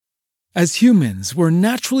As humans, we're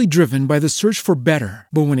naturally driven by the search for better.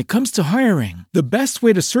 But when it comes to hiring, the best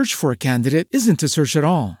way to search for a candidate isn't to search at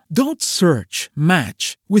all. Don't search,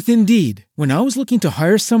 match with Indeed. When I was looking to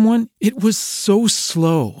hire someone, it was so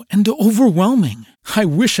slow and overwhelming. I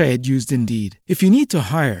wish I had used Indeed. If you need to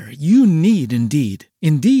hire, you need Indeed.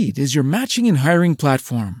 Indeed is your matching and hiring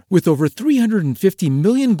platform with over 350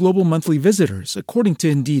 million global monthly visitors, according to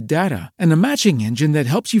Indeed data, and a matching engine that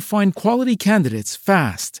helps you find quality candidates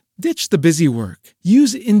fast. Ditch the busy work.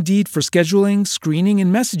 Use Indeed for scheduling, screening,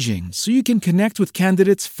 and messaging so you can connect with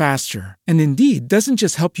candidates faster. And Indeed doesn't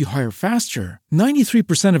just help you hire faster.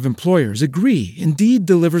 93% of employers agree Indeed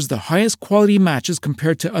delivers the highest quality matches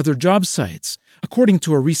compared to other job sites, according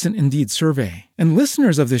to a recent Indeed survey. And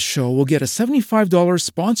listeners of this show will get a $75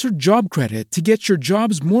 sponsored job credit to get your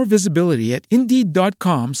jobs more visibility at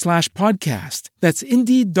Indeed.com/podcast. That's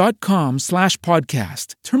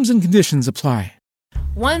Indeed.com/podcast. Terms and conditions apply.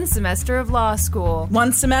 1 semester of law school.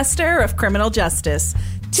 1 semester of criminal justice.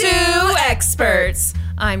 2 experts.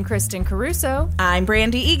 I'm Kristen Caruso. I'm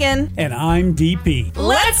Brandy Egan. And I'm DP.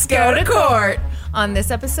 Let's go to court. On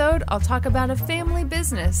this episode, I'll talk about a family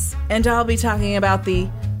business. And I'll be talking about the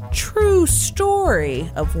true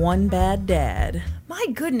story of one bad dad. My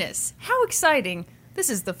goodness, how exciting. This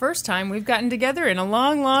is the first time we've gotten together in a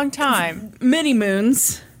long, long time. Many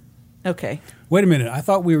moons. Okay. Wait a minute. I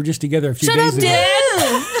thought we were just together a few Shut days up, ago. Dad!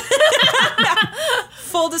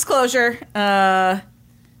 Full disclosure,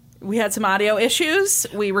 we had some audio issues.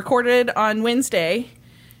 We recorded on Wednesday.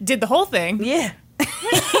 Did the whole thing. Yeah.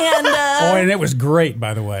 And and it was great,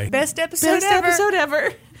 by the way. Best episode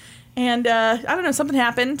ever. And I don't know, something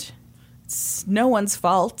happened. It's no one's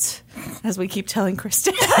fault, as we keep telling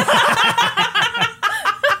Kristen.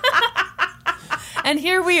 And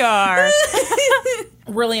here we are.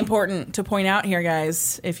 Really important to point out here,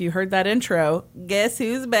 guys. If you heard that intro, guess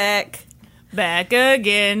who's back? Back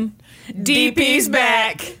again. DP's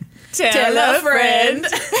back. Tell a friend.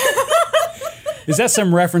 Is that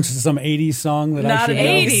some reference to some 80s song that I Not should an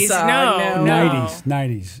know? 80s, no.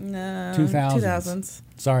 90s. No. 2000s.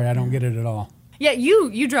 Sorry, I don't get it at all. Yeah,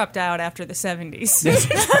 you dropped out after the 70s.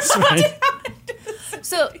 That's right.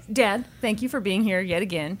 So, Dad, thank you for being here yet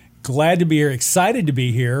again. Glad to be here. Excited to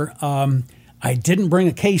be here. I didn't bring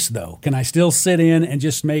a case, though. Can I still sit in and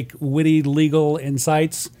just make witty legal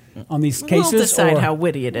insights on these cases? We'll decide how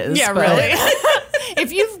witty it is. Yeah, but- really.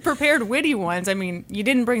 If you've prepared witty ones, I mean, you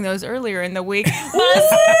didn't bring those earlier in the week.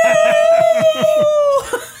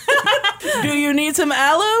 Do you need some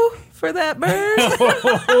aloe for that bird?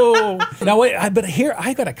 Now, wait, but here,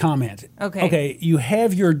 I got a comment. Okay. Okay, you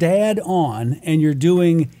have your dad on, and you're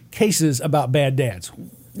doing cases about bad dads.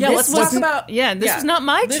 Yeah, This let's talk wasn't- about... yeah, this was not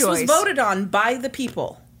my This choice. was voted on by the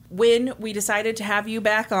people when we decided to have you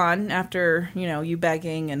back on after, you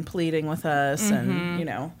begging and pleading with us and,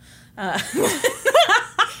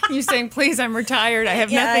 You saying, please, I'm retired. I have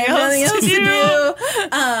Yeah, nothing else to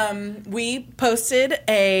do. We posted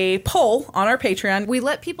a poll on our Patreon. We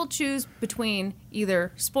let people choose between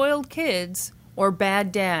either spoiled kids or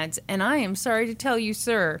bad dads. And I am sorry to tell you,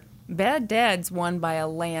 sir, bad dads won by a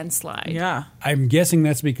landslide. Yeah. I'm guessing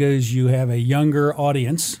that's because you have a younger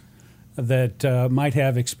audience that might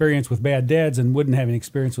have experience with bad dads and wouldn't have any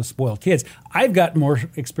experience with spoiled kids. I've got more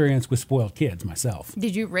experience with spoiled kids myself.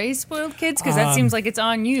 Did you raise spoiled kids? Because that seems like it's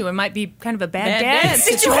on you. It might be kind of a bad dad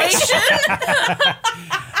situation.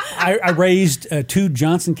 I raised 2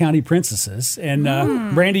 Johnson County princesses, and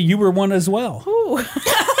Brandy, you were one as well. Ooh.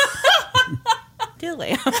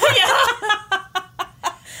 Dilly.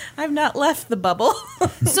 I've not left the bubble.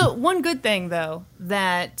 So one good thing, though,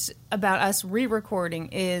 that about us re-recording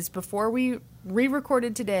is before we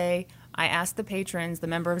re-recorded today, I asked the patrons, the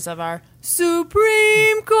members of our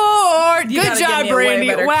Supreme Court. You Good gotta job, give me a way Brandy.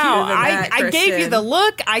 better Wow, cue than that, I gave you Kristen. the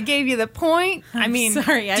look. I gave you the point. I mean,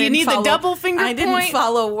 Sorry, I do you didn't need follow, the double finger I didn't point?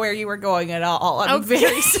 follow where you were going at all. I'm Okay.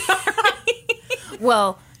 very sorry.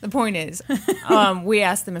 Well, the point is, we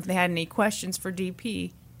asked them if they had any questions for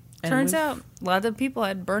DP. Turns out a lot of people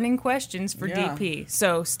had burning questions for Yeah. DP.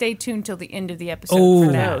 So stay tuned till the end of the episode Oh,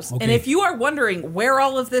 for that. okay. And if you are wondering where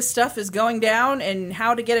all of this stuff is going down and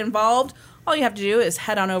how to get involved, all you have to do is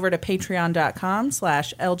head on over to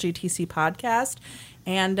patreon.com/LGTC podcast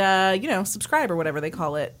and, subscribe or whatever they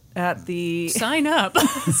call it at the... Sign up.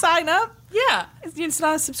 Sign up? Yeah. It's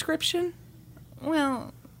not a subscription?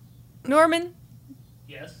 Well, Norman,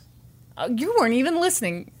 Yes. you weren't even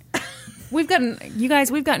listening. We've got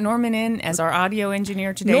Norman in as our audio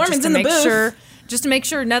engineer today. Norman's just to in the make booth. sure, just to make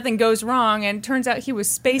sure nothing goes wrong. And it turns out he was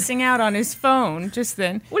spacing out on his phone just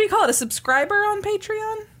then. What do you call it? A subscriber on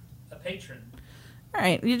Patreon? A patron. All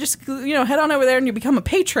right, you just head on over there and you become a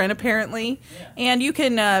patron apparently, and you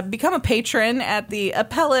can become a patron at the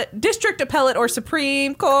district appellate or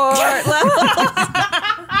Supreme Court level.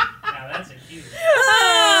 Now that's a huge.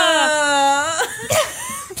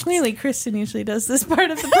 Clearly, Kristen usually does this part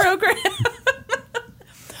of the program.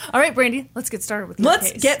 All right, Brandy, let's get started with your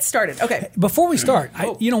Let's case. get started. Okay. Before we start,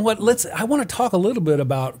 you know what? I want to talk a little bit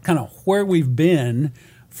about kind of where we've been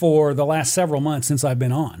for the last several months since I've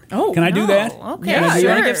been on. Oh, can I do that? Okay, Yeah, you sure.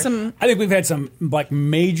 want to give some I think we've had some like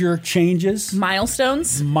major changes. milestones?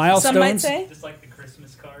 Some Milestones. might say. Just like the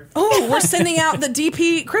Christmas card. Oh, we're sending out the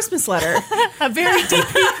DP Christmas letter. A very deep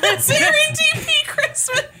Very DP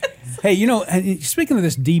Christmas. Hey, and speaking of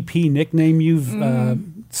this DP nickname you've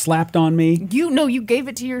slapped on me. You gave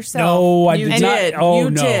it to yourself. No, I You did did. not. Oh, You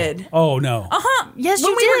no. did. Oh, no. Yes,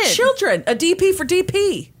 When you we were did. children, a DP for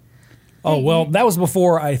DP. Oh, well, that was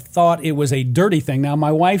before I thought it was a dirty thing. Now,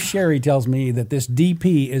 my wife, Sherry, tells me that this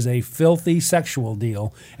DP is a filthy sexual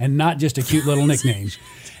deal and not just a cute little nickname.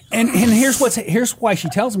 And here's why she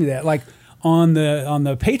tells me that. Like, on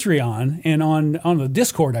the Patreon and on the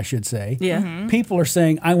Discord, I should say, people are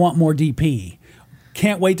saying, I want more DP.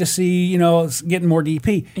 Can't wait to see, getting more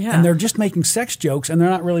DP. Yeah. And they're just making sex jokes, and they're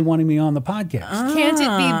not really wanting me on the podcast. Can't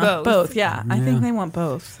it be both? Both, yeah. I think they want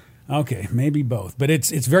both. Okay, maybe both. But it's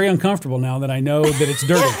very uncomfortable now that I know that it's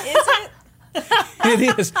dirty.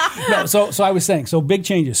 It is. No, so I was saying, big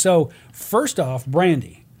changes. So first off,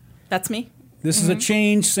 Brandy, That's me. this is a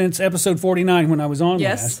change since episode 49 when I was on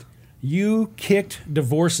Yes. last. You kicked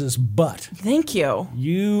divorce's butt. Thank you.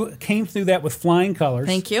 You came through that with flying colors.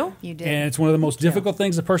 Thank you. You did. And it's one of the most difficult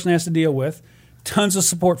things a person has to deal with. Tons of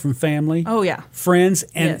support from family. Oh, yeah. Friends,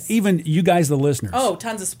 and Yes. even you guys, the listeners. Oh,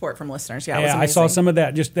 tons of support from listeners. Yeah, it was Yeah, I saw amazing. some of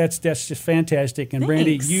that. That's just fantastic. And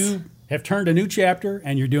Brandy, Thanks. you have turned a new chapter,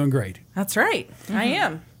 and you're doing great. That's right. I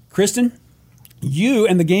am. Kristen, you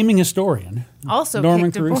and the gaming historian, Also,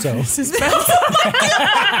 Norman kicked Caruso. divorces.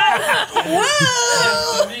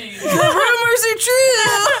 Whoa! The rumors are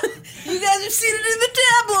true. You guys have seen it in the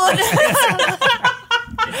tabloid.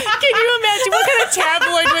 Can you imagine what kind of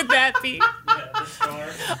tabloid would that be? The star.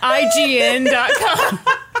 IGN.com.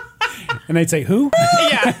 And they'd say, who?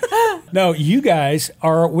 Yeah. No,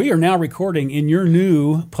 we are now recording in your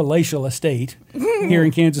new palatial estate here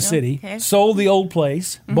in Kansas City. Okay. Sold the old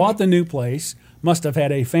place, bought the new place, must have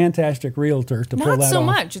had a fantastic realtor to pull Not that so off.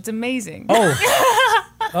 much. It's amazing.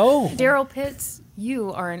 Oh, Daryl Pitts,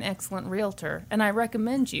 you are an excellent realtor, and I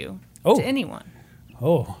recommend you Oh. to anyone.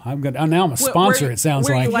 I'm good. Now I'm a sponsor, it sounds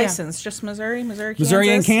where like. Where are you licensed? Just Missouri, Kansas? Missouri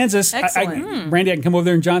and Kansas. Excellent. Brandy, I can come over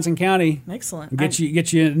there in Johnson County. Excellent. And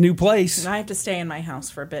get you a new place. I have to stay in my house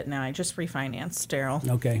for a bit now. I just refinanced, Daryl.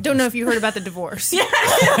 Okay. Don't know if you heard about the divorce.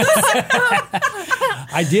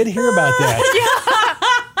 I did hear about that.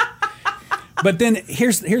 But then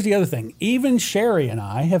here's the other thing. Even Sherry and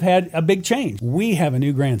I have had a big change. We have a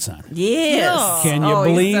new grandson. Yes. Can you Oh,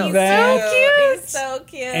 he's believe so that? cute. He's so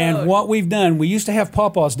cute. And what we've done, we used to have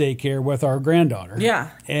Pawpaw's daycare with our granddaughter. Yeah.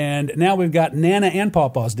 And now we've got Nana and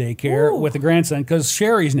Pawpaw's daycare with the grandson because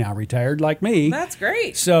Sherry's now retired like me. That's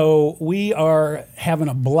great. So we are having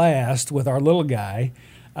a blast with our little guy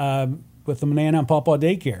with the Nana and Pawpaw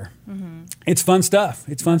daycare. It's fun stuff.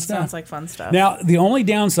 Sounds like fun stuff. Now, the only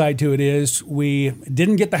downside to it is we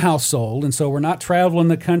didn't get the house sold, and so we're not traveling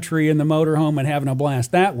the country in the motorhome and having a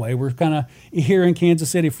blast that way. We're kind of here in Kansas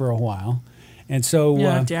City for a while. And so,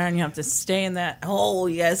 Darren, you have to stay in that hole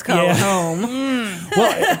you guys call Yeah. home.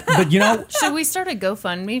 well, but Should we start a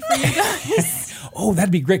GoFundMe for you guys?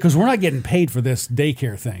 that'd be great because we're not getting paid for this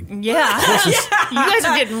daycare thing. Yeah. You guys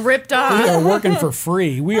are getting ripped We off. are working for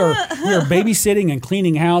free. We are babysitting and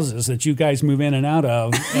cleaning houses that you guys move in and out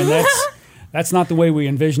of, and that's not the way we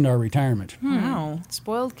envisioned our retirement. Wow.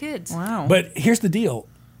 Spoiled kids. Wow. But here's the deal: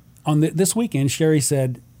 on this weekend, Sherry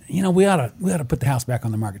said, we ought to put the house back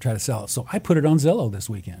on the market, try to sell it. So I put it on Zillow this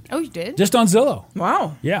weekend, Oh, you did? just on Zillow.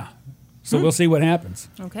 Wow. Yeah. So we'll see what happens.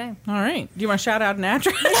 Okay. All right. Do you want to shout out an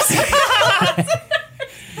address?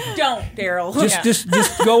 Don't, Daryl. Just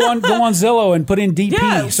go on Zillow and put in DP.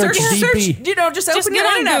 Yeah, search DP. Just open get your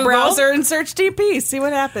on internet Google. browser and search DP. See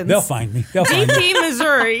what happens. They'll find me. They'll find me. DP,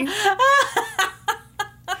 Missouri.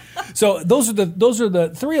 So those are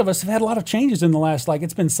the three of us have had a lot of changes in the last,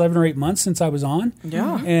 it's been 7 or 8 months since I was on.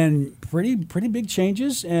 Yeah. And pretty big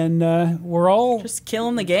changes, and we're all Just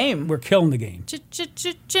killing the game. we're killing the game.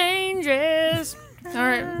 Changes. All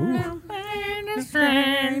right.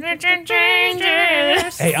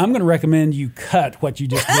 Changes. Hey, I'm going to recommend you cut what you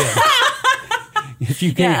just did. If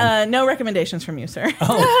you can. Yeah, no recommendations from you, sir.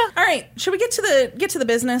 Oh. All right. Should we get to the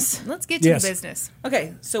business? Let's get to Yes. the business.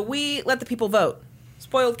 Okay. So we let the people vote.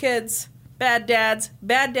 Spoiled kids, bad dads.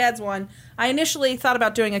 Bad dads one. I initially thought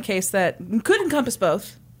about doing a case that could encompass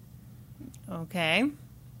both, Okay.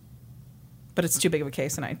 but it's too big of a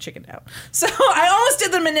case and I chickened out. So I almost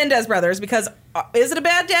did the Menendez brothers because is it a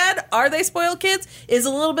bad dad? Are they spoiled kids? Is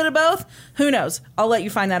it a little bit of both? Who knows? I'll let you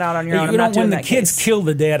find that out on your own. I'm not doing when the that kids case. kill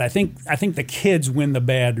the dad, I think the kids win the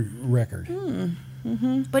bad record.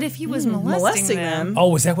 But if he was molesting them.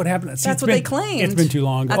 Oh, is that what happened? See, That's it's what they been- claimed. It's been too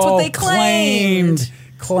long. That's what they claimed.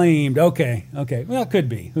 Claimed. Okay. Well, it could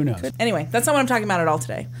be. Who knows? Anyway, that's not what I'm talking about at all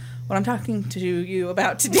today. What I'm talking to you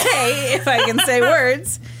about today, if I can say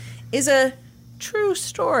words, is a true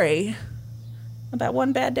story about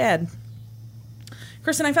one bad dad.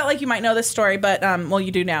 Kristen, I felt like you might know this story, but well,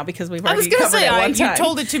 you do now because we've I was already going to covered say, it one you time.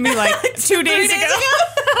 told it to me like 2 days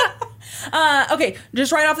ago. Okay,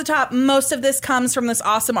 just right off the top, most of this comes from this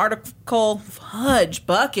awesome article. Fudge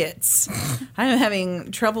buckets. I'm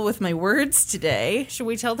having trouble with my words today. Should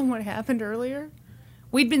we tell them what happened earlier?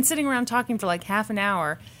 We'd been sitting around talking for like half an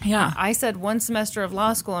hour. Yeah. I said 1 semester of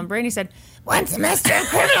law school, and Brandy said 1 semester of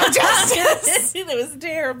criminal justice. It was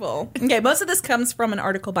terrible. Okay, most of this comes from an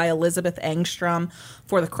article by Elizabeth Engstrom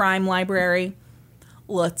for the Crime Library.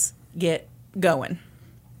 Let's get going.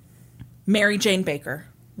 Mary Jane Baker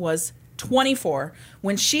was 24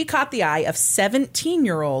 when she caught the eye of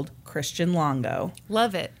 17-year-old Christian Longo.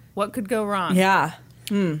 Love it. What could go wrong? Yeah.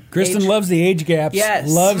 Kristen loves the age gaps. Yes.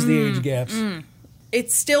 Loves the age gaps.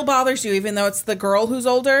 It still bothers you even though it's the girl who's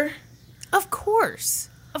older? Of course.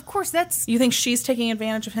 Of course, that's... You think she's taking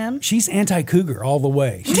advantage of him? She's anti-cougar all the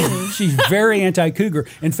way. She's very anti-cougar.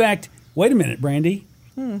 In fact, wait a minute, Brandy.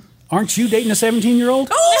 Aren't you dating a 17-year-old?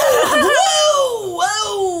 Oh!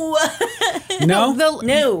 Whoa! Whoa! No?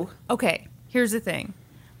 No. Okay, here's the thing.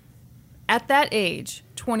 At that age,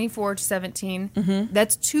 24 to 17,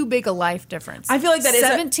 that's too big a life difference. I feel like that is a-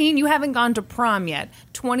 17, you haven't gone to prom yet.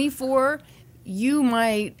 24, you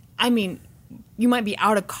might be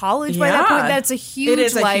out of college by that Yeah. point. That's a huge It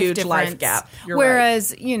is a life huge difference. life gap. You're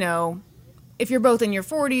Whereas, if you're both in your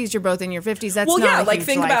 40s, you're both in your 50s, that's Well, not yeah, a like huge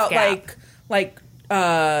think life about gap. like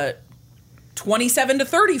 27 to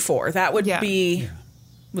 34. That would Yeah. be.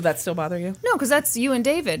 Would that still bother you? No, because that's you and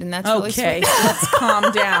David, and that's really Okay, sweet. let's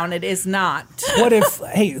calm down. It is not. What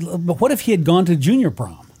if he had gone to junior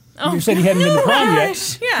prom? You said he hadn't been to prom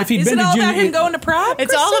yet. Yeah. If he'd is been it to all junior, about him going to prom?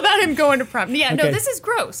 It's all about him going to prom. Yeah, no, Okay. this is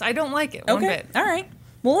gross. I don't like it one Okay. bit. All right.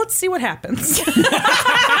 Well, let's see what happens.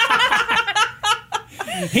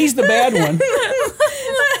 He's the bad one.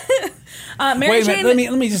 Mary Wait a Jane. minute.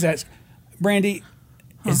 Let me just ask, Brandy,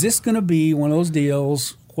 is this going to be one of those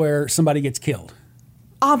deals where somebody gets killed?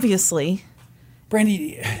 Obviously.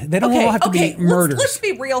 Brandy, they don't all have to be murders. Let's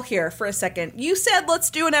be real here for a second. You said let's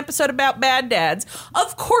do an episode about bad dads.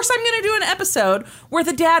 Of course I'm going to do an episode where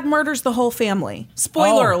the dad murders the whole family.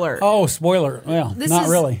 Spoiler alert. Oh, spoiler. Well, not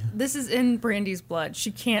really. This is in Brandy's blood.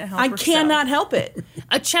 She can't help I herself. cannot help it.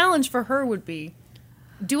 A challenge for her would be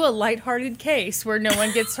do a lighthearted case where no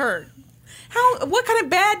one gets hurt. What kind of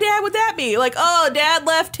bad dad would that be? Like, oh, dad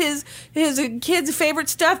left his kid's favorite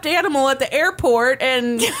stuffed animal at the airport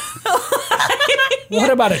and What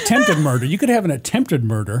about attempted murder? You could have an attempted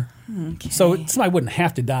murder, so somebody wouldn't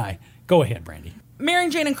have to die. Go ahead, Brandy. Mary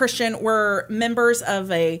Jane and Christian were members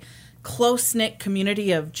of a close-knit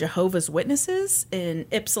community of Jehovah's Witnesses in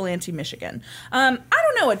Ypsilanti, Michigan. I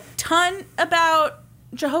don't know a ton about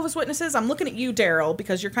Jehovah's Witnesses. I'm looking at you, Daryl,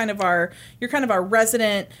 because you're kind of our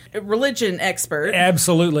resident religion expert.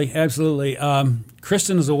 Absolutely.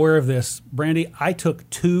 Kristen is aware of this. Brandy, I took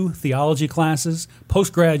 2 theology classes,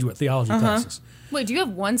 postgraduate theology classes. Wait, do you have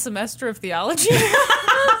 1 semester of theology?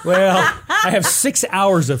 Well, I have 6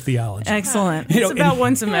 hours of theology. Excellent. You know, It's about and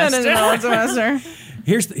 1 semester. semester.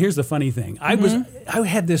 Here's the funny thing. I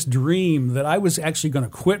had this dream that I was actually going to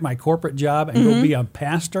quit my corporate job and go be a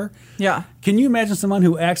pastor. Yeah. Can you imagine someone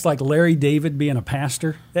who acts like Larry David being a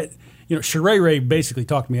pastor? Sheree Ray basically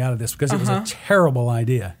talked me out of this because it was a terrible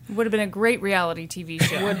idea. Would have been a great reality TV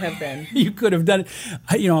show. Would have been. You could have done it.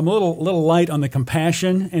 I'm a little light on the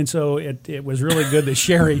compassion, and so it was really good that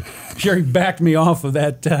Sherry backed me off of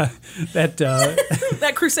that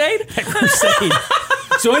That crusade? crusade.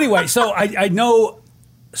 So anyway, I know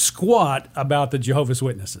squat about the Jehovah's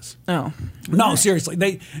Witnesses. Oh. No, seriously,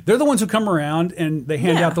 they're the ones who come around and they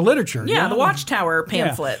hand out the literature. Yeah, you know? the Watchtower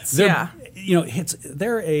pamphlets. They're,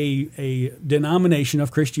 they're a denomination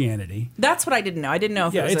of Christianity. That's what I didn't know. I didn't know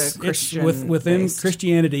if it was a Christian within based.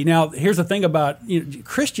 Christianity. Now, here's the thing about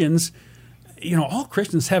Christians. All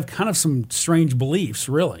Christians have kind of some strange beliefs,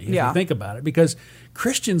 really, if you think about it, because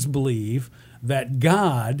Christians believe that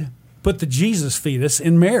God put the Jesus fetus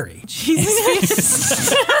in Mary.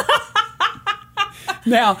 Jesus.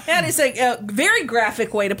 Now, That is a very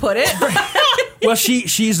graphic way to put it. well,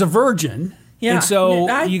 she's a virgin. And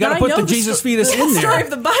so you got to put the Jesus fetus in there. Story of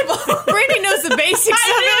the Bible. Brandy knows the basics of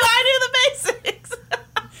it. I knew the basics.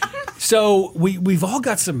 So we've all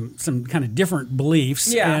got some kind of different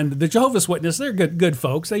beliefs, Yeah. and the Jehovah's Witness, they're good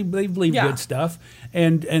folks. They believe Yeah. good stuff,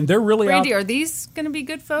 and they're really Brandy, out. are these going to be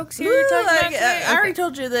good folks here you're talking about today? I already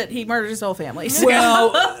told you that he murdered his whole family. So.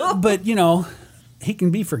 Well, but he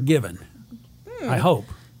can be forgiven. I hope.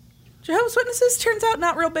 Jehovah's Witnesses turns out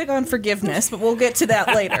not real big on forgiveness, but we'll get to that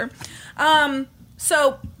later.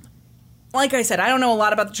 So, like I said, I don't know a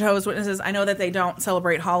lot about the Jehovah's Witnesses. I know that they don't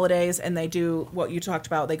celebrate holidays, and they do what you talked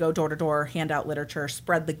about. They go door to door, hand out literature,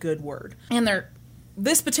 spread the good word. And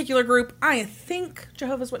this particular group, I think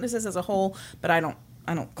Jehovah's Witnesses as a whole, but I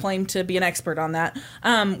don't claim to be an expert on that,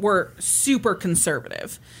 were super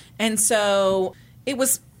conservative. And so it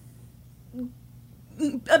was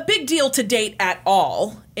a big deal to date at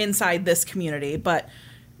all inside this community, but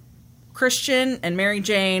Christian and Mary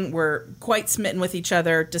Jane were quite smitten with each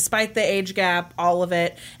other despite the age gap, all of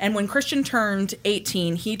it. And when Christian turned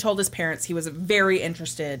 18, he told his parents he was very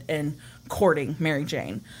interested in courting Mary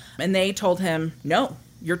Jane. And they told him, no,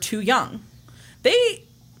 you're too young. The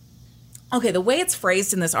way it's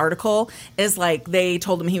phrased in this article is like they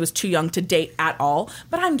told him he was too young to date at all.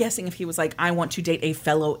 But I'm guessing if he was like, I want to date a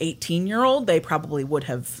fellow 18-year-old, they probably would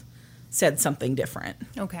have said something different.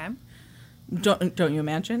 Okay. Don't you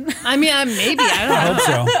imagine? I mean, maybe. I I don't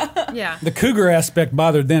know. hope so. Yeah. The cougar aspect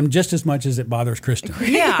bothered them just as much as it bothers Christian.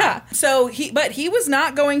 Yeah. So he was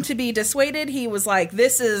not going to be dissuaded. He was like,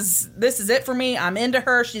 this is it for me. I'm into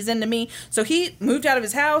her. She's into me. So he moved out of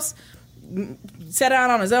his house, set out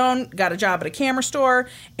on his own, got a job at a camera store,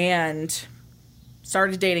 and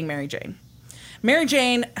started dating Mary Jane. Mary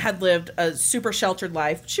Jane had lived a super sheltered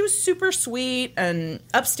life. She was super sweet and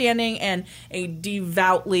upstanding and a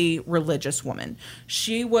devoutly religious woman.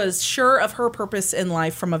 She was sure of her purpose in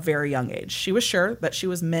life from a very young age. She was sure that she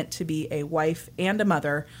was meant to be a wife and a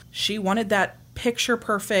mother. She wanted that picture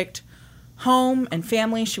perfect home and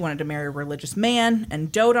family. She wanted to marry a religious man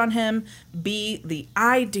and dote on him, be the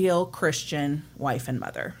ideal Christian wife and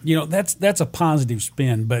mother. That's a positive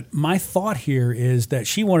spin, but my thought here is that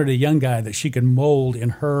she wanted a young guy that she could mold in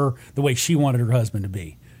her the way she wanted her husband to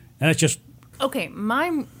be. And that's just Okay, my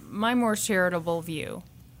more charitable view.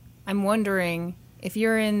 I'm wondering if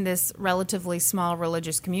you're in this relatively small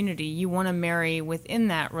religious community, you want to marry within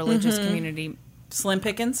that religious community. Slim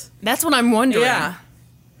Pickens? That's what I'm wondering. Yeah.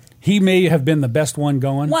 he may have been the best one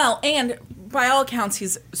going. Well, and by all accounts,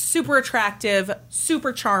 he's super attractive,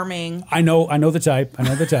 super charming. I know the type. I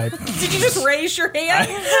know the type. Did you just raise your hand?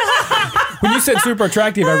 When you said super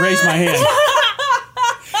attractive, I raised my hand.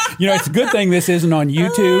 It's a good thing this isn't on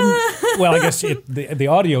YouTube. Well, I guess the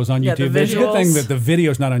audio's on Yeah, YouTube. the It's a good thing visuals. that the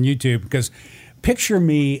video's not on YouTube because picture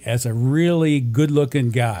me as a really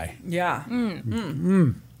good-looking guy. Yeah.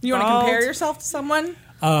 You want to compare yourself to someone?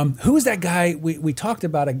 Who was that guy? We talked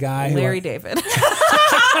about a guy. Larry David.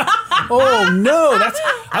 Oh no,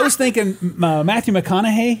 I was thinking Matthew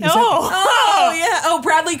McConaughey. Is that- Oh, yeah. Oh,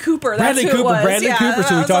 Bradley Cooper. That's Bradley who Cooper, it was. Bradley yeah, Cooper, so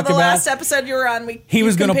we that was talked on the about- last episode you were on. He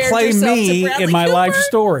was going to compared play yourself to me Bradley in my Cooper? life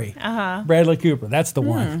story. Bradley Cooper. That's the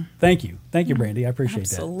one. Thank you, Brandy. I appreciate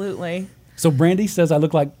that. Absolutely. So Brandy says I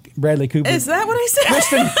look like Bradley Cooper. Is that what I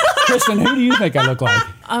said? Kristen, who do you think I look like?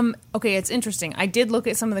 Okay, it's interesting. I did look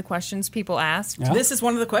at some of the questions people asked. Yeah. This is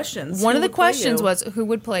one of the questions. One Who of the would play questions you? was who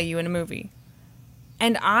would play you in a movie?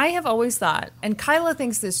 And I have always thought, and Kyla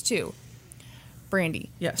thinks this too, Brandy.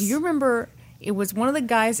 Yes. Do you remember it was one of the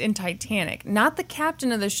guys in Titanic, not the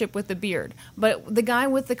captain of the ship with the beard, but the guy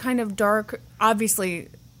with the kind of dark, obviously,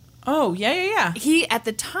 Oh, yeah. he at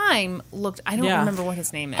the time looked, I don't Yeah. remember what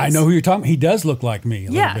his name is. I know who you're talking. He does look like me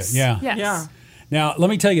a Yes. little bit. Yeah. Yes. Yeah. Now let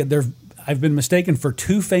me tell you, I've been mistaken for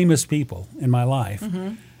two famous people in my life,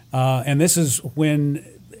 and this is when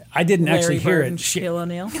I didn't actually Larry hear Bird it. and Shaquille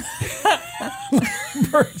O'Neal.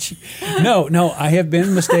 No, I have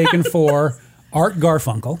been mistaken for Art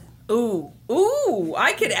Garfunkel. Ooh,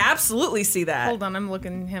 I could absolutely see that. Hold on, I'm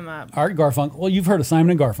looking him up. Art Garfunkel. Well, you've heard of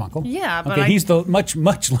Simon and Garfunkel. Yeah, but okay, he's the much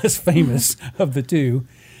less famous of the two.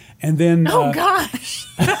 And then, Oh gosh,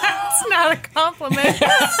 that's not a compliment.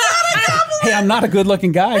 hey, I'm not a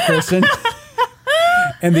good-looking guy, Kristen.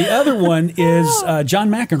 And the other one is John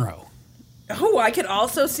McEnroe. Oh, I could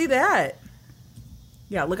also see that.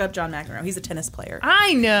 Yeah, look up John McEnroe. He's a tennis player.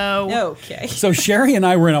 I know. Okay. So Sherry and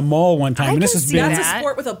I were in a mall one time, I and this can has see been. That's that. a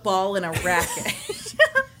sport with a ball and a racket.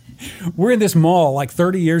 We're in this mall like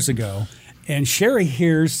 30 years ago, and Sherry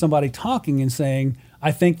hears somebody talking and saying,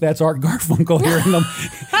 I think that's Art Garfunkel here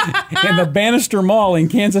in the Bannister Mall in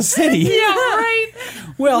Kansas City. Yeah, right.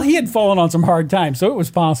 Well, he had fallen on some hard times, so it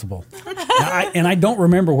was possible. And I don't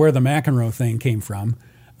remember where the McEnroe thing came from.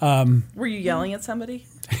 Were you yelling at somebody?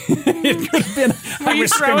 It could have been. Were you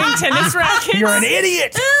throwing tennis rackets? You're an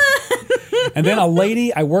idiot. And then a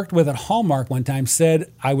lady I worked with at Hallmark one time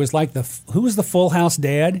said I was like who was the Full House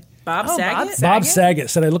dad? Bob Oh, Saget? Bob Saget. Bob Saget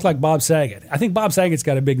said I look like Bob Saget. I think Bob Saget's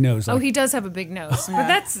got a big nose. Oh, he does have a big nose, but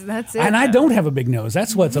that's it. and I though. don't have a big nose.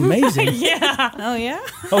 That's what's amazing. Oh, yeah?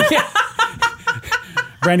 Oh, yeah.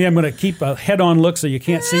 Brandy, I'm going to keep a head-on look so you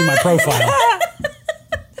can't see my profile.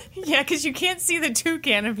 Yeah, because you can't see the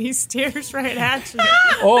toucan if he stares right at you.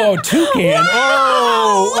 Oh, toucan.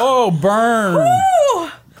 Oh,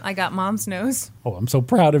 burn. I got mom's nose. Oh, I'm so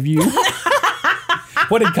proud of you.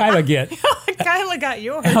 What did Kyla get? Kyla got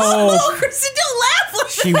yours. Oh, Kristen, don't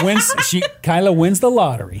laugh. Kyla wins the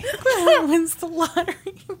lottery. Wins the lottery.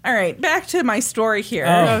 All right, back to my story here.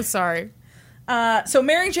 Oh, sorry. So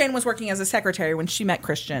Mary Jane was working as a secretary when she met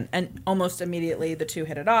Christian, and almost immediately the two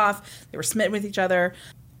hit it off. They were smitten with each other.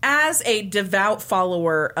 As a devout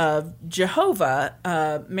follower of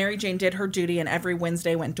Jehovah, Mary Jane did her duty and every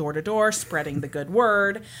Wednesday went door to door spreading the good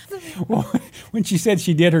word. Well, when she said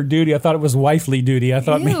she did her duty, I thought it was wifely duty. I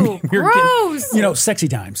thought Ew, maybe we were gross. getting, sexy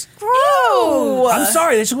times. Oh, I'm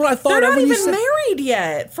sorry. That's what I thought. they're not when you even said- married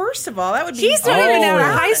yet. First of all, that would be. He's not even out of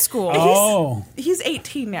high school. Oh, He's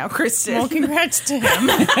 18 now, Kristen. Well, congrats to him.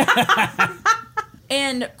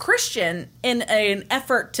 And Christian, in an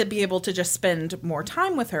effort to be able to just spend more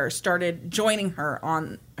time with her, started joining her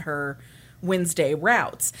on her Wednesday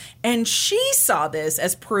routes. And she saw this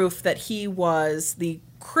as proof that he was the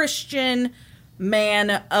Christian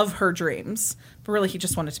man of her dreams. But really, he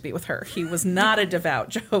just wanted to be with her. He was not a devout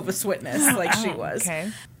Jehovah's Witness like she was. Okay.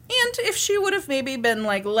 And if she would have maybe been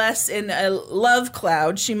like less in a love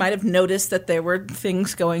cloud, she might have noticed that there were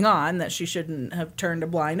things going on that she shouldn't have turned a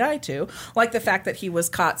blind eye to, like the fact that he was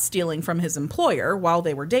caught stealing from his employer while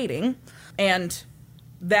they were dating. And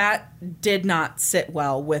that did not sit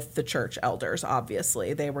well with the church elders,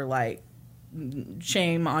 obviously. They were like,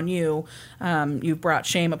 shame on you. You've brought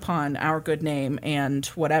shame upon our good name and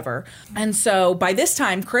whatever. And so by this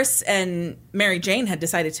time, Chris and Mary Jane had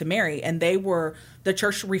decided to marry, and the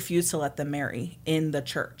church refused to let them marry in the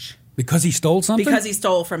church because he stole something? because he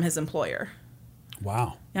stole from his employer.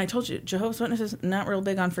 Wow. Yeah, I told you, Jehovah's Witnesses not real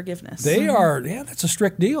big on forgiveness. They are, that's a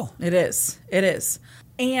strict deal. It is. It is.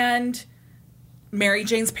 And Mary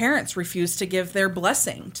Jane's parents refused to give their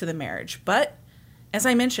blessing to the marriage. But as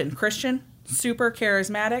I mentioned, Christian, super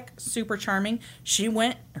charismatic, super charming. He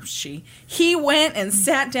went and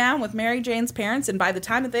sat down with Mary Jane's parents, and by the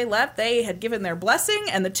time that they left, they had given their blessing,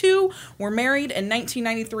 and the two were married in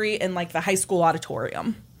 1993 in like the high school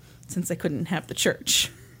auditorium, since they couldn't have the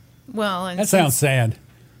church. Well, and That sounds sad.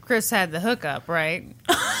 Chris had the hookup, right?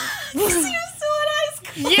 He was still in high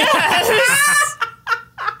school. Yes.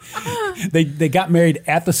 They got married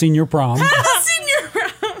at the senior prom. Senior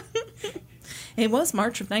round. It was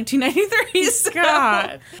March of 1993. So.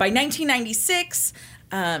 God. By 1996,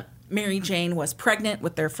 Mary Jane was pregnant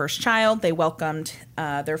with their first child. They welcomed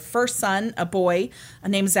their first son, a boy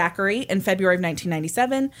named Zachary, in February of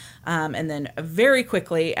 1997, and then very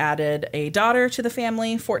quickly added a daughter to the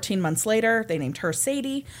family. 14 months later, they named her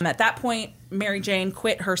Sadie. At that point, Mary Jane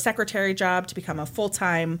quit her secretary job to become a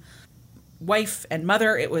full-time wife and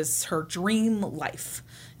mother. It was her dream life.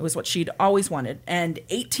 It was what she'd always wanted. And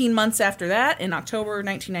 18 months after that, in October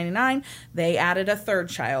 1999, they added a third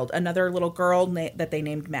child, another little girl that they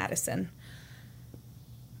named Madison.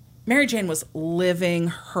 Mary Jane was living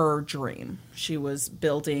her dream. She was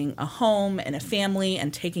building a home and a family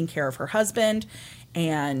and taking care of her husband.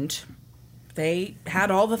 And they had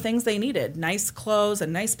all the things they needed. Nice clothes, a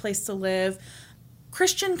nice place to live.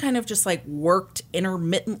 Christian kind of just like worked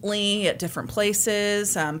intermittently at different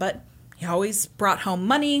places, but he always brought home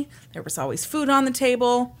money. There was always food on the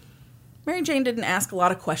table. Mary Jane didn't ask a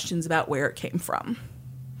lot of questions about where it came from.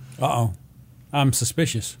 Uh-oh. I'm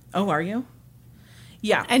suspicious. Oh, are you?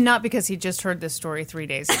 Yeah. And not because he just heard this story 3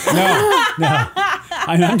 days ago. No.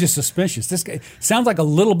 I'm just suspicious. This guy sounds like a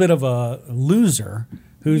little bit of a loser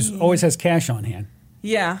who's always has cash on hand.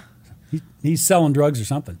 Yeah. He's selling drugs or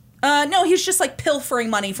something. No, he's just like pilfering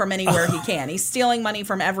money from anywhere he can. He's stealing money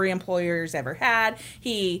from every employer he's ever had.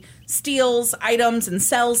 He steals items and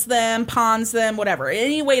sells them, pawns them, whatever.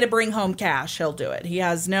 Any way to bring home cash, he'll do it. He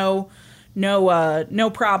has no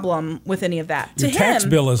problem with any of that. Your tax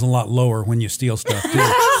bill is a lot lower when you steal stuff, too.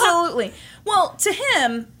 Absolutely. Well, to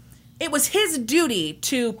him, it was his duty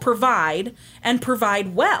to provide and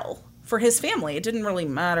provide well for his family. It didn't really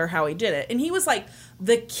matter how he did it. And he was like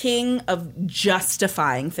the king of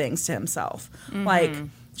justifying things to himself. Like,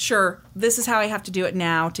 sure, this is how I have to do it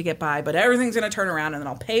now to get by, but everything's going to turn around and then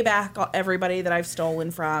I'll pay back everybody that I've stolen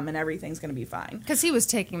from and everything's going to be fine. Because he was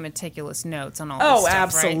taking meticulous notes on all Oh, this stuff,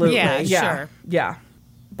 absolutely. right? Yeah, sure. Yeah.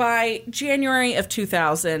 By January of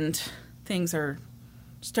 2000, things are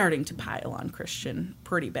starting to pile on Christian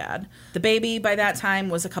pretty bad. The baby by that time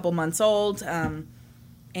was a couple months old,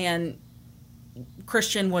 and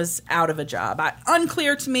Christian was out of a job.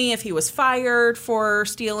 Unclear to me if he was fired for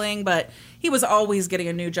stealing, but he was always getting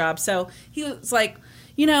a new job. So he was like,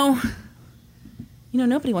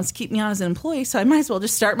 nobody wants to keep me on as an employee, so I might as well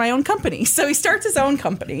just start my own company. So he starts his own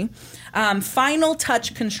company, Final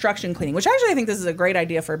Touch Construction Cleaning, which actually I think this is a great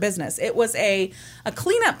idea for a business. It was a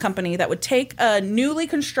cleanup company that would take a newly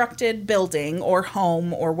constructed building or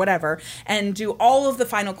home or whatever and do all of the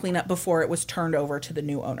final cleanup before it was turned over to the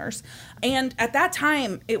new owners. And at that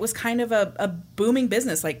time, it was kind of a booming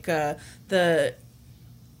business. Like there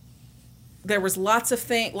was lots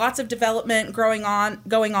of development going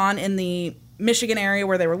on in the Michigan area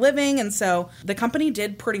where they were living, and so the company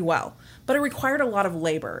did pretty well. But it required a lot of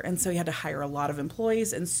labor, and so he had to hire a lot of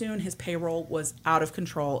employees, and soon his payroll was out of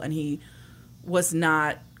control, and he was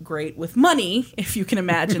not great with money, if you can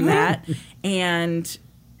imagine that. And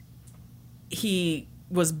he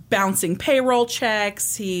was bouncing payroll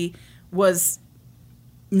checks. He was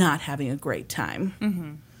not having a great time.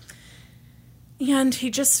 Mm-hmm. And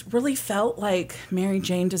he just really felt like Mary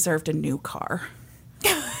Jane deserved a new car.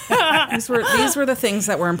 These were the things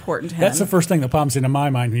that were important to him. That's the first thing that pops into my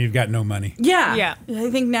mind when you've got no money. Yeah. I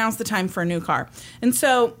think now's the time for a new car. And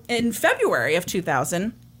so in February of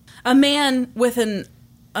 2000, a man with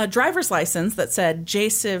a driver's license that said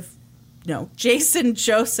Jason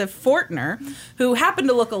Joseph Fortner, who happened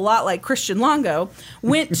to look a lot like Christian Longo,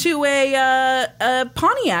 went to a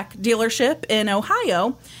Pontiac dealership in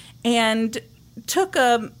Ohio and took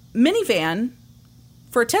a minivan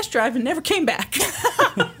for a test drive and never came back.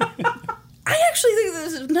 I actually think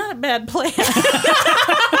this is not a bad plan. He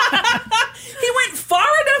went far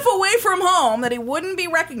enough away from home that he wouldn't be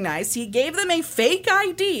recognized. He gave them a fake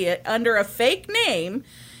ID under a fake name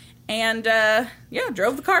and,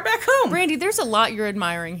 drove the car back home. Brandy, there's a lot you're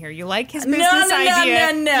admiring here. You like his business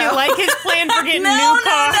idea. No. You like his plan for getting new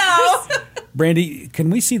cars. No. Brandy, can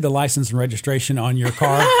we see the license and registration on your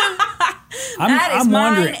car? That is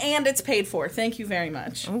mine, wondering. and it's paid for. Thank you very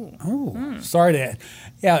much. Oh, sorry to.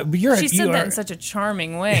 Yeah, but She said that in such a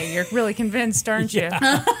charming way. You're really convinced, aren't you?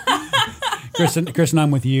 Kristen,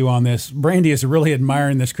 I'm with you on this. Brandy is really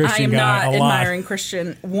admiring this Christian guy a lot. I am not admiring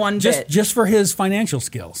Christian one bit. Just for his financial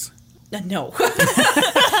skills. No.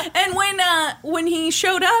 And when he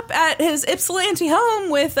showed up at his Ypsilanti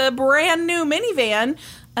home with a brand new minivan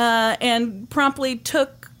and promptly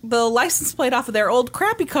took the license plate off of their old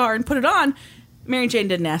crappy car and put it on, Mary Jane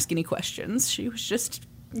didn't ask any questions. She was just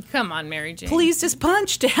come on, Mary Jane, pleased as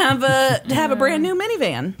punch to have a brand new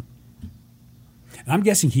minivan. I'm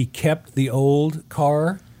guessing he kept the old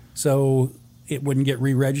car so it wouldn't get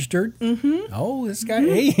re-registered. Mm-hmm. Oh, this guy,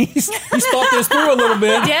 hey, he's thought this through a little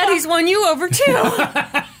bit. Daddy's won you over too.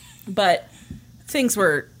 But things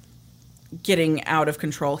were getting out of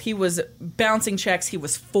control. He was bouncing checks. He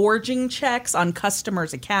was forging checks on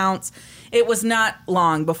customers' accounts. It was not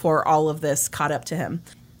long before all of this caught up to him.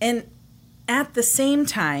 And at the same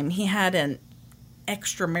time, he had an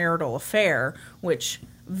extramarital affair, which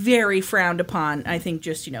very frowned upon, I think,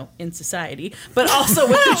 just, in society, but also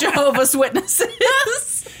with the Jehovah's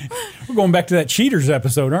Witnesses. We're going back to that Cheaters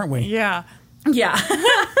episode, aren't we? Yeah. Yeah.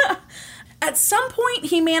 At some point,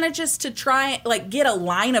 he manages to get a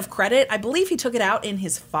line of credit. I believe he took it out in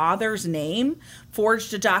his father's name,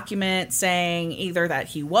 forged a document saying either that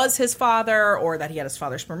he was his father or that he had his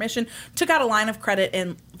father's permission, took out a line of credit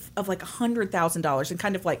of like $100,000 and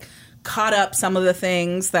kind of like caught up some of the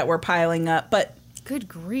things that were piling up. But good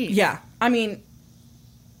grief. Yeah. I mean,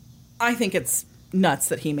 I think it's nuts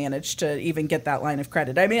that he managed to even get that line of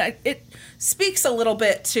credit. I mean, it speaks a little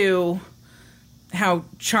bit to how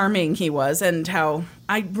charming he was and how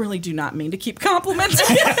I really do not mean to keep complimenting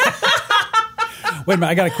him. Wait a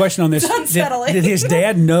minute, I got a question on this. Unsettling. Did his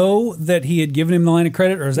dad know that he had given him the line of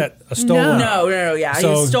credit, or is that a stolen? No. Yeah,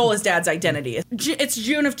 So, he stole his dad's identity. It's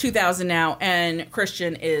June of 2000 now, and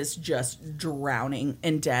Christian is just drowning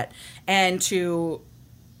in debt. And to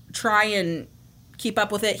try and keep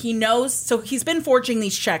up with it, he knows. So he's been forging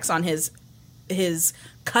these checks on his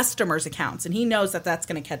customers' accounts, and he knows that that's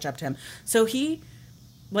going to catch up to him. So he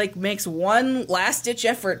makes one last ditch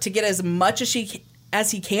effort to get as much as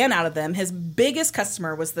he can out of them. His biggest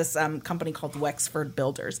customer was this company called Wexford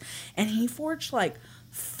Builders, and he forged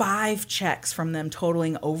 5 checks from them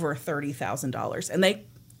totaling over $30,000, and they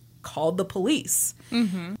called the police.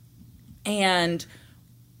 And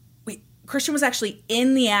Christian was actually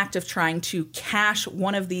in the act of trying to cash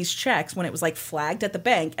one of these checks when it was like flagged at the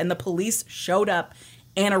bank, and the police showed up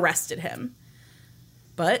and arrested him.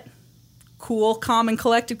 But cool, calm, and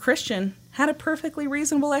collected Christian had a perfectly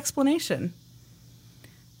reasonable explanation.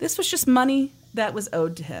 This was just money that was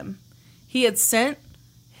owed to him. He had sent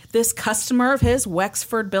this customer of his,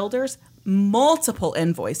 Wexford Builders, multiple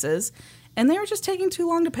invoices, and they were just taking too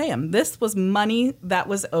long to pay him. This was money that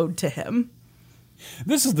was owed to him.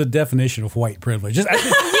 This is the definition of white privilege.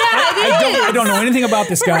 I don't know anything about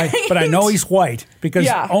this guy, Right. but I know he's white because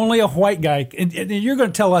Yeah. only a white guy. And you're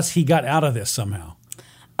going to tell us he got out of this somehow.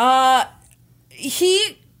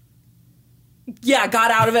 He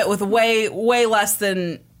got out of it with way less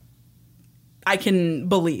than I can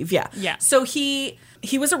believe. Yeah. So he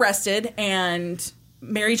was arrested, and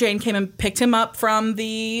Mary Jane came and picked him up from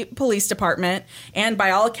the police department, and by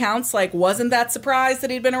all accounts, like, wasn't that surprised that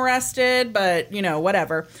he'd been arrested, but, you know,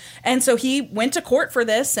 whatever. And so he went to court for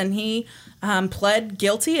this, and he pled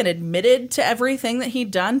guilty and admitted to everything that he'd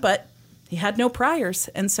done, but he had no priors.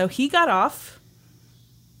 And so he got off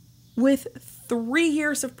with 3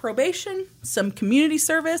 years of probation, some community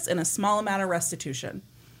service, and a small amount of restitution.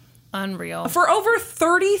 Unreal. For over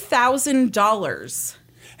 $30,000.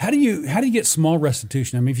 How do you get small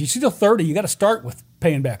restitution? I mean, if you're still 30, you got to start with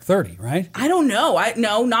paying back 30, right? I don't know.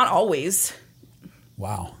 No, not always.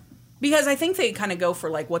 Wow. Because I think they kind of go for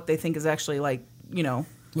like what they think is actually like, you know,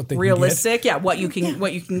 What they can realistic. Yeah, what you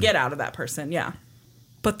can get out of that person. Yeah.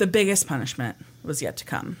 But the biggest punishment was yet to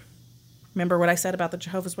come. Remember what I said about the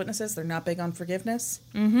Jehovah's Witnesses? They're not big on forgiveness.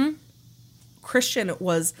 Mm-hmm. Christian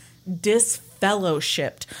was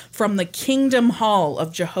disfellowshipped from the Kingdom Hall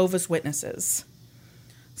of Jehovah's Witnesses.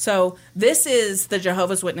 So this is the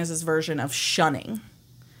Jehovah's Witnesses version of shunning.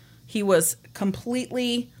 He was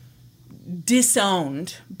completely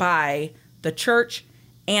disowned by the church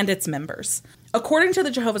and its members. According to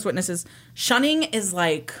the Jehovah's Witnesses, shunning is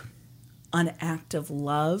like an act of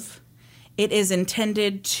love. It is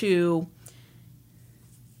intended to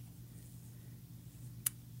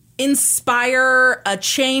inspire a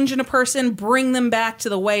change in a person, bring them back to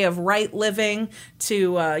the way of right living,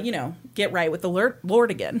 to, get right with the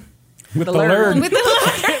Lord again. With the Lord. With the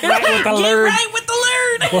Lord. Get right with the Get Lord. right with the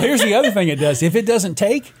Lord. Well, here's the other thing it does. If it doesn't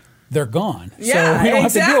take, they're gone. Yeah, so we don't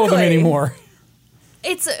have to deal with them exactly. anymore.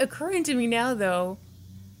 It's occurring to me now, though,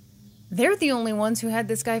 they're the only ones who had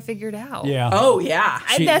this guy figured out. Yeah. Oh, yeah.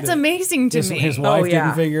 That's amazing to me. His wife yeah.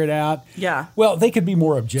 didn't figure it out. Yeah. Well, they could be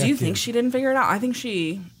more objective. Do you think she didn't figure it out? I think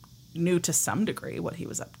she knew to some degree what he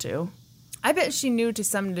was up to. I bet she knew to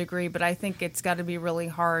some degree, but I think it's got to be really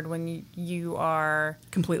hard when you are...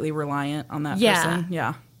 Completely reliant on that Yeah. person.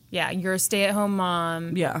 Yeah. Yeah, you're a stay-at-home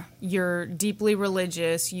mom. Yeah. You're deeply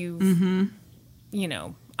religious. You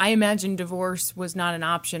know, I imagine divorce was not an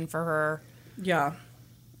option for her. Yeah.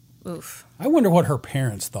 Oof. I wonder what her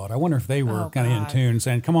parents thought. I wonder if they were Oh, kind of in God. tune,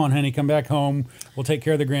 saying, come on, honey, come back home. We'll take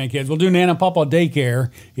care of the grandkids. We'll do Nana and Papa daycare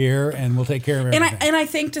here, and we'll take care of everything. And I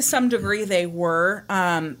think to some degree they were,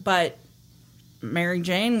 but Mary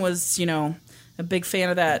Jane was, a big fan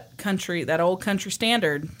of that old country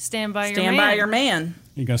standard. Stand by your Stand man. by your man.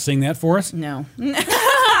 You going to sing that for us, No.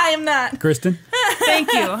 I am not. Kristen?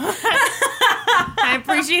 Thank you. I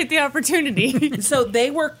appreciate the opportunity. So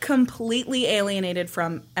they were completely alienated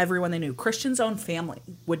from everyone they knew. Christian's own family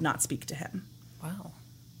would not speak to him. Wow.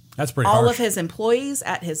 That's pretty All harsh. of his employees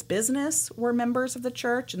at his business were members of the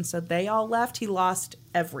church, and so they all left. He lost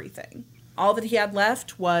everything. All that he had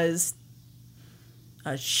left was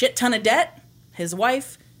a shit ton of debt, his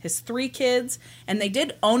wife, his 3 kids, and they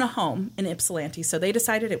did own a home in Ypsilanti, so they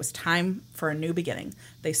decided it was time for a new beginning.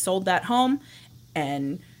 They sold that home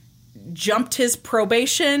and jumped his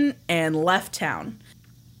probation and left town.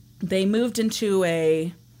 They moved into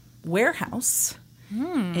a warehouse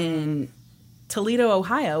in Toledo,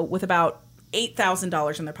 Ohio, with about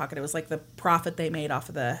 $8,000 in their pocket. It was like the profit they made off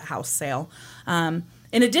of the house sale. In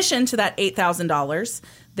addition to that $8,000,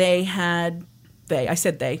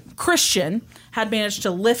 Christian had managed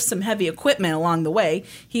to lift some heavy equipment along the way.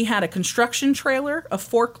 He had a construction trailer, a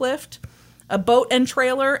forklift, a boat and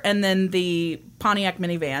trailer, and then the Pontiac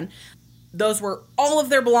minivan. Those were all of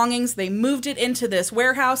their belongings. They moved it into this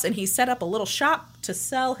warehouse, and he set up a little shop to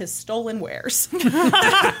sell his stolen wares. Kind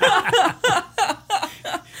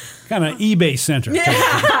of eBay center.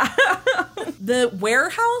 The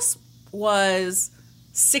warehouse was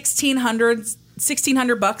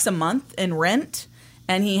 $1,600 a month in rent,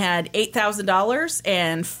 and he had $8,000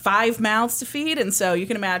 and 5 mouths to feed, and so you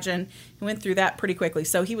can imagine he went through that pretty quickly.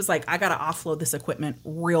 So he was like, I got to offload this equipment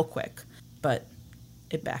real quick. But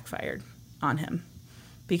it backfired on him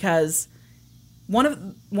because one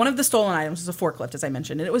of the stolen items was a forklift, as I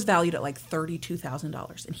mentioned, and it was valued at like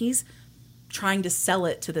 $32,000. And he's trying to sell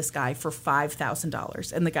it to this guy for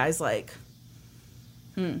 $5,000. And the guy's like,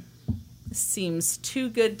 this seems too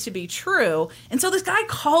good to be true. And so this guy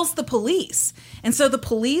calls the police. And so the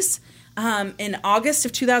police, in August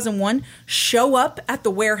of 2001, show up at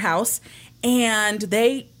the warehouse, and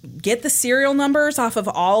they get the serial numbers off of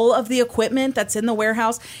all of the equipment that's in the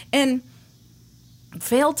warehouse, and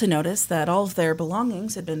failed to notice that all of their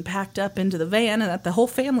belongings had been packed up into the van and that the whole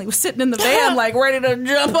family was sitting in the van like ready to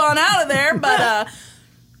jump on out of there. But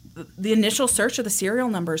the initial search of the serial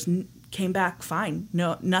numbers came back fine.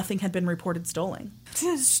 No, nothing had been reported stolen.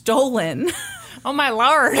 Stolen. Oh, my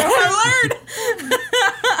Lord. Oh, my Lord.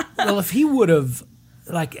 Well, if he would have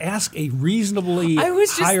like asked a reasonably I was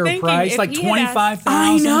just higher thinking, price, if like he had asked- $25,000.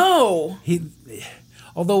 I know.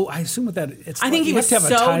 Although I assume with that, it's I think he you was have to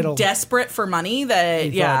have a so title. desperate for money that, He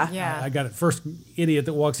yeah. thought, Yeah. I got it. First idiot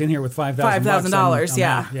that walks in here with $5,000. $5,000, I'm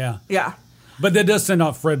yeah. out. Yeah. Yeah. But that does send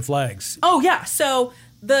off red flags. Oh, yeah. So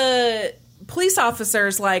the police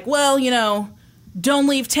officer's like, well, don't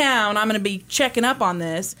leave town. I'm going to be checking up on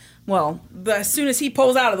this. Well, as soon as he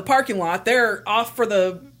pulls out of the parking lot, they're off for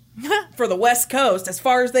the West Coast as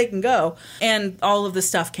far as they can go. And all of the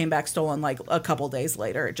stuff came back stolen like a couple days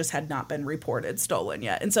later. It just had not been reported stolen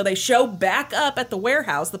yet. And so they show back up at the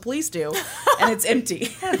warehouse, the police do, and it's empty.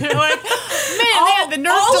 They're like, man, they had the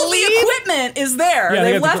nerve all to of leave. the equipment is there. Yeah,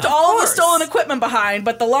 they They've got left the- all of the course. stolen equipment behind,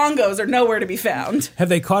 but the Longos are nowhere to be found. Have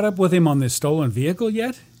they caught up with him on this stolen vehicle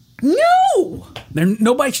yet? No!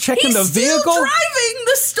 Nobody's checking He's the still vehicle. driving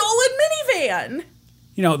the stolen minivan.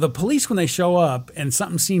 The police, when they show up and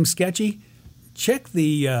something seems sketchy, check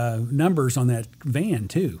the numbers on that van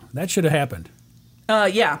too. That should have happened.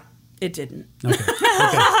 Yeah, it didn't. Okay.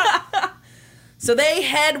 So they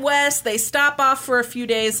head west. They stop off for a few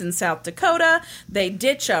days in South Dakota. They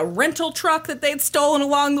ditch a rental truck that they'd stolen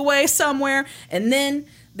along the way somewhere. And then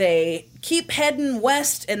they keep heading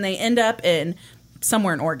west, and they end up in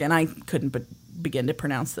somewhere in Oregon. I couldn't begin to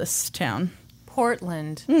pronounce this town.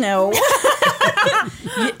 Portland. No.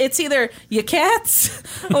 It's either ya cats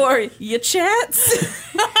or ya chats.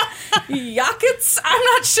 Yakets? I'm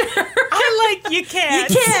not sure. I like you Ya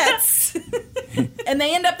cats. cats. And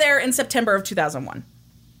they end up there in September of 2001.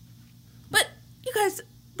 But you guys,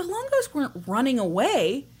 the Longos weren't running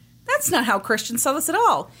away. That's not how Christian saw this at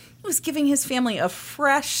all. He was giving his family a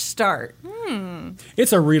fresh start.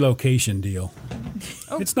 It's a relocation deal.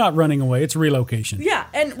 It's not running away. It's relocation. Yeah,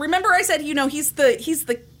 and remember I said, he's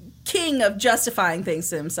the king of justifying things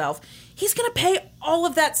to himself. He's going to pay all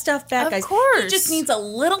of that stuff back, Of guys. course. He just needs a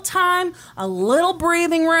little time, a little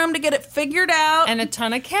breathing room to get it figured out. And a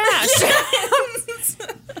ton of cash.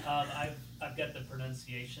 I've got the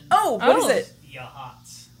pronunciation. Oh, what is Oh. it?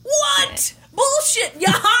 Yahats. What? Bullshit,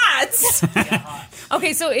 yachts. Yahats.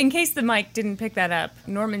 Okay, so in case the mic didn't pick that up,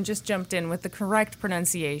 Norman just jumped in with the correct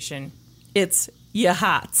pronunciation. It's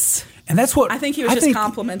yachts. And that's what I think he was just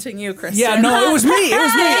complimenting you, Kristen. Yeah, no, it was me. It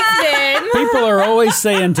was me. Then People are always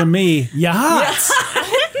saying to me, "Yachts,"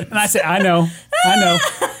 and I say, "I know."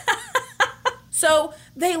 So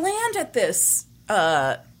they land at this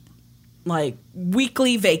like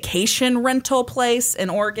weekly vacation rental place in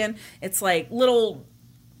Oregon. It's like little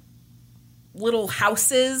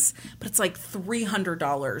houses, but it's like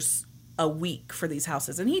 $300 a week for these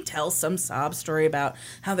houses. And he tells some sob story about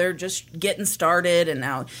how they're just getting started and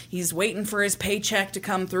now he's waiting for his paycheck to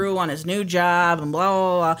come through on his new job and blah,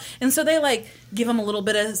 blah, blah. And so they like give him a little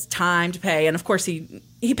bit of time to pay. And of course he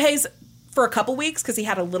pays for a couple weeks because he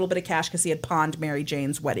had a little bit of cash because he had pawned Mary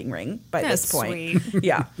Jane's wedding ring by That's this point. sweet.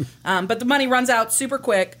 Yeah. But the money runs out super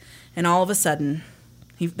quick. And all of a sudden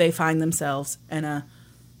they find themselves in a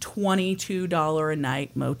 $22 a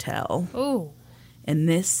night motel. ooh, And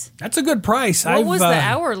this That's a good price. what was the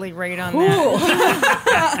hourly rate on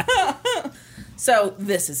that? So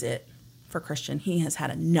this is it for Christian. He has had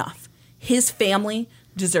enough. His family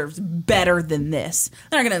deserves better than this.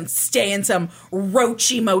 They're not going to stay in some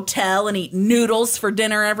roachy motel and eat noodles for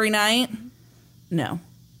dinner every night. No.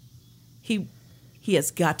 He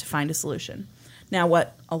has got to find a solution. Now,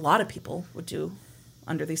 what a lot of people would do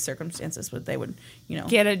under these circumstances would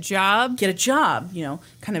Get a job? get a job,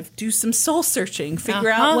 kind of do some soul searching, figure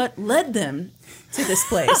out what led them to this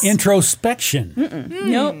place. introspection.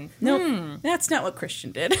 Nope. That's not what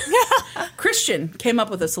Christian did. Christian came up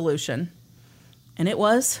with a solution, and it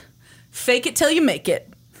was fake it till you make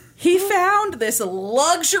it. He found this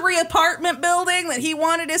luxury apartment building that he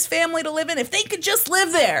wanted his family to live in. If they could just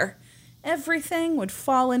live there, everything would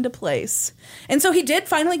fall into place. And so he did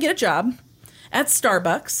finally get a job, at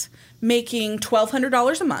Starbucks, making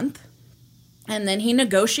 $1,200 a month. And then he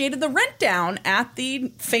negotiated the rent down at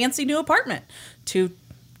the fancy new apartment to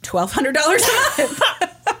 $1,200 a month.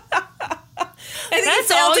 I think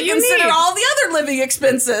That's it failed all to you consider need. all the other living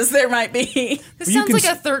expenses there might be. This You sounds can like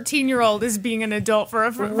a 13-year-old is being an adult for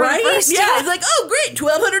a Right? first Yeah, time. it's like, oh, great,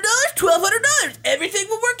 $1,200. Everything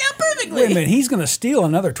will work out perfectly. Wait a minute, he's going to steal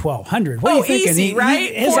another $1,200. What are you thinking? Easy,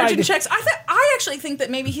 right? his Forging idea- checks. I actually think that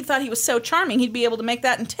maybe he thought he was so charming he'd be able to make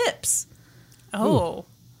that in tips. Oh.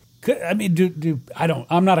 I mean,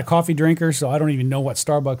 I'm not a coffee drinker, so I don't even know what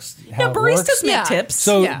Starbucks how Yeah, it baristas works. make Yeah. tips.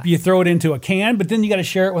 So Yeah. you throw it into a can, but then you got to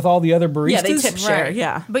share it with all the other baristas. yeah, they tip share. Right.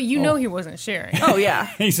 Yeah. But you know he wasn't sharing. Oh yeah.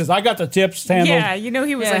 He says, "I got the tips handled." Yeah, you know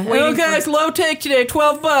he was like waiting oh guys, low take today,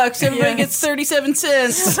 $12. Everybody gets 37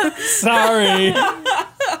 cents. Sorry.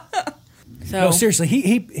 So No, seriously,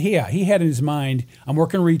 he had in his mind, I'm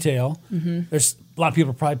working retail. There's a lot of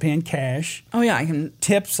people probably paying cash. oh yeah, I can.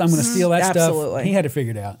 Tips, I'm going to steal that Absolutely. stuff. He had it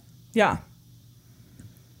figured out. Yeah.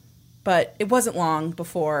 But it wasn't long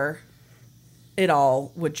before it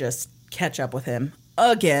all would just catch up with him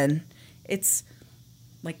again. It's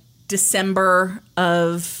like December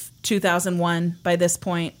of 2001 by this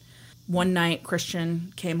point. One night,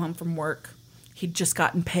 Christian came home from work. He'd just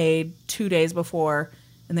gotten paid 2 days before,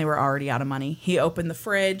 and they were already out of money. He opened the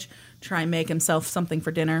fridge, try and make himself something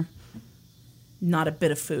for dinner. Not a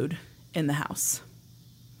bit of food in the house.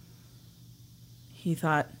 He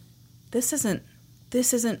thought, this isn't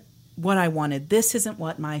what I wanted. This isn't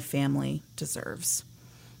what my family deserves.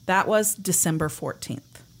 That was December 14th.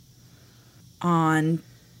 On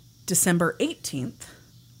December 18th,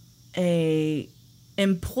 a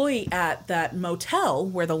employee at that motel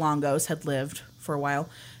where the Longos had lived for a while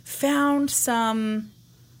found some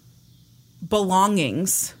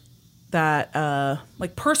belongings that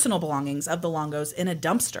like personal belongings of the Longos in a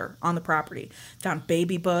dumpster on the property. Found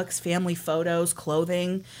baby books, family photos,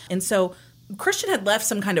 clothing. And so Christian had left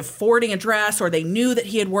some kind of forwarding address, or they knew that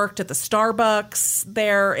he had worked at the Starbucks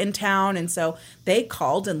there in town. And so they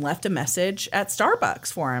called and left a message at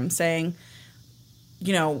Starbucks for him saying,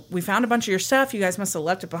 you know, we found a bunch of your stuff. You guys must have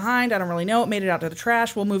left it behind. I don't really know. It made it out to the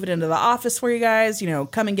trash. We'll move it into the office for you guys. You know,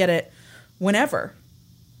 come and get it whenever.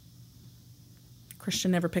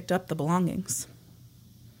 Christian never picked up the belongings.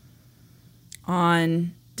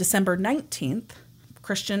 On December 19th,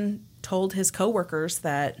 Christian told his coworkers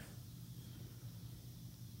that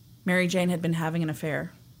Mary Jane had been having an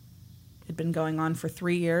affair. It had been going on for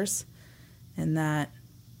 3 years, and that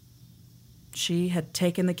she had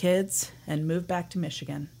taken the kids and moved back to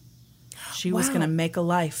Michigan. She was Wow. going to make a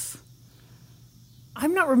life.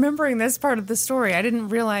 I'm not remembering this part of the story. I didn't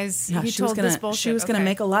realize Yeah, he she was told gonna this bullshit. she was gonna Okay.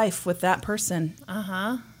 make a life with that person.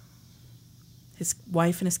 Uh-huh. His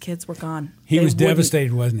wife and his kids were gone. He They was wouldn't-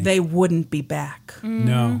 devastated, wasn't he? They wouldn't be back.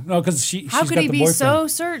 No, because she's How got could he the be boyfriend. so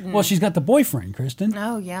certain? Well, she's got the boyfriend, Kristen.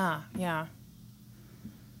 Oh, yeah, yeah.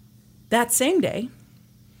 That same day,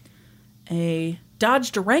 a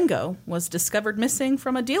Dodge Durango was discovered missing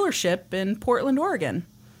from a dealership in Portland, Oregon.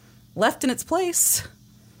 Left in its place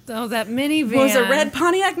Oh, that minivan. was a red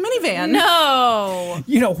Pontiac minivan. No.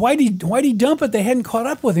 You know, why'd he dump it? They hadn't caught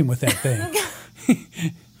up with him with that thing.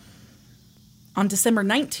 On December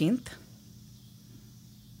 19th,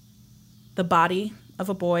 the body of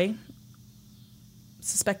a boy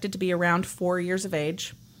suspected to be around 4 years of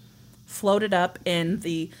age floated up in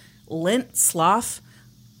the Lint Slough.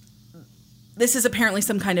 This is apparently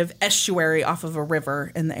some kind of estuary off of a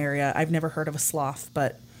river in the area. I've never heard of a slough,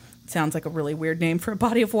 but it sounds like a really weird name for a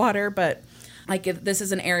body of water. But like if this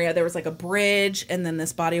is an area, there was like a bridge and then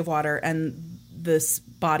this body of water, and this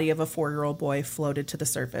body of a 4-year-old boy floated to the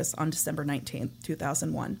surface on December 19th,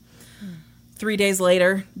 2001. 3 days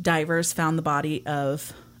later, divers found the body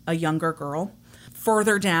of a younger girl.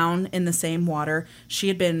 Further down in the same water, she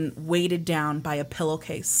had been weighted down by a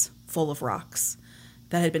pillowcase full of rocks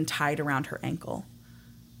that had been tied around her ankle.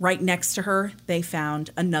 Right next to her, they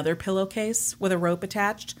found another pillowcase with a rope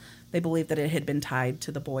attached. They believed that it had been tied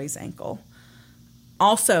to the boy's ankle.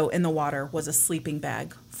 Also in the water was a sleeping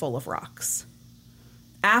bag full of rocks.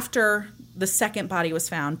 After the second body was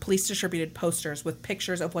found, police distributed posters with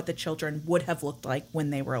pictures of what the children would have looked like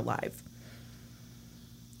when they were alive.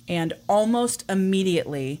 And almost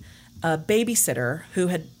immediately, a babysitter who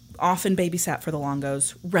had often babysat for the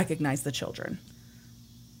Longos recognized the children.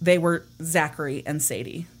 They were Zachary and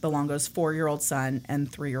Sadie, the Longos' 4-year-old son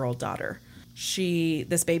and 3-year-old daughter.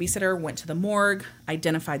 This babysitter went to the morgue,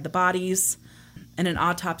 identified the bodies, and an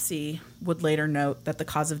autopsy would later note that the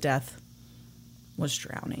cause of death was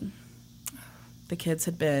drowning. The kids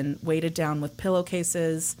had been weighted down with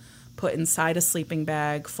pillowcases, put inside a sleeping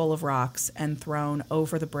bag full of rocks, and thrown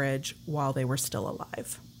over the bridge while they were still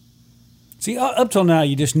alive. See, up till now,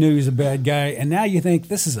 you just knew he was a bad guy, and now you think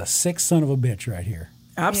this is a sick son of a bitch right here.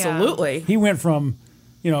 Absolutely. He went from,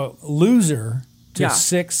 loser to Yeah.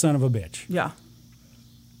 sick son of a bitch. Yeah.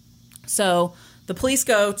 So the police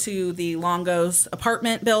go to the Longo's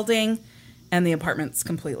apartment building, and the apartment's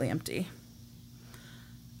completely empty.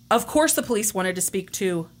 Of course, the police wanted to speak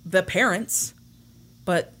to the parents,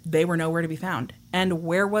 but they were nowhere to be found. And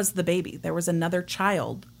where was the baby? There was another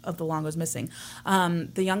child of the Longos missing.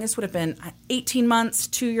 The youngest would have been 18 months,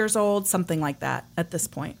 2 years old, something like that at this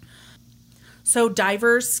point. So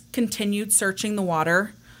divers continued searching the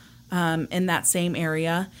water in that same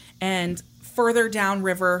area. And further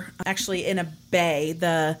downriver, actually in a bay,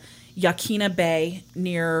 the Yaquina Bay,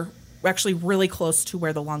 actually really close to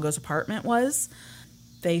where the Longos apartment was,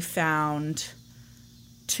 they found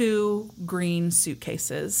 2 green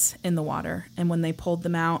suitcases in the water. And when they pulled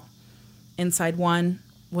them out, inside one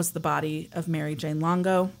was the body of Mary Jane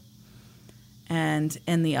Longo, and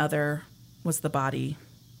in the other was the body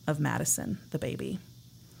of Madison, the baby.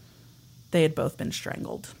 They had both been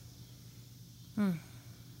strangled.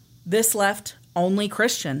 This left only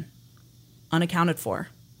Christian unaccounted for.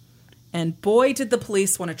 And boy, did the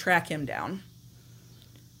police want to track him down.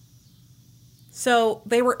 So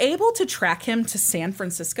they were able to track him to San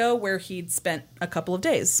Francisco, where he'd spent a couple of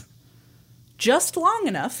days. Just long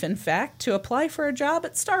enough, in fact, to apply for a job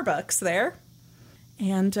at Starbucks there.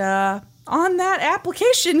 And on that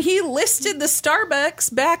application, he listed the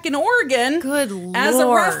Starbucks back in Oregon Good as a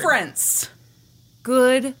Lord. reference.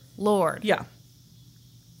 Good Lord. Yeah.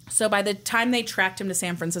 So by the time they tracked him to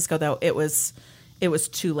San Francisco, though, it was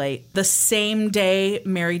too late. The same day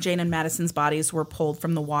Mary Jane and Madison's bodies were pulled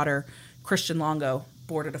from the water, Christian Longo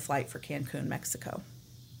boarded a flight for Cancun, Mexico.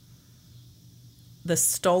 The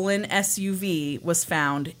stolen SUV was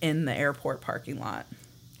found in the airport parking lot.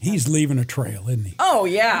 He's leaving a trail, isn't he? Oh,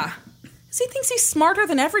 yeah. 'Cause he thinks he's smarter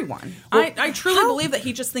than everyone. I truly believe that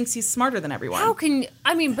he just thinks he's smarter than everyone. How can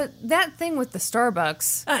but that thing with the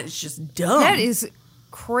Starbucks, It's just dumb. that is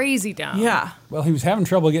crazy dumb. Yeah. Well, he was having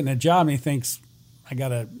trouble getting a job, and he thinks, I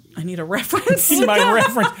need a reference. I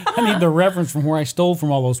need the reference from where I stole from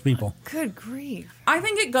all those people. Good grief. I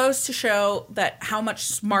think it goes to show that how much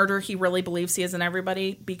smarter he really believes he is than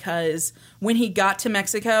everybody, because when he got to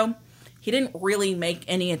Mexico, he didn't really make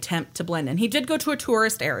any attempt to blend in. He did go to a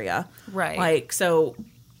tourist area. Right.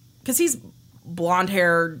 Because he's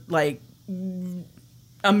blonde-haired,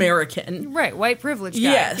 American. Right, white privilege guy.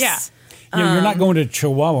 Yes. Yeah. You're not going to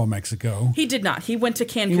Chihuahua, Mexico. He did not. He went to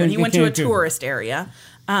Cancun. went He to went to a Cancun. tourist area.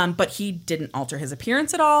 But he didn't alter his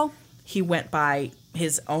appearance at all. He went by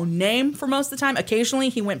his own name for most of the time. Occasionally,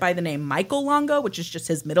 he went by the name Michael Longo, which is just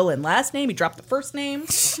his middle and last name. He dropped the first name.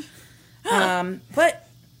 But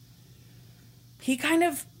he kind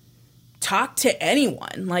of talked to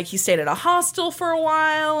anyone. Like, he stayed at a hostel for a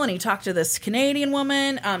while, and he talked to this Canadian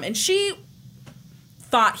woman. And she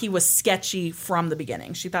thought he was sketchy from the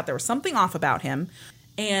beginning. She thought there was something off about him.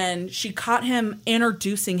 And she caught him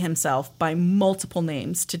introducing himself by multiple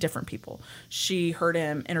names to different people. She heard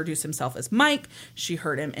him introduce himself as Mike. She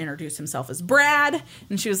heard him introduce himself as Brad.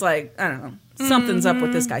 And she was like, I don't know, something's up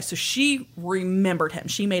with this guy. So she remembered him.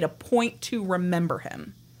 She made a point to remember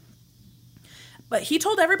him. But he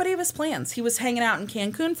told everybody of his plans. He was hanging out in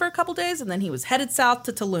Cancun for a couple days, and then he was headed south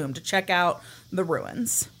to Tulum to check out the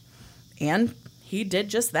ruins. And he did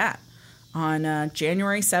just that. On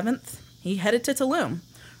January 7th, he headed to Tulum,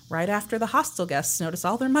 right after the hostel guests noticed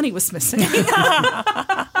all their money was missing.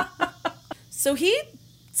 So he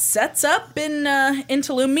sets up in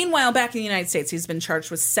Tulum. Meanwhile, back in the United States, he's been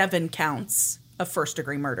charged with 7 counts of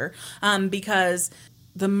first-degree murder because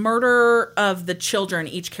the murder of the children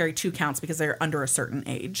each carry 2 counts because they're under a certain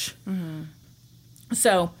age. Mm-hmm.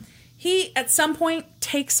 So he, at some point,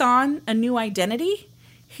 takes on a new identity.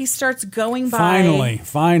 He starts going by...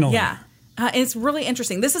 Finally. Yeah. And it's really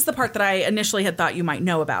interesting. This is the part that I initially had thought you might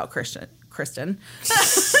know about, Kristen.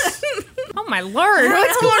 Oh, my Lord.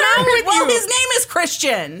 What's going on with Well, you? his name is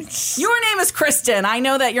Christian. Your name is Kristen. I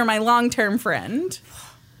know that you're my long-term friend.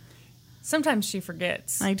 Sometimes she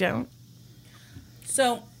forgets. I don't.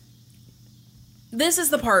 So, this is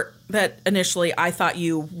the part that initially I thought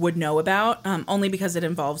you would know about, only because it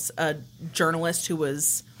involves a journalist who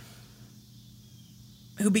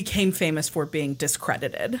became famous for being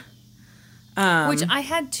discredited. Which I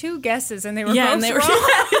had 2 guesses, and they were both and they were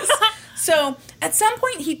wrong. So at some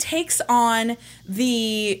point he takes on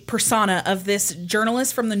the persona of this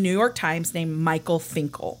journalist from the New York Times named Michael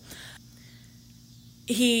Finkel.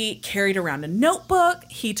 He carried around a notebook.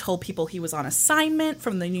 He told people he was on assignment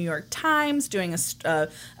from the New York Times doing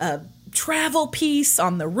a travel piece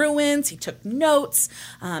on the ruins. He took notes,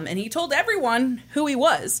 and he told everyone who he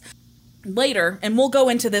was. Later, and we'll go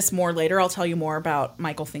into this more later, I'll tell you more about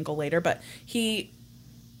Michael Finkel later, but he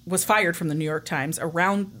was fired from the New York Times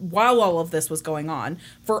while all of this was going on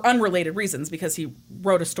for unrelated reasons, because he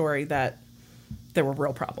wrote a story that there were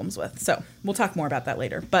real problems with. So we'll talk more about that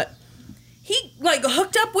later. But he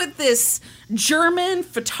hooked up with this German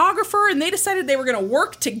photographer, and they decided they were going to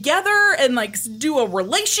work together and do a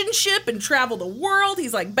relationship and travel the world.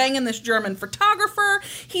 He's banging this German photographer.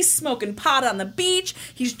 He's smoking pot on the beach.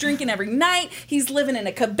 He's drinking every night. He's living in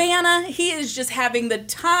a cabana. He is just having the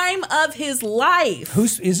time of his life.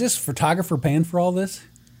 Is this photographer paying for all this?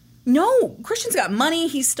 No, Christian's got money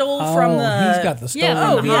he stole from the... he's got the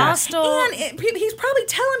stolen the money. hostel. And he's probably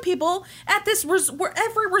telling people at this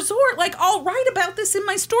every resort, I'll write about this in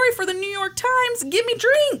my story for the New York Times. Give me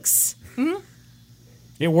drinks.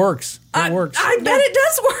 It works. It works. I bet it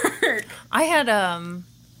does work. I had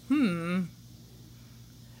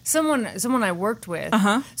someone I worked with.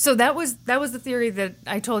 So that was the theory that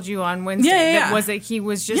I told you on Wednesday. Yeah. That was that he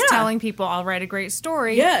was just telling people, "I'll write a great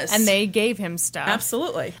story." Yes. And they gave him stuff.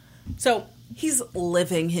 Absolutely. So he's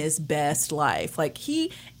living his best life.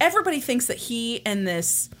 Everybody thinks that he and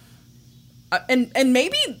this, and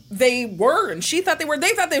maybe they were, and she thought they were.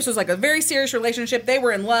 They thought this was a very serious relationship. They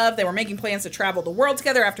were in love. They were making plans to travel the world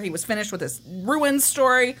together after he was finished with his ruins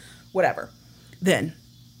story. Whatever. Then,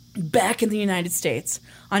 back in the United States,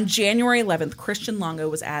 on January 11th, Christian Longo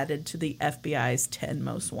was added to the FBI's 10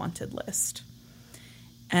 most wanted list.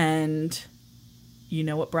 And you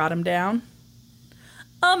know what brought him down?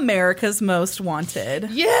 America's Most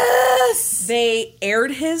Wanted. Yes. They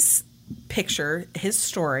aired his picture, his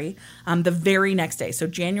story, the very next day. So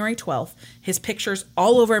January 12th, his picture's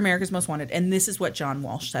all over America's Most Wanted. And this is what John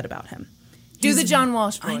Walsh said about him. Do the John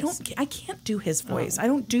Walsh voice. I can't do his voice. I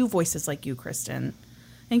don't do voices like you, Kristen.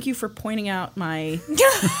 Thank you for pointing out my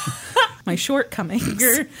shortcomings.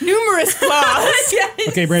 Your numerous flaws. Yes.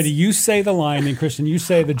 Okay, Brandy, you say the line, and Kristen, you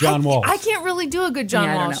say the John Walsh. I can't really do a good John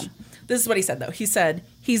Yeah, I Walsh. don't know. This is what he said, though. He said,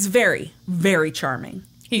 he's very, very charming.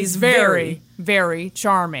 He's very, very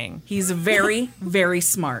charming. He's very, very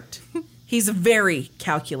smart. He's very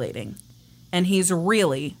calculating. And he's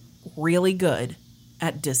really, really good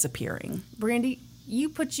at disappearing. Brandy, you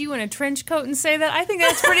put you in a trench coat and say that? I think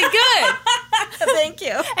that's pretty good. Thank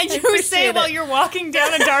you. And you say it while you're walking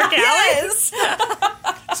down a dark alley? Yes.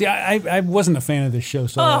 See, I wasn't a fan of this show,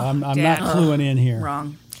 so I'm not cluing in here.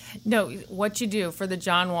 Wrong. No, what you do for the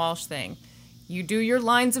John Walsh thing, you do your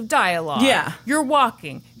lines of dialogue. Yeah. You're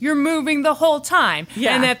walking. You're moving the whole time.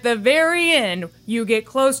 Yeah. And at the very end, you get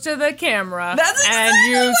close to the camera That's exactly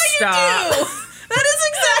and you what stop. you do. That is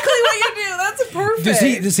exactly what you do. That's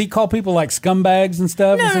perfect. Does he call people scumbags and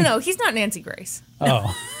stuff? No. He's not Nancy Grace.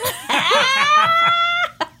 Oh.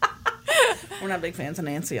 We're not big fans of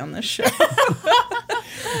Nancy on this show.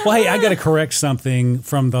 Well, hey, I got to correct something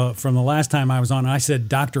from the last time I was on. I said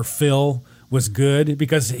Dr. Phil was good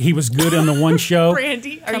because he was good on the one show.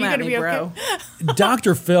 Brandy, are Come you at going to me, be bro. okay?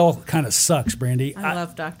 Dr. Phil kind of sucks, Brandy. I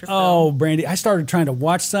love Dr. Phil. Oh, Brandy, I started trying to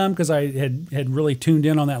watch some because I had really tuned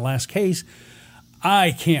in on that last case.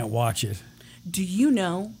 I can't watch it. Do you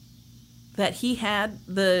know that he had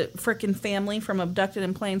the frickin' family from Abducted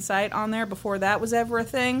in Plain Sight on there before that was ever a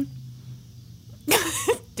thing?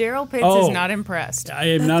 Daryl Pitts Oh. is not impressed. I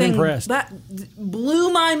am not impressed. That blew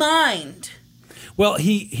my mind. Well,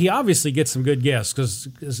 he obviously gets some good guests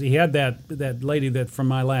because he had that lady that from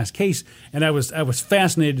my last case, and I was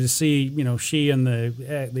fascinated to see she and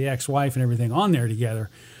the ex-wife and everything on there together.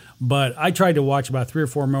 But I tried to watch about 3 or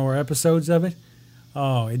 4 more episodes of it.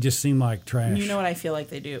 Oh, it just seemed like trash. You know what I feel like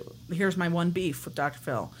they do? Here's my one beef with Dr.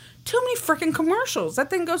 Phil. Too many frickin' commercials. That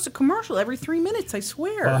thing goes to commercial every 3 minutes, I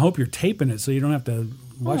swear. Well, I hope you're taping it so you don't have to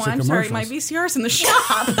watch the I'm commercials. sorry, my VCR's in the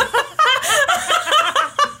shop.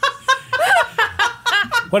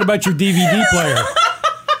 What about your DVD player?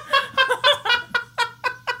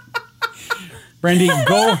 Brandy,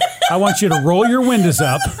 go. I want you to roll your windows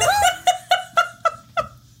up.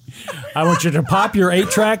 I want you to pop your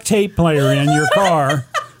 8-track tape player in your car.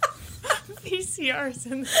 VCRs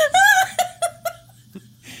and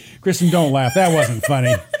Kristen, don't laugh. That wasn't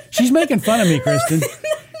funny. She's making fun of me, Kristen.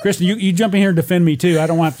 Kristen, you jump in here and defend me, too. I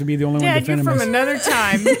don't want to be the only one Dad, you're defending from myself. another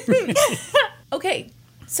time. Okay,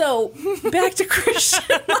 so back to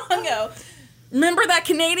Christian Longo. Remember that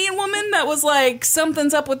Canadian woman that was like,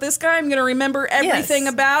 something's up with this guy? I'm going to remember everything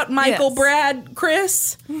Yes. about Michael, Yes. Brad,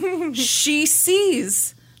 Chris. She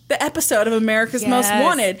sees the episode of America's Most Yes.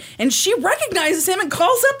 Wanted, and she recognizes him and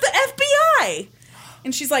calls up the FBI.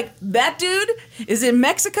 And she's like, that dude is in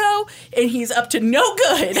Mexico, and he's up to no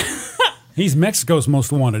good. He's Mexico's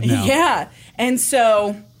most wanted now. Yeah. And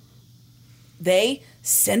so they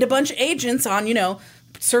send a bunch of agents on,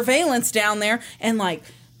 surveillance down there, and like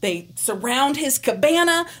they surround his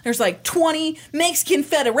cabana. There's like 20 Mexican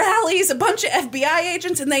federales, a bunch of FBI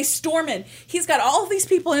agents, and they storm in. He's got all of these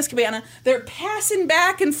people in his cabana. They're passing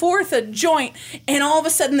back and forth a joint, and all of a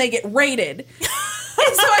sudden they get raided.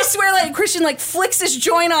 And so I swear, like, Christian like flicks his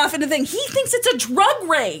joint off into the thing. He thinks it's a drug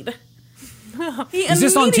raid. Is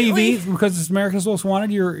this on Immediately- TV because it's America's Most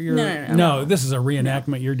Wanted? You're No. This is a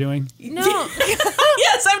reenactment you're doing. No.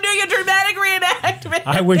 Yes, I'm doing a dramatic reenactment.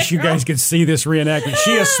 I wish you guys could see this reenactment.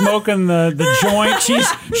 She is smoking the joint.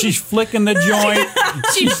 She's flicking the joint.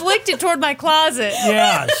 She flicked it toward my closet.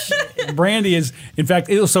 Yeah, Brandy is. In fact,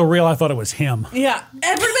 it was so real. I thought it was him. Yeah,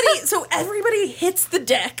 everybody hits the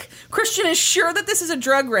deck. Christian is sure that this is a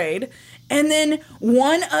drug raid, and then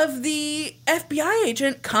one of the FBI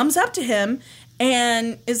agent comes up to him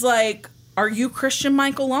and is like, "Are you Christian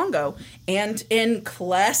Michael Longo?" And in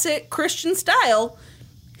classic Christian style,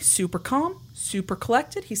 super calm, super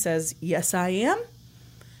collected, he says, "Yes, I am."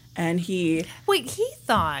 And he Wait, he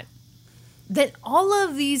thought that all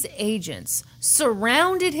of these agents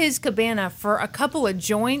surrounded his cabana for a couple of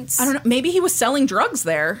joints. I don't know. Maybe he was selling drugs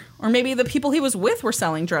there, or maybe the people he was with were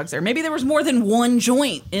selling drugs there. Maybe there was more than one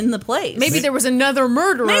joint in the place. Maybe there was another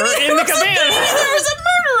murderer Maybe in the cabana. there was a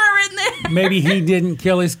murderer in there. Maybe he didn't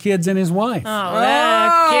kill his kids and his wife.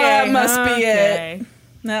 That must be okay. it.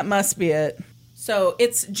 That must be it. So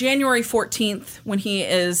it's January 14th when he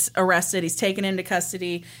is arrested. He's taken into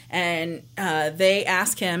custody, and they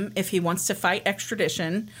ask him if he wants to fight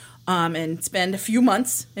extradition and spend a few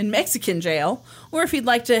months in Mexican jail, or if he'd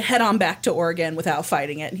like to head on back to Oregon without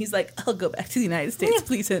fighting it. And he's like, I'll go back to the United States,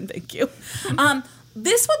 please and thank you.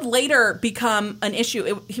 This would later become an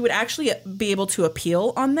issue. He would actually be able to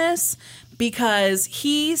appeal on this because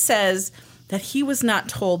he says that he was not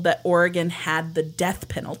told that Oregon had the death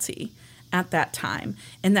penalty at that time,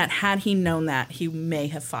 and that had he known that, he may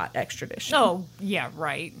have fought extradition. Oh, yeah,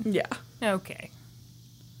 right. Yeah. Okay.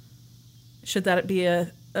 Should that be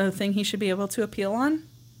a thing he should be able to appeal on?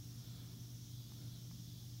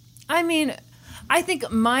 I mean, I think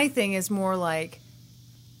my thing is more like,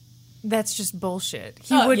 that's just bullshit.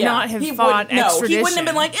 He would not have fought extradition. No, he wouldn't have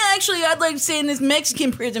been like, actually, I'd like to stay in this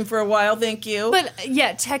Mexican prison for a while, thank you. But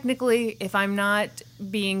yeah, technically, if I'm not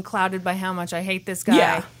being clouded by how much I hate this guy,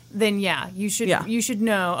 Yeah. then yeah, you should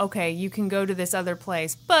know, okay, you can go to this other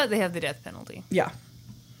place, but they have the death penalty. Yeah.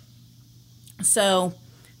 So,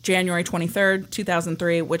 January 23rd,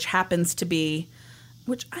 2003, which happens to be,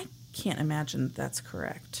 which I can't imagine that's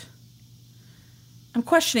correct. I'm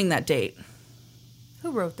questioning that date.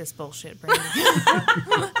 Who wrote this bullshit, Brandon?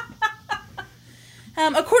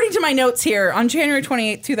 According to my notes here, on January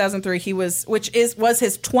 28th, 2003, was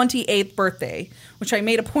his 28th birthday, which I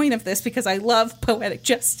made a point of this because I love poetic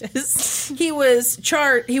justice. He was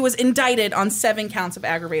indicted on 7 counts of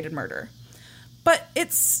aggravated murder. But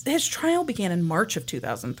his trial began in March of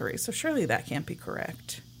 2003, so surely that can't be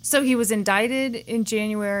correct. So he was indicted in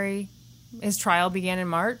January. His trial began in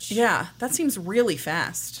March? Yeah, that seems really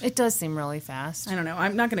fast. It does seem really fast. I don't know.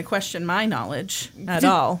 I'm not going to question my knowledge at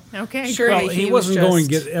all. Okay, Surely Well, he was wasn't just... going to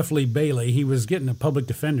get F. Lee Bailey. He was getting a public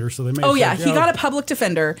defender, so they made. Oh yeah, he got a public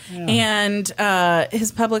defender, and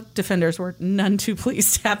his public defenders were none too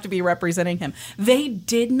pleased to have to be representing him. They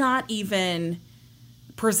did not even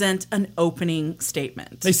present an opening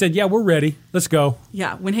statement. They said, "Yeah, we're ready. Let's go."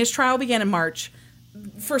 Yeah, when his trial began in March,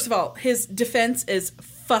 first of all, his defense is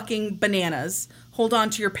fucking bananas. Hold on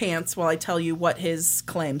to your pants while I tell you what his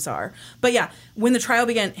claims are. But yeah, when the trial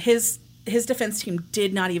began, his defense team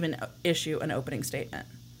did not even issue an opening statement.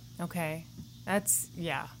 Okay. That's,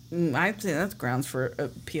 yeah. I'd say that's grounds for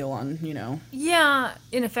appeal on, Yeah,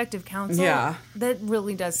 ineffective counsel. Yeah. That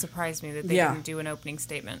really does surprise me that they Yeah. didn't do an opening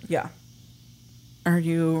statement. Yeah. Are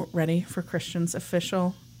you ready for Christian's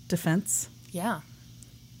official defense? Yeah.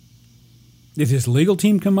 Did his legal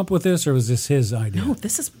team come up with this, or was this his idea? No,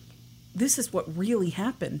 this is what really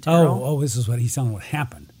happened, Terrell. Oh, this is what he's telling what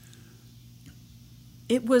happened.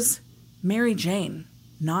 It was Mary Jane,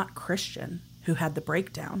 not Christian, who had the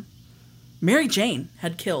breakdown. Mary Jane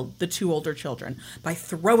had killed the 2 older children by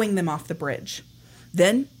throwing them off the bridge.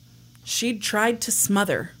 Then she'd tried to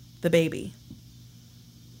smother the baby,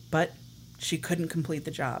 but she couldn't complete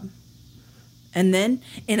the job. And then,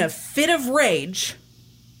 in a fit of rage,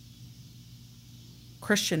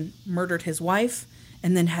 Christian murdered his wife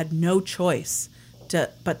and then had no choice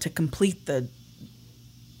but to complete the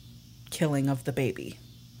killing of the baby.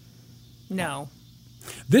 No.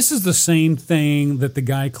 This is the same thing that the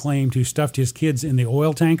guy claimed who stuffed his kids in the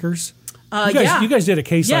oil tankers. You guys did a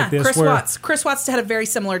case like this. Chris where, Watts. Chris Watts had a very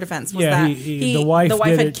similar defense. Was Yeah, that the wife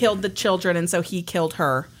did had it. killed the children, and so he killed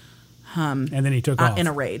her and then he took off. in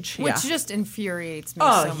a rage. Which yeah. just infuriates me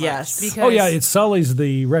Oh, so much. yes. Because Oh yeah, it sullies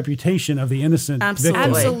the reputation of the innocent Absolutely.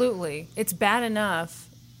 victim. absolutely. It's bad enough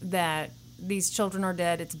that these children are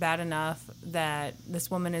dead. It's bad enough that this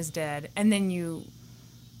woman is dead. And then you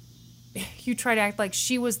try to act like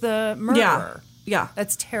she was the murderer. Yeah.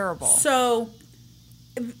 That's terrible. So,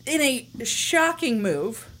 in a shocking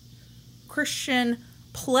move, Christian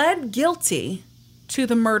pled guilty to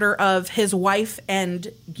the murder of his wife and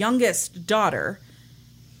youngest daughter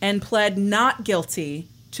and pled not guilty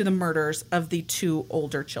to the murders of the 2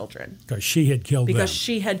 older children Because she had killed them. because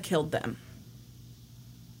she had killed them.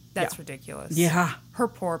 That's ridiculous. Yeah. Her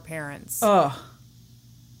poor parents.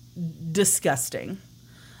 Disgusting.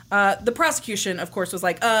 The prosecution, of course, was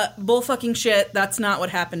like, bull fucking shit, that's not what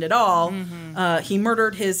happened at all. He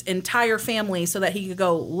murdered his entire family so that he could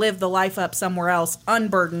go live the life up somewhere else,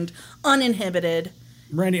 unburdened, uninhibited.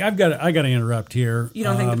 Randy, I got to interrupt here. You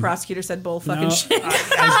don't think the prosecutor said bull fucking No, shit?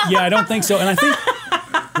 I don't think so. And I think,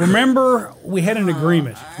 remember, we had an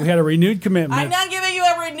agreement. We had a renewed commitment. I'm not giving you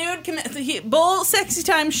a renewed commitment. Bull sexy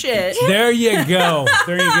time shit. There you go.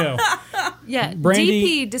 There you go. Yeah.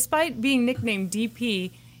 Brandy- DP, despite being nicknamed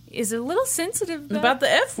DP, is a little sensitive About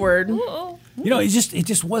the F word. Uh-oh. You know, it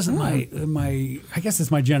just wasn't my. I guess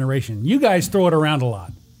it's my generation. You guys throw it around a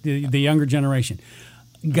lot. The younger generation,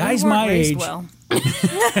 guys We weren't my raised age, well.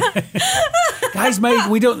 guys my age,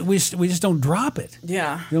 we just don't drop it.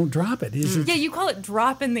 Yeah. We don't drop it. It's just- Yeah, you call it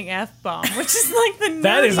dropping the F bomb, which is like the nerdiest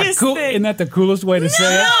that is a cool. thing. Isn't that the coolest way to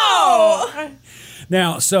say it? Oh!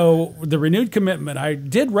 Now, so the renewed commitment, I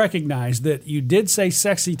did recognize that you did say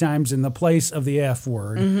sexy times in the place of the F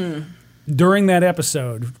word during that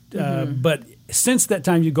episode. But since that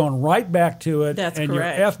time, you've gone right back to it. That's and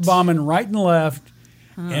correct. you're F-bombing right and left.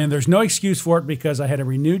 And there's no excuse for it because I had a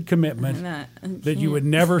renewed commitment that you would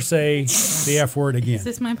never say the F word again. Is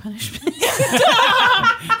this my punishment?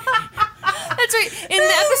 That's right. In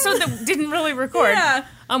the episode that didn't really record, Yeah.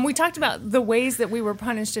 we talked about the ways that we were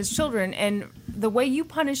punished as children, and the way you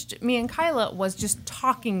punished me and Kyla was just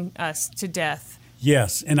talking us to death.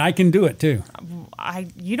 Yes, and I can do it too.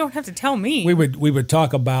 You don't have to tell me. We would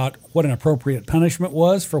talk about what an appropriate punishment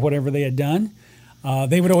was for whatever they had done.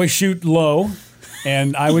 They would always shoot low,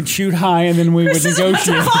 and I would shoot high, and then we would negotiate.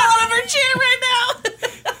 Fall out of her chair right now.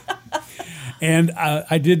 And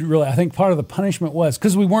I think part of the punishment was,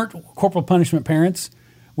 because we weren't corporal punishment parents,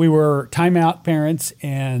 we were timeout parents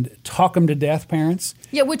and talk them to death parents.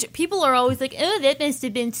 Yeah, which people are always like, oh, that must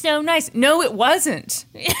have been so nice. No, it wasn't.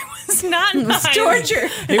 It was not nice. Torture.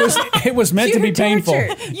 It was meant to be Pure painful.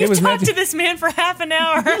 torture. You It was meant talked to this man for half an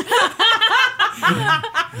hour.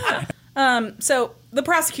 So the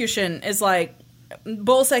prosecution is like,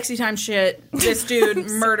 bull sexy time shit. This dude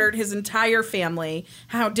murdered his entire family.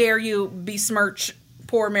 How dare you besmirch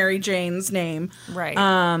poor Mary Jane's name? Right.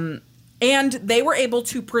 And they were able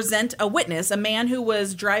to present a witness, a man who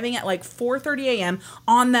was driving at like 4:30 a.m.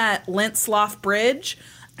 on that Lentzloff Bridge.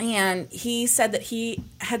 And he said that he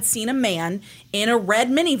had seen a man in a red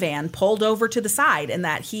minivan pulled over to the side and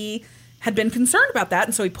that he had been concerned about that.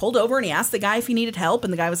 And so he pulled over and he asked the guy if he needed help.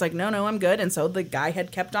 And the guy was like, no, I'm good. And so the guy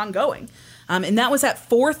had kept on going. And that was at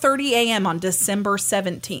 4:30 a.m. on December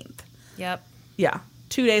 17th. Yep. Yeah.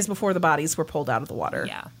 2 days before the bodies were pulled out of the water.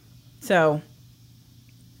 Yeah. So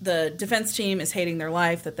the defense team is hating their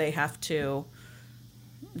life that they have to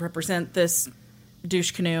represent this douche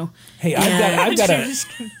canoe. Hey, I've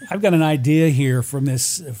got an idea here from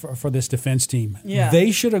this for this defense team. Yeah. They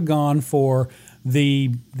should have gone for the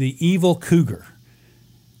evil cougar.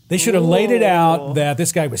 They should have laid it out that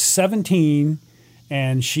this guy was 17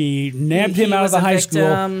 and she nabbed He him out of was the a high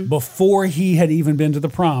victim. school before he had even been to the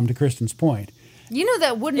prom, to Kristen's point. You know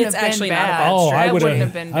that wouldn't It's have been actually not a bad. bad Oh, stretch. I That would wouldn't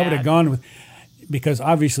have been I would have bad. gone with, because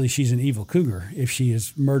obviously she's an evil cougar if she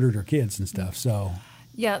has murdered her kids and stuff. So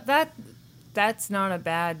Yeah, that's not a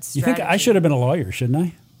bad you strategy. think I should have been a lawyer,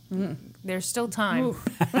 shouldn't I? There's still time.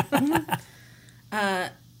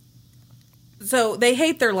 So they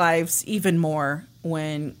hate their lives even more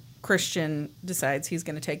when Christian decides he's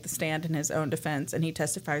going to take the stand in his own defense and he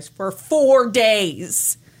testifies for 4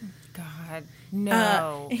 days. God,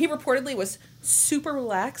 no. He reportedly was super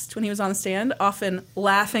relaxed when he was on the stand, often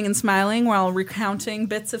laughing and smiling while recounting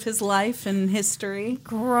bits of his life and history.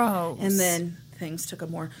 Gross. And then things took a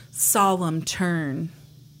more solemn turn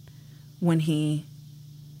when he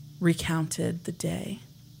recounted the day,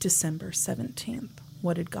 December 17th.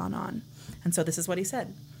 what had gone on. And so this is what he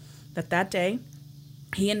said, that day,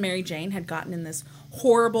 he and Mary Jane had gotten in this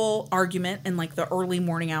horrible argument in like the early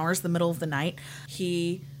morning hours, the middle of the night.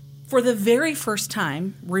 He, for the very first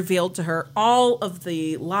time, revealed to her all of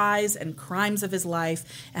the lies and crimes of his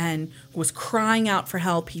life and was crying out for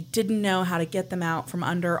help. He didn't know how to get them out from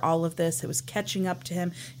under all of this. It was catching up to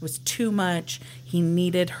him. It was too much. He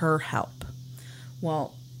needed her help.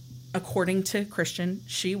 Well, according to Christian,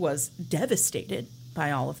 she was devastated by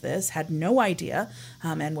all of this, had no idea,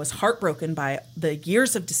 and was heartbroken by the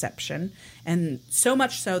years of deception, and so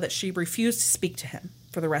much so that she refused to speak to him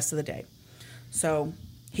for the rest of the day. So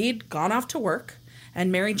he'd gone off to work, and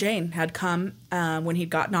Mary Jane had come when he'd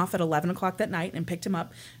gotten off at 11 o'clock that night and picked him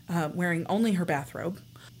up wearing only her bathrobe.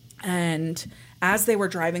 And as they were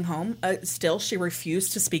driving home, still she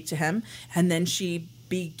refused to speak to him, and then she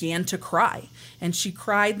began to cry. And she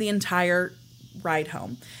cried the entire ride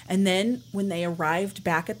home. And then when they arrived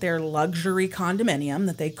back at their luxury condominium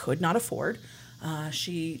that they could not afford,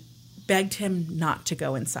 she begged him not to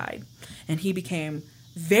go inside. And he became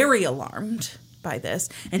very alarmed by this,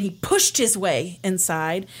 and he pushed his way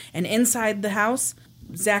inside. And inside the house,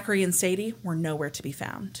 Zachary and Sadie were nowhere to be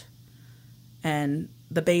found. And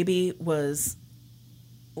the baby was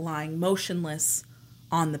lying motionless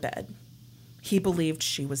on the bed. He believed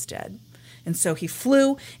she was dead. And so he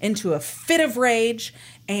flew into a fit of rage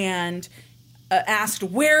and asked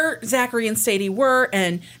where Zachary and Sadie were.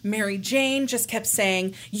 And Mary Jane just kept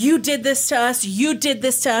saying, "You did this to us. You did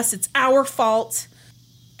this to us. It's our fault."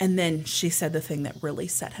 And then she said the thing that really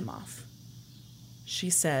set him off. She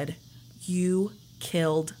said, "You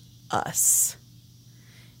killed us."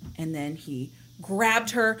 And then he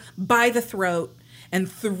grabbed her by the throat and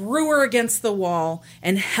threw her against the wall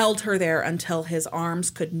and held her there until his arms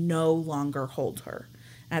could no longer hold her.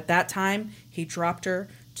 At that time, he dropped her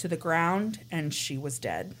to the ground and she was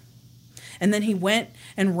dead. And then he went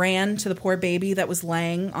and ran to the poor baby that was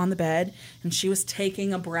laying on the bed, and she was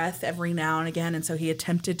taking a breath every now and again, and so he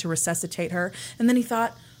attempted to resuscitate her. And then he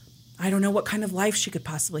thought, I don't know what kind of life she could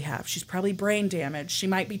possibly have. She's probably brain damaged. She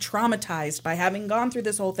might be traumatized by having gone through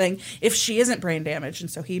this whole thing if she isn't brain damaged. And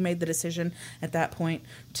so he made the decision at that point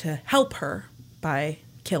to help her by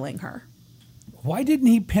killing her. Why didn't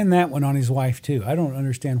he pin that one on his wife, too? I don't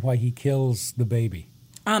understand why he kills the baby.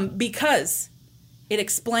 Because it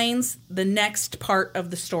explains the next part of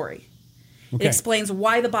the story. Okay. It explains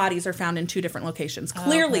why the bodies are found in two different locations.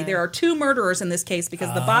 Clearly, there are two murderers in this case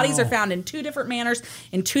because the bodies are found in two different manners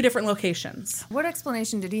in two different locations. What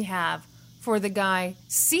explanation did he have for the guy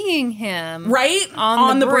seeing him Right?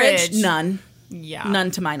 on the bridge? None. Yeah.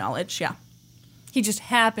 None to my knowledge, yeah. He just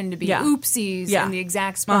happened to be Yeah. oopsies Yeah. in the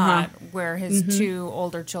exact spot where his two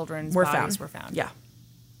older children's bodies were found. Yeah.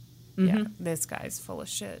 Yeah. This guy's full of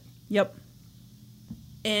shit. Yep.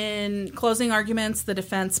 In closing arguments, the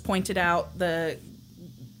defense pointed out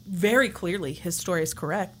very clearly his story is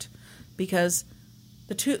correct because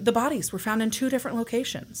the bodies were found in two different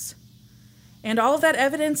locations. And all of that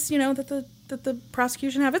evidence, that the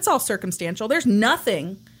prosecution have, it's all circumstantial. There's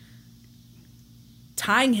nothing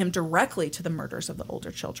tying him directly to the murders of the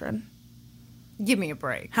older children. Give me a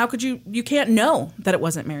break. How could you can't know that it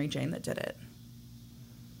wasn't Mary Jane that did it.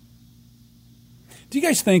 Do you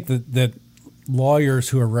guys think that lawyers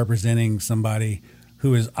who are representing somebody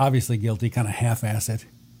who is obviously guilty kind of half-ass it?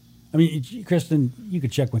 I mean, Kristen, you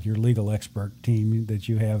could check with your legal expert team that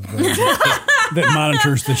you have that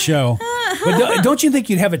monitors the show. But don't you think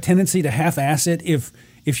you'd have a tendency to half-ass it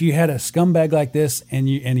if you had a scumbag like this and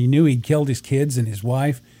he knew he'd killed his kids and his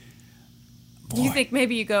wife? Do you think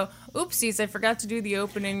maybe you go, oopsies, I forgot to do the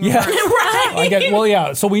opening? Yeah, remarks."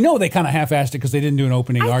 right. So we know they kind of half-assed it because they didn't do an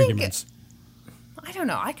opening arguments. I don't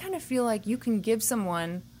know. I kind of feel like you can give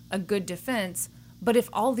someone a good defense, but if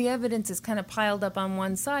all the evidence is kind of piled up on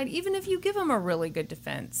one side, even if you give them a really good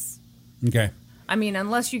defense. Okay. I mean,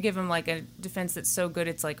 unless you give them like a defense that's so good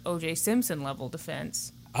it's like O.J. Simpson level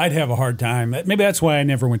defense. I'd have a hard time. Maybe that's why I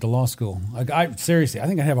never went to law school. Seriously, I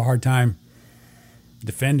think I'd have a hard time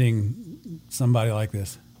defending somebody like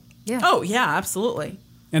this. Yeah. Oh, yeah, absolutely.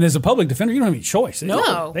 And as a public defender, you don't have any choice.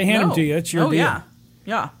 No. They hand them to you. It's your deal. Yeah.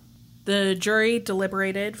 Yeah. The jury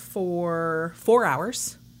deliberated for 4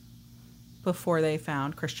 hours before they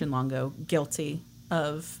found Christian Longo guilty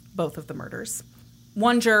of both of the murders.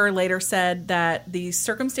 One juror later said that the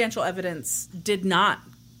circumstantial evidence did not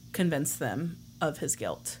convince them of his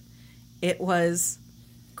guilt. It was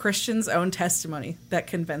Christian's own testimony that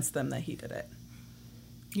convinced them that he did it.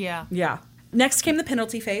 Yeah. Yeah. Next came the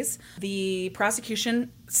penalty phase. The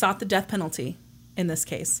prosecution sought the death penalty in this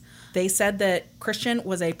case. They said that Christian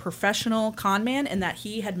was a professional con man and that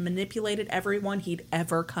he had manipulated everyone he'd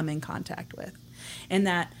ever come in contact with, and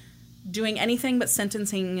that doing anything but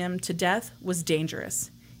sentencing him to death was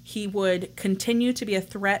dangerous. He would continue to be a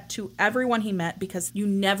threat to everyone he met because you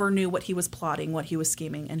never knew what he was plotting, what he was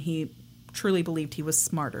scheming, and he truly believed he was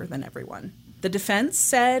smarter than everyone. The defense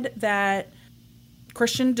said that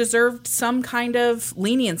Christian deserved some kind of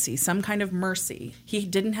leniency, some kind of mercy. He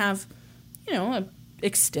didn't have, an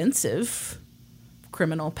extensive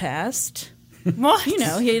criminal past. What? He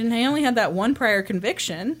only had that one prior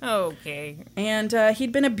conviction. Okay. And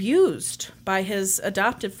he'd been abused by his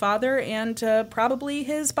adoptive father and probably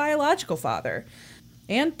his biological father.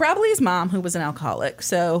 And probably his mom, who was an alcoholic.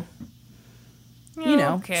 So,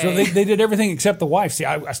 Okay. So they did everything except the wife. See,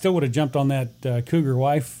 I still would have jumped on that cougar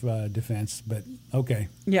wife defense, but okay.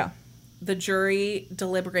 Yeah. The jury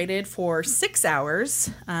deliberated for 6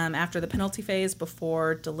 hours after the penalty phase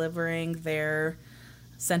before delivering their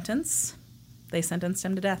sentence. They sentenced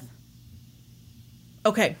him to death.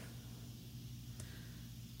 Okay.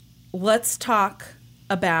 Let's talk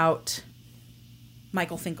about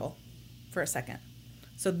Michael Finkel for a second.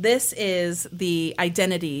 So this is the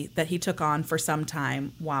identity that he took on for some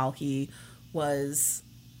time while he was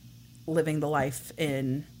living the life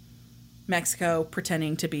in Mexico,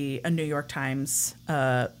 pretending to be a New York Times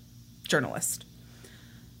journalist.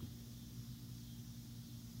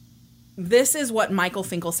 This is what Michael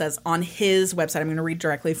Finkel says on his website. I'm going to read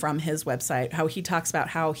directly from his website, how he talks about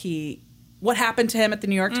what happened to him at the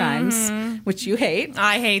New York Times, which you hate.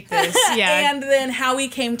 I hate this. Yeah. And then how he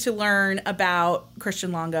came to learn about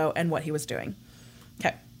Christian Longo and what he was doing.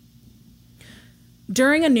 Okay.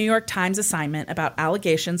 During a New York Times assignment about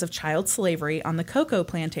allegations of child slavery on the cocoa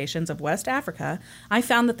plantations of West Africa, I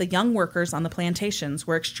found that the young workers on the plantations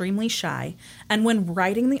were extremely shy, and when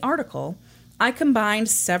writing the article, I combined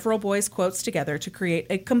several boys' quotes together to create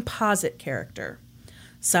a composite character.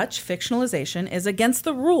 Such fictionalization is against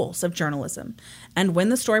the rules of journalism, and when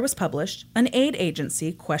the story was published, an aid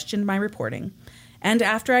agency questioned my reporting, and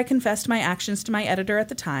after I confessed my actions to my editor at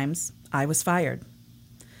the Times, I was fired.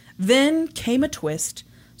 Then came a twist,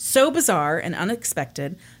 so bizarre and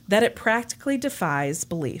unexpected that it practically defies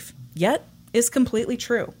belief, yet is completely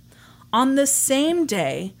true. On the same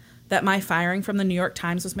day that my firing from the New York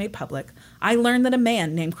Times was made public, I learned that a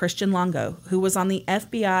man named Christian Longo, who was on the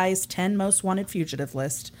FBI's 10 most wanted fugitive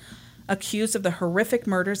list, accused of the horrific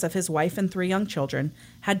murders of his wife and 3 young children,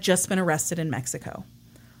 had just been arrested in Mexico.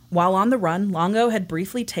 While on the run, Longo had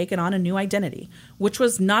briefly taken on a new identity, which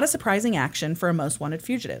was not a surprising action for a most wanted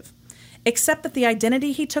fugitive. Except that the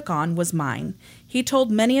identity he took on was mine. He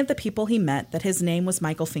told many of the people he met that his name was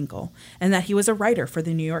Michael Finkel, and that he was a writer for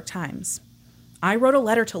the New York Times. I wrote a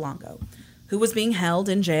letter to Longo, who was being held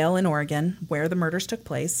in jail in Oregon, where the murders took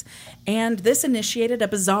place, and this initiated a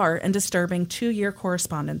bizarre and disturbing 2-year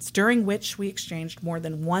correspondence, during which we exchanged more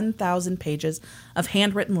than 1,000 pages of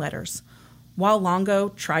handwritten letters, while Longo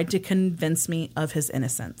tried to convince me of his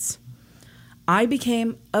innocence. I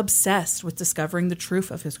became obsessed with discovering the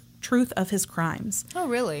truth of his crimes. Oh,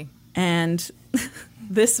 really? And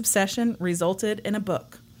this obsession resulted in a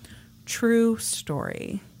book, True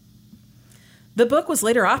Story. The book was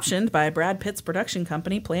later optioned by Brad Pitt's production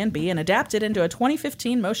company, Plan B, and adapted into a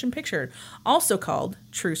 2015 motion picture, also called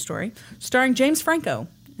True Story, starring James Franco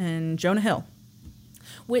and Jonah Hill.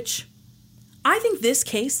 Which, I think this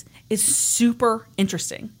case is super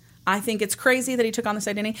interesting. I think it's crazy that he took on this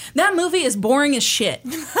identity. That movie is boring as shit.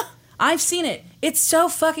 I've seen it. It's so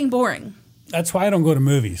fucking boring. That's why I don't go to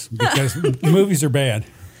movies, because movies are bad.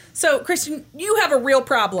 So, Christian, you have a real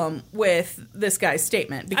problem with this guy's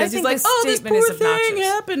statement because he's like, "Oh, this poor thing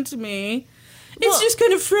happened to me. It's just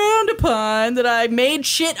kind of frowned upon that I made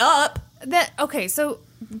shit up." Okay, so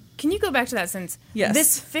can you go back to that sentence? Yes.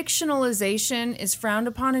 This fictionalization is frowned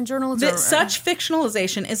upon in journalism. Such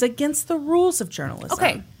fictionalization is against the rules of journalism.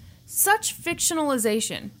 Okay. Such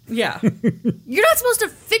fictionalization. Yeah. You're not supposed to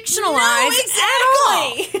fictionalize exactly.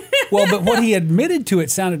 at all. Well, but what he admitted to, it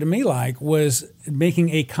sounded to me like, was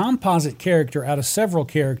making a composite character out of several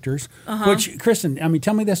characters, which, Kristen, I mean,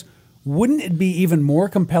 tell me this. Wouldn't it be even more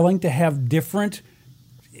compelling to have different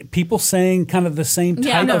people saying kind of the same type of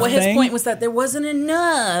thing? Yeah, no, his point was that there wasn't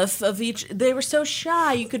enough of each. They were so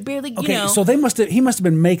shy, you could barely, so he must have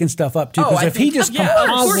been making stuff up, too, because if he just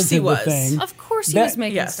composited the thing. Of course he was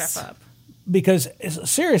making stuff up. Because,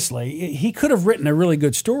 seriously, he could have written a really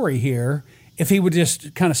good story here if he would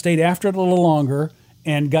just kind of stayed after it a little longer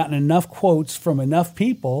and gotten enough quotes from enough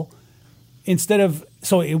people instead of,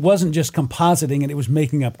 so it wasn't just compositing and it was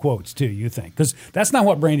making up quotes too, you think? Because that's not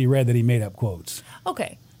what Brandy read, that he made up quotes.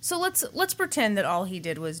 Okay. So let's pretend that all he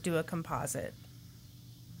did was do a composite.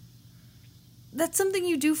 That's something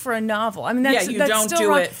you do for a novel. I mean, that's you that's don't still do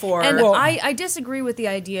wrong. it for- And Well- I disagree with the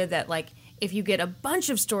idea that like if you get a bunch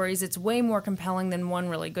of stories, it's way more compelling than one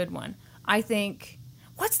really good one. I think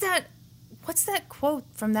what's that quote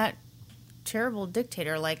from that terrible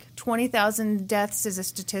dictator? Like 20,000 deaths is a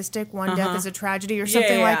statistic, one death is a tragedy, or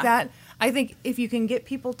something yeah. like that. I think if you can get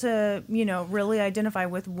people to really identify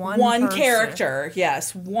with one person, character,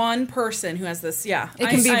 yes, one person who has this, It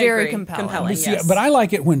can be very agree. compelling. See, Yes. but I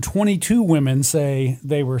like it when 22 women say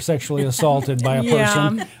they were sexually assaulted by a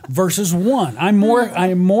person versus one. I'm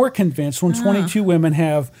more convinced when 22 women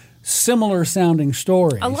have similar sounding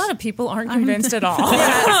stories. A lot of people aren't convinced at all.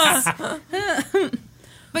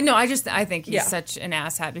 But no, I think he's such an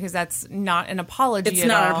asshat because that's not an apology It's at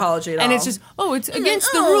not all. an apology at all. And it's just, it's against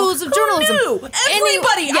the rules of Who journalism. knew?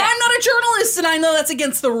 Everybody! Yeah. I'm not a journalist and I know that's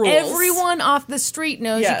against the rules. Everyone off the street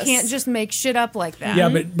knows Yes. you can't just make shit up like that. Yeah,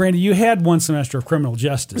 but Brandy, you had one semester of criminal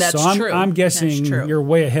justice, That's so true. I'm guessing That's true. you're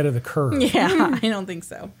way ahead of the curve. Yeah, I don't think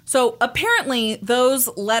so. So apparently, those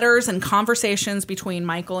letters and conversations between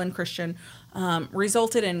Michael and Christian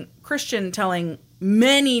resulted in Christian telling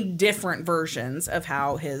many different versions of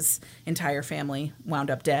how his entire family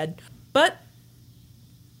wound up dead. But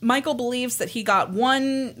Michael believes that he got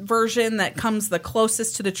one version that comes the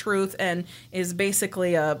closest to the truth and is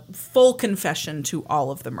basically a full confession to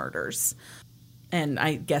all of the murders. And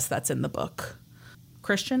I guess that's in the book.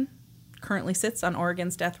 Christian currently sits on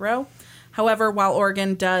Oregon's death row. However, while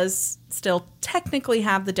Oregon does still technically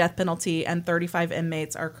have the death penalty and 35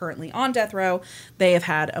 inmates are currently on death row, they have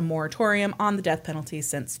had a moratorium on the death penalty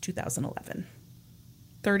since 2011.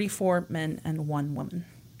 34 men and 1 woman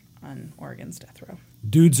on Oregon's death row.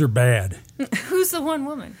 Dudes are bad. Who's the one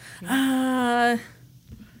woman? I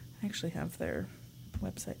actually have their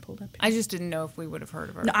website pulled up here. I just didn't know if we would have heard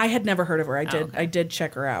of her. No, I had never heard of her. okay. I did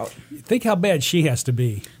check her out. Think how bad she has to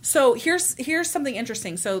be. So here's something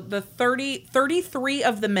interesting. So the 33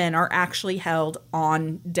 of the men are actually held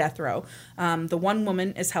on death row. The one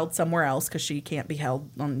woman is held somewhere else because she can't be held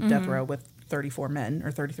on death row with 34 men or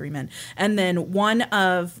 33 men. And then one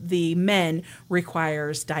of the men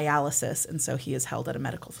requires dialysis, and so he is held at a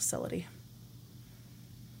medical facility.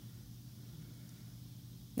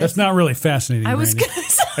 That's not really fascinating. I was Brandy. gonna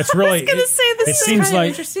say, It's really. I was gonna say the it same. seems Kind of like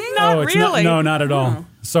interesting. Not it's really. no, not at all.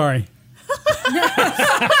 Sorry.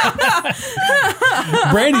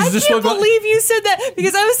 Brandy's just I look can't believe you said that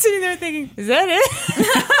because I was sitting there thinking, is that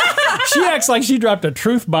it? she acts like she dropped a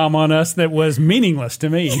truth bomb on us that was meaningless to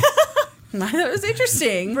me. I thought it was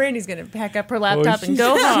interesting. Brandy's going to pack up her laptop and she's-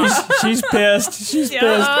 go home. She's pissed. She's pissed.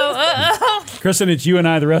 Oh. Kristen, it's you and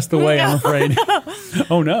I the rest of the way, I'm afraid.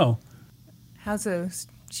 Oh, no. How's those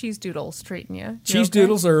cheese doodles treating you? Cheese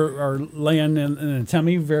doodles are laying in a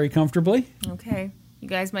tummy very comfortably. Okay. You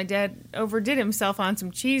guys, my dad overdid himself on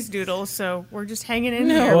some cheese doodles, so we're just hanging in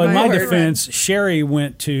here. Well, in my buddy. defense, Sherry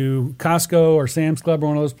went to Costco or Sam's Club or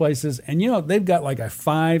one of those places, and they've got like a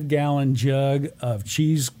 5-gallon jug of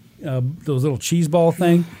cheese, those little cheese ball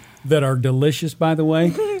thing that are delicious, by the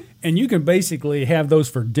way. And you can basically have those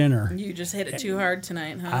for dinner. You just hit it too hard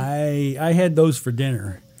tonight, huh? I had those for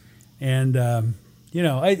dinner, and I'm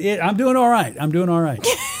doing all right. I'm doing all right.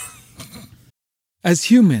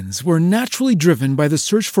 As humans, we're naturally driven by the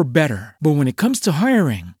search for better. But when it comes to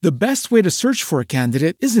hiring, the best way to search for a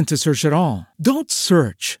candidate isn't to search at all. Don't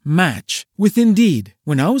search, match with Indeed.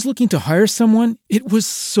 When I was looking to hire someone, it was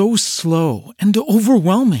so slow and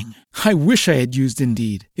overwhelming. I wish I had used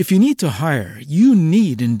Indeed. If you need to hire, you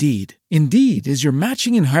need Indeed. Indeed is your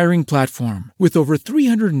matching and hiring platform with over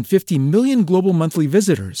 350 million global monthly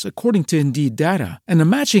visitors, according to Indeed data, and a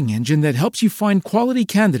matching engine that helps you find quality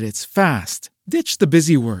candidates fast. Ditch the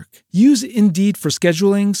busy work. Use Indeed for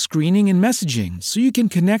scheduling, screening, and messaging so you can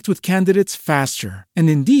connect with candidates faster.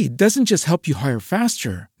 And Indeed doesn't just help you hire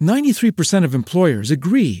faster. 93% of employers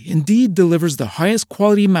agree Indeed delivers the highest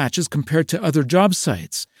quality matches compared to other job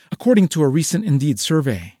sites, according to a recent Indeed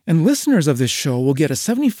survey. And listeners of this show will get a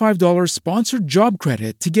 $75 sponsored job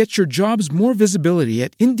credit to get your jobs more visibility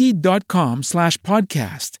at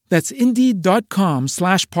Indeed.com/podcast. That's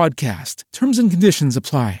Indeed.com/podcast. Terms and conditions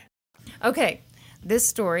apply. Okay, this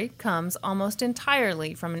story comes almost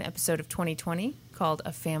entirely from an episode of 2020 called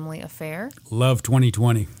A Family Affair, Love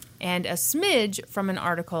 2020. and a smidge from an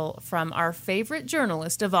article from our favorite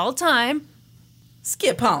journalist of all time.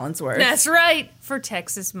 Skip Hollingsworth. That's right, for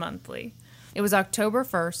Texas Monthly. It was October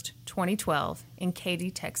 1st, 2012, in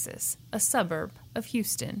Katy, Texas, a suburb of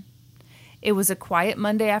Houston. It was a quiet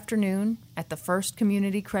Monday afternoon at the First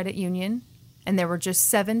Community Credit Union, and there were just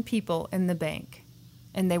 7 people in the bank,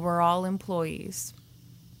 and they were all employees.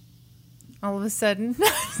 all of a sudden.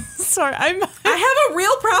 Sorry, I have a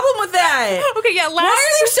real problem with that. Okay, yeah, Why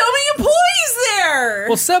are there so many employees there?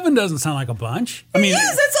 Well, 7 doesn't sound like a bunch. I mean,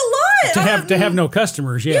 yes, that's a lot. to have no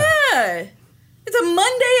customers, yeah. Yeah. It's a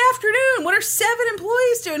Monday afternoon. What are 7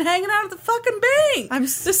 employees doing hanging out at the fucking bank? The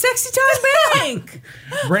Sexy Time Bank.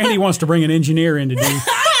 Brandy wants to bring an engineer in to do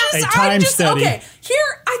a time study. Okay,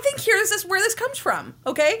 I think this is where this comes from,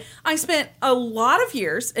 okay? I spent a lot of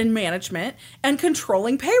years in management and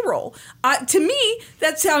controlling payroll. To me,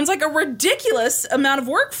 that sounds like a ridiculous amount of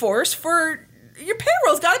workforce for your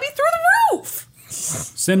payroll's got to be through the roof.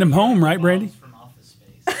 Send them home, right, Brandy? From Office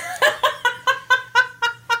Space.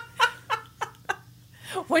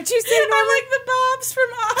 What'd you say? I like the Bobs from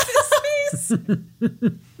Office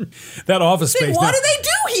Space. That Office Space. What do they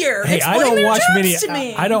do here? Hey, Explain I don't their watch jobs many. to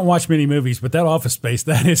me. I don't watch many movies, but that Office Space,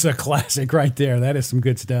 that is a classic right there. That is some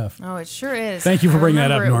good stuff. Oh, it sure is. Thank you for I bringing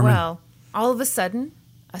that up, remember it Norman. Well, all of a sudden,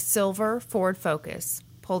 a silver Ford Focus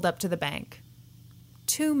pulled up to the bank.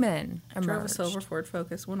 2 men I drove a emerged. silver Ford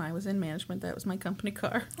Focus when I was in management. That was my company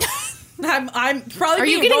car. I'm probably Are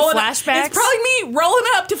me you getting rolling flashbacks? It's probably me rolling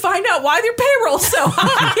up to find out why their payroll's so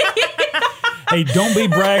high. Hey, don't be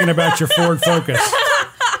bragging about your Ford Focus.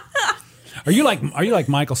 Are you like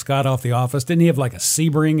Michael Scott off The Office? Didn't he have like a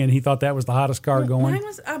Sebring and he thought that was the hottest car going?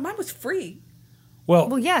 Mine was free.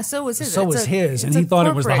 Well, yeah, so was his. So It's was a- his, it's and he a thought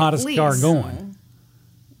it was the corporate hottest car lease. going.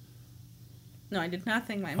 No, I did not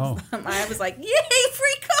think mine Oh. was. I was like, yay,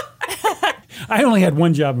 free car. I only had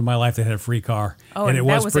one job in my life that had a free car, Oh, and it and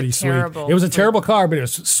that was was a pretty sweet. terrible It was a free- terrible car, but it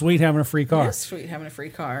was sweet having a free car. It's sweet having a free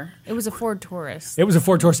car. It was a Ford Taurus. It was a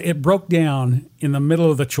Ford Taurus. It broke down in the middle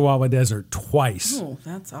of the Chihuahua Desert twice. Oh,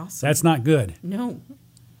 that's awesome. That's not good. No.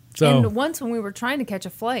 So And once when we were trying to catch a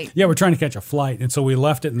flight. yeah, we're trying to catch a flight, and so we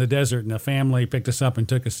left it in the desert, and the family picked us up and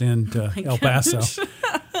took us into El Paso.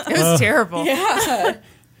 It was terrible. Yeah.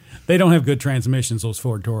 They don't have good transmissions, those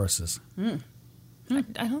Ford Tauruses.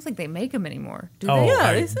 I don't think they make them anymore. Do Oh, they? Yeah,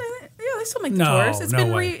 I- they still make the No, Taurus. It's no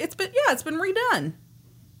been way. it's been redone.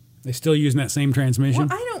 They still using that same transmission?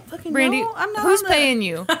 Well, I don't fucking Brandy, know. I'm not. who's on the- paying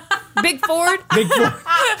you? Big Ford? Big Ford.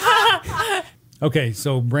 Okay,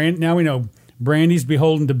 so now we know Brandy's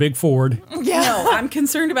beholden to Big Ford. No, I'm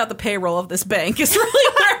concerned about the payroll of this bank. Is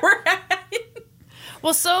really where we're at.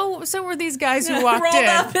 Well, so were these guys who Yeah, walked rolled in.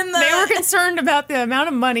 up in the- They were concerned about the amount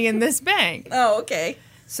of money in this bank. Oh, okay.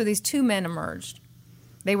 So these 2 men emerged.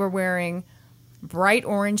 They were wearing bright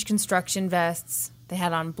orange construction vests. They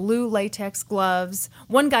had on blue latex gloves.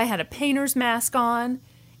 One guy had a painter's mask on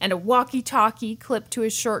and a walkie-talkie clipped to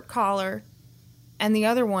his short collar. And the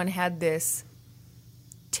other one had this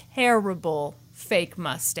terrible fake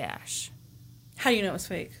mustache. How do you know it was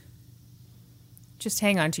fake? Just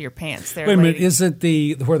hang on to your pants there, Wait a minute, lady. is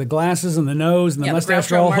it where the glasses and the nose and the Yeah, the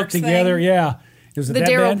mustache are Groucho all Marx hooked together? thing. Yeah. Was it The that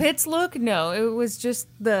Daryl bad? Pitts look? No, it was just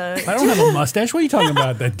the... I don't have a mustache. What are you talking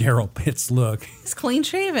about? That Daryl Pitts look. It's clean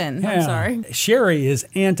shaven. Yeah. sorry. Sherry is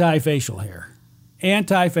anti-facial hair.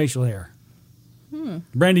 Anti-facial hair.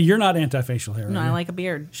 Brandy, you're not anti-facial hair. No, are I you? like a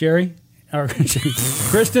beard. Sherry? Or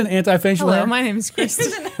Kristen, anti-facial Hello, hair? my name is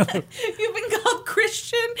Kristen. You've been called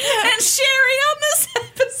Christian and Sherry on this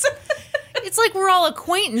episode. It's like we're all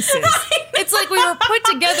acquaintances. It's like we were put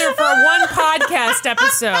together for one podcast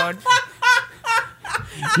episode.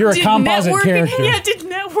 You're a composite network, character. Yeah, did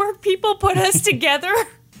network people put us together?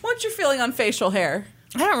 What's your feeling on facial hair?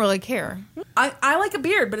 I don't really care. I like a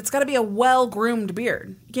beard, but it's got to be a well-groomed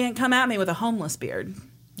beard. You can't come at me with a homeless beard.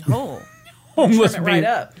 Oh, Homeless Trim it right beard.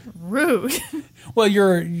 up. rude. Well,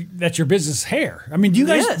 that's your business hair. I mean, do you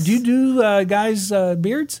guys Yes. do you do guys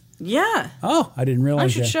beards? Yeah. Oh, I didn't I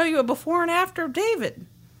realize should that. show you a before and after of David.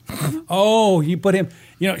 Oh, you put him.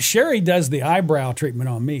 You know, Sherry does the eyebrow treatment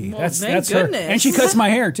on me. Well, that's thank her, goodness. and she cuts my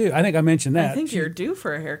hair too. I think I mentioned that. I think you're due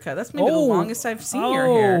for a haircut. That's maybe the Oh. longest I've seen your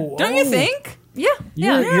hair. Don't you oh. think? Yeah,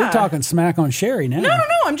 You're talking smack on Sherry now. No.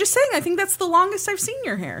 I'm just saying. I think that's the longest I've seen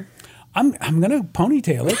your hair. I'm gonna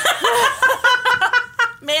ponytail it.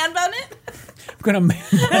 Man bun it. I'm gonna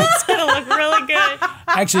It's gonna look really good.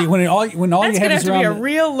 actually when all That's you have gonna is have to be a around.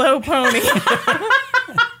 real low pony.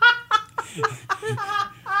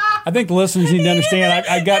 I think the listeners need to understand.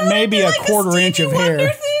 I got maybe a Like quarter Stevie inch of Wonder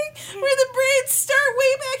hair. thing where the braids start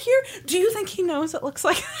way back here. Do you think he knows it looks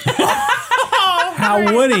like?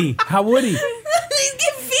 How would he? How would he? You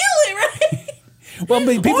can feel it, right? Well,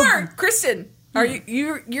 but people. Or Kristen, are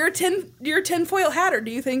you're a tinfoil hatter?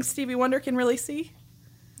 Do you think Stevie Wonder can really see?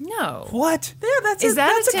 No. What? Yeah, that's Is that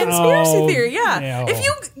that's a a conspiracy Oh, theory. Yeah. no. If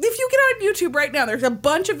you get on YouTube right now, there's a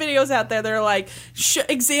bunch of videos out there that are like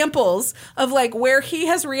examples of like where he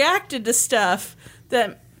has reacted to stuff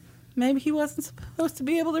that maybe he wasn't supposed to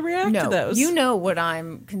be able to react to No, those. you know what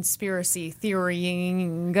I'm conspiracy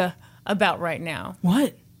theorying about right now.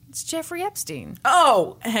 What? It's Jeffrey Epstein.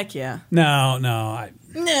 Oh, heck yeah. No. Nah.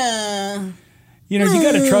 You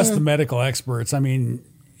got to trust the medical experts. I mean,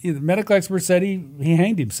 the medical expert said he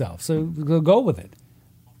hanged himself, so go with it.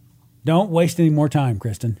 Don't waste any more time,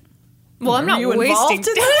 Kristen. Well, I'm Are not you wasting. involved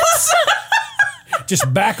in this?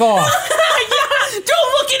 Just back off.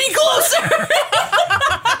 Don't look any closer.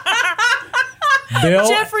 Bill,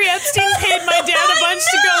 Jeffrey Epstein paid my dad a bunch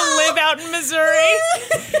to go live out in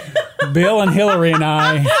Missouri. Bill and Hillary and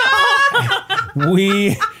I,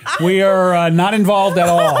 we are not involved at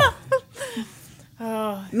all.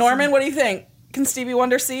 Norman, what do you think? Can Stevie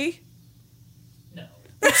Wonder see? No.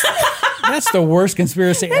 That's the worst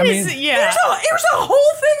conspiracy. I mean, Yeah. There's a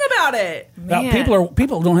whole thing about it. Man.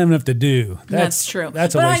 people don't have enough to do. That's true.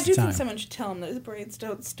 That's a but waste I do of time. think someone should tell him that his brains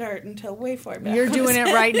don't start until way far back. You're on doing his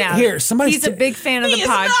it right now. Here, somebody's He's a big fan of the He is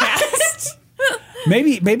podcast.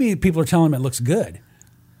 Maybe people are telling him it looks good.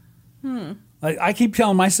 Like I keep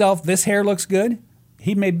telling myself this hair looks good.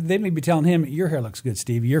 They may be telling him your hair looks good,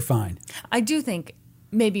 Stevie. You're fine. I do think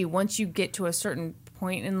maybe once you get to a certain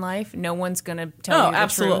point in life, no one's going to tell you Oh, the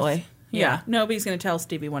absolutely. truth. Yeah. Nobody's going to tell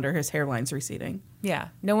Stevie Wonder his hairline's receding. Yeah.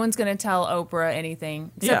 No one's going to tell Oprah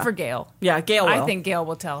anything except Yeah. for Gail. Yeah, Gail will. I think Gail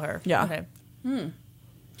will tell her. Yeah. Okay.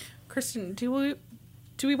 Kristen, do we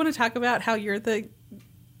want to talk about how you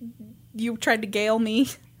tried to Gail me?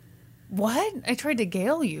 What? I tried to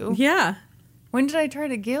Gail you? Yeah. When did I try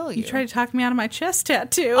to Gail you? You tried to talk me out of my chest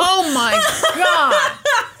tattoo. Oh my God.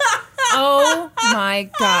 Oh my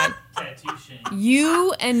God. Tattoo shame.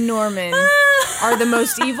 You and Norman are the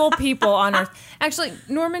most evil people on earth. Actually,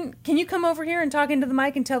 Norman, can you come over here and talk into the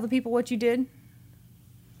mic and tell the people what you did?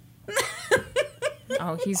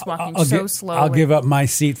 Oh, he's walking so slowly. I'll give up my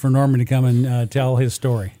seat for Norman to come and tell his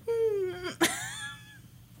story.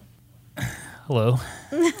 Hello.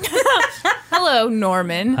 Hello,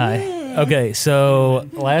 Norman. Hi. Okay, so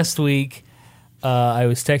last week I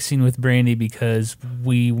was texting with Brandy because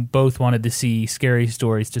we both wanted to see scary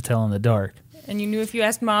stories to tell in the dark. And you knew if you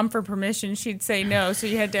asked Mom for permission, she'd say no, so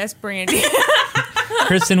you had to ask Brandy.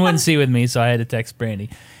 Kristen wouldn't see with me, so I had to text Brandy.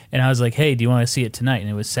 And I was like, hey, do you want to see it tonight? And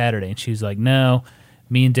it was Saturday. And she was like, no,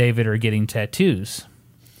 me and David are getting tattoos.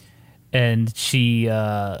 And she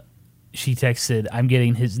texted, I'm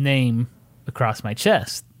getting his name across my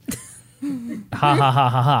chest. Ha ha ha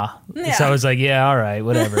ha ha. Yeah. So I was like, yeah, all right,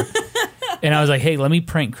 whatever. And I was like, hey, let me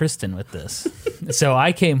prank Kristen with this. So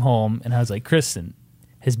I came home and I was like, Kristen,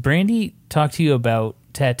 has Brandy talked to you about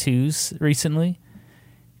tattoos recently?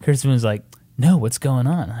 Kristen was like, no, what's going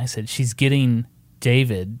on? I said, she's getting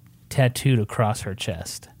David tattooed across her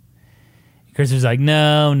chest. Kristen was like,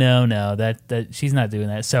 no, that she's not doing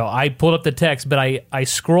that. So I pulled up the text, but I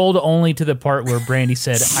scrolled only to the part where Brandy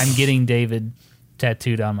said, I'm getting David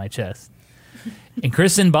tattooed on my chest. And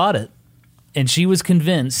Kristen bought it, and she was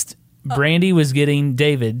convinced Brandy was getting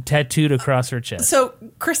David tattooed across her chest. So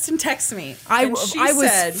Kristen texted me. I and she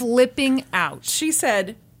was said, flipping out. she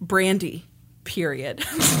said, Brandy, period.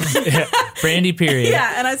 Brandy, period.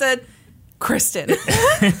 Yeah, and I said, Kristen,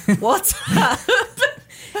 what's up?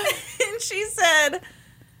 And she said,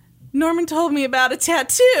 Norman told me about a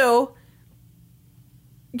tattoo.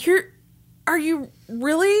 Are you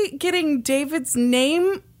really getting David's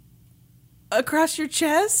name across your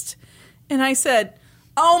chest? And I said,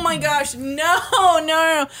 oh my gosh, no.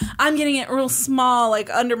 I'm getting it real small, like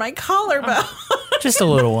under my collarbone. Just a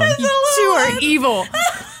little one. You are evil.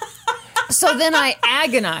 So then I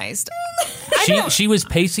agonized. She was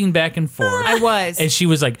pacing back and forth. I was. And she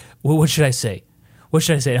was like, well, what should I say? What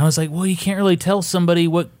should I say? And I was like, well, you can't really tell somebody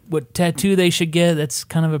what tattoo they should get. That's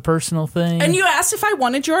kind of a personal thing. And you asked if I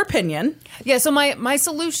wanted your opinion. Yeah, so my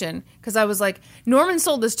solution, because I was like, Norman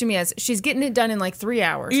sold this to me as she's getting it done in like 3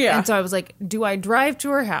 hours. Yeah. And so I was like, do I drive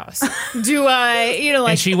to her house? Do I,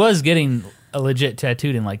 like. And she was getting a legit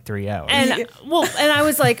tattooed in like 3 hours. And I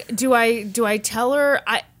was like, do I tell her?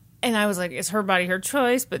 And I was like, it's her body, her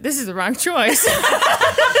choice, but this is the wrong choice.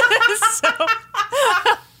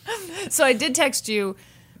 So I did text you.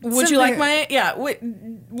 Would you like my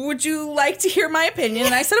would you like to hear my opinion?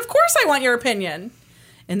 And I said, of course I want your opinion.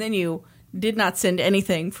 And then you did not send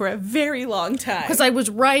anything for a very long time. Because I was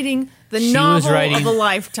writing the She novel was writing of a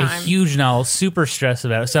lifetime. a huge novel, super stressed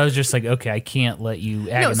about it. So I was just like, okay, I can't let you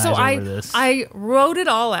agonize over this. I wrote it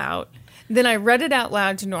all out. Then I read it out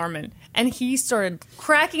loud to Norman, and he started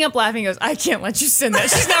cracking up laughing. He goes, I can't let you send that.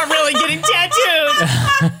 She's not really getting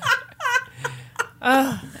tattooed.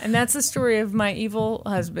 And that's the story of my evil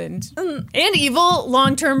husband and evil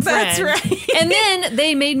long-term friend. That's right. And then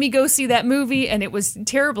they made me go see that movie, and it was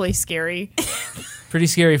terribly scary. Pretty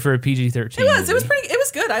scary for a PG-13. It was. It was pretty. It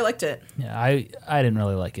was good. I liked it. Yeah, I didn't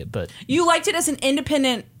really like it, but You liked it as an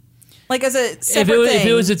independent, like as a separate thing. if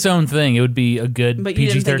it was its own thing, it would be a good But you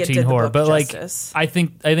didn't think it PG-13 did the horror. book But justice. I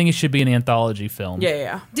think it should be an anthology film.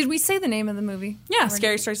 Yeah. Did we say the name of the movie? Yeah,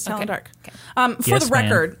 Scary Stories to Tell in the Okay. Dark. For Yes, the ma'am.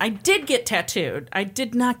 record, I did get tattooed. I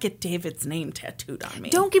did not get David's name tattooed on me.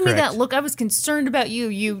 Don't give me Correct. that look. I was concerned about you.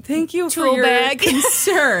 You Thank you for tool your bag.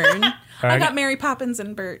 concern. I right. got Mary Poppins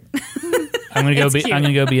and Bert. I'm gonna go It's be. cute. I'm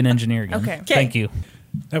gonna go be an engineer again. Okay. Thank you.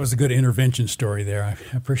 That was a good intervention story there. I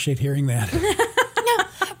appreciate hearing that.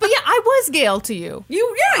 But yeah, I was Gail to you.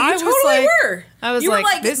 You I was totally like- were. I was you were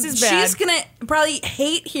like, this is bad. She's gonna probably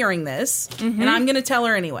hate hearing this, and I'm gonna tell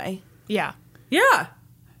her anyway. Yeah. Yeah.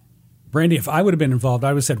 Brandy, if I would have been involved, I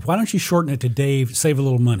would have said, why don't you shorten it to Dave, save a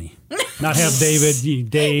little money? Not have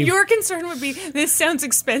Dave. Your concern would be, this sounds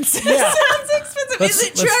expensive. Yeah. Sounds expensive. Is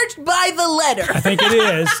it charged by the letter? I think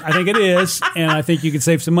it is. And I think you could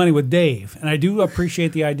save some money with Dave. And I do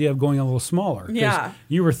appreciate the idea of going a little smaller. 'Cause Yeah.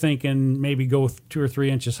 You were thinking maybe go 2 or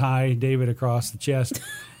 3 inches high, David, across the chest.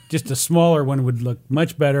 Just a smaller one would look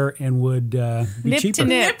much better and would be Nip to cheaper.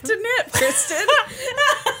 nip. Nip to nip, Kristen.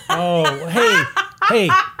 Oh, hey.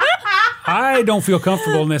 I don't feel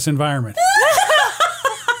comfortable in this environment.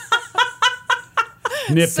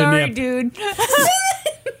 Nip Sorry, to nip. dude.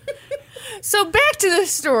 So back to the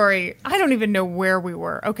story. I don't even know where we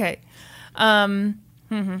were. Okay. Oh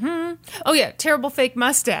yeah, terrible fake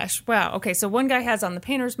mustache. Wow. Okay, so one guy has on the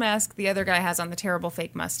painter's mask, the other guy has on the terrible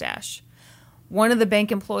fake mustache. One of the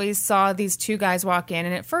bank employees saw these two guys walk in,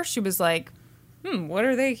 and at first she was like, what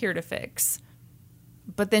are they here to fix?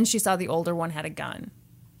 But then she saw the older one had a gun.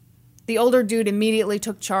 The older dude immediately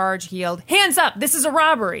took charge. He yelled, "Hands up, this is a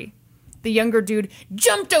robbery." The younger dude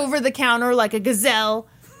jumped over the counter like a gazelle.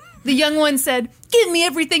 The young one said, "Give me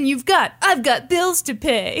everything you've got. I've got bills to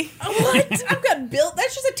pay." What? I've got built.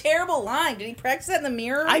 That's just a terrible line. Did he practice that in the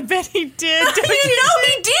mirror? I bet he did. I didn't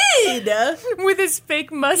know he did. With his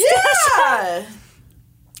fake mustache. Yeah.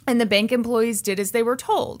 And the bank employees did as they were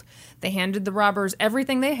told. They handed the robbers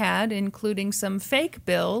everything they had, including some fake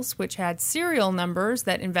bills, which had serial numbers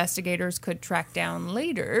that investigators could track down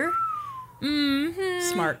later.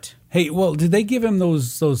 Smart. Hey, well, did they give him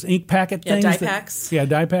those ink packet Yeah, things? die packs. Yeah,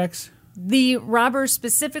 die packs. The robbers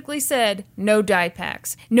specifically said no die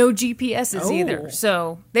packs, no GPSs Oh. either.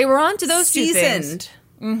 So they were on to those two things.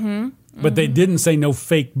 Seasoned. But they didn't say no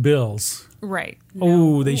fake bills. Right.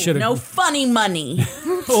 Oh, they should have. No funny money.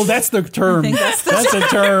 Oh, that's the term. That's a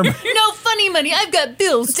term. No funny money. I've got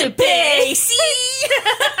bills to pay. See?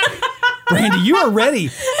 Brandy, you are ready.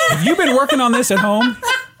 Have you been working on this at home?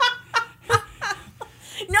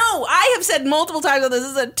 No, I have said multiple times that this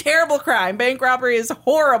is a terrible crime. Bank robbery is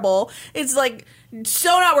horrible. It's like so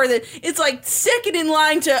not worth it. It's like second in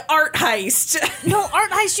line to art heist. No,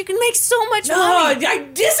 art heist, you can make so much No, money. I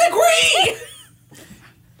disagree.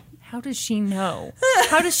 How does she know?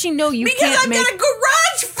 How does she know you Because can't I've make... got a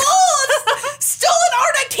garage full of stolen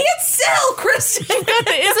art I can't sell, Kristen. got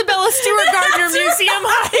the Isabella Stewart Gardner That's Museum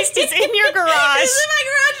heist. It's in your garage. It's in my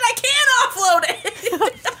garage and I can't offload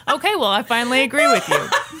it. Okay, well, I finally agree with you.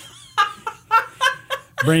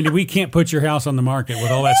 Brandy, we can't put your house on the market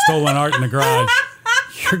with all that stolen art in the garage.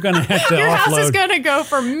 You're going to have to Your offload. house is going to go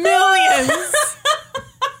for millions.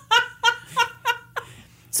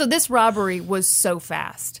 So this robbery was so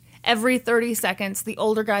fast. Every 30 seconds, the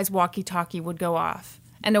older guy's walkie-talkie would go off,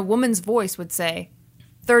 and a woman's voice would say,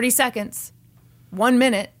 30 seconds, 1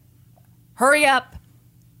 minute, hurry up.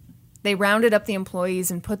 They rounded up the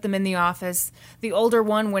employees and put them in the office. The older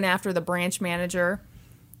one went after the branch manager,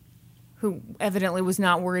 who evidently was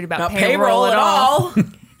not worried about payroll at all.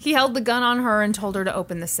 He held the gun on her and told her to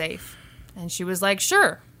open the safe. And she was like,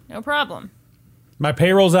 sure, no problem. My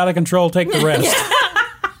payroll's out of control. Take the rest.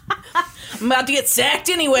 I'm about to get sacked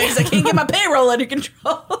anyway because I can't get my payroll under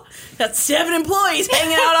control. Got 7 employees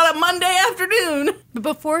hanging out on a Monday afternoon. But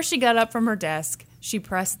before she got up from her desk, she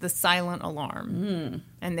pressed the silent alarm.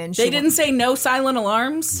 And then she They didn't say no silent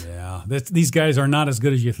alarms? Yeah, these guys are not as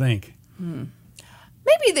good as you think.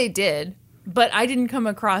 Maybe they did, but I didn't come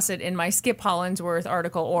across it in my Skip Hollandsworth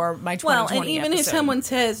article or my 2020 Well, and even if episode. someone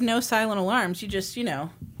says no silent alarms, you just,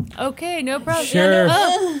 Okay, no problem. Sure.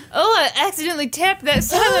 Oh, I accidentally tapped that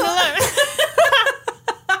silent alarm.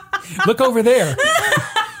 Look over there.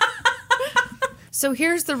 So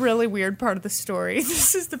here's the really weird part of the story.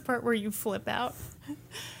 This is the part where you flip out.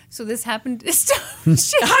 So this happened. it's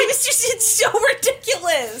so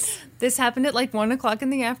ridiculous. This happened at like 1 o'clock in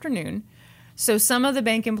the afternoon. So some of the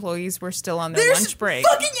bank employees were still on their There's lunch break.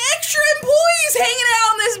 fucking extra employees hanging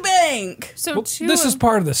out in this bank. So Well, two this is of-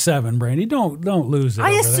 part of the 7, Brandy. Don't lose it.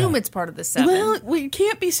 I over assume that. it's part of the 7. Well, we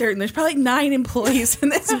can't be certain. There's probably 9 employees in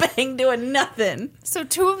this bank doing nothing. So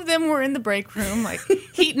 2 of them were in the break room, like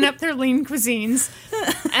heating up their lean cuisines.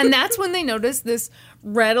 And that's when they noticed this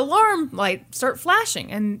red alarm light start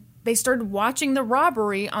flashing. And they started watching the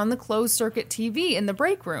robbery on the closed circuit TV in the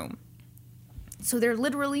break room. So they're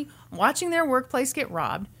literally watching their workplace get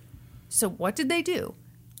robbed. So what did they do?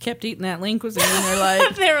 Kept eating that lean cuisine, and they're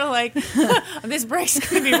like, They were like, this break's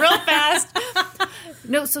going to be real fast.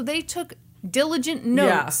 No, so they took diligent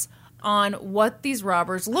notes on what these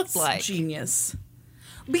robbers looked like. genius.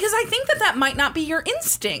 Because I think that might not be your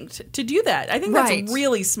instinct to do that. I think Right. that's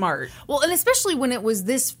really smart. Well, and especially when it was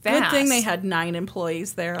this fast. Good thing they had 9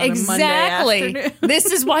 employees there on Exactly. a Monday afternoon. This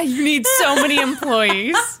is why you need so many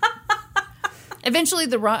employees. Eventually,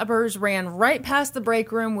 the robbers ran right past the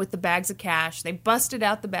break room with the bags of cash. They busted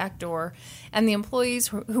out the back door, and the employees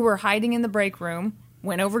who were hiding in the break room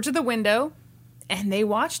went over to the window, and they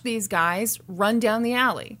watched these guys run down the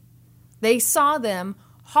alley. They saw them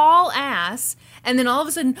haul ass, and then all of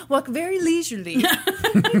a sudden walk very leisurely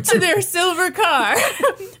to their silver car.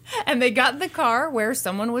 And they got in the car where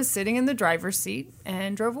someone was sitting in the driver's seat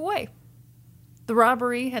and drove away. The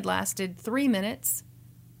robbery had lasted 3 minutes,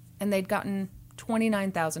 and they'd gotten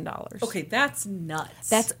 $29,000. Okay, that's nuts.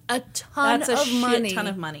 That's a ton That's a of shit money. ton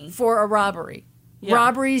of money. For a robbery. Yeah.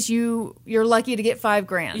 Robberies, you're lucky to get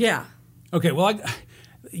 $5,000. yeah. Okay, well,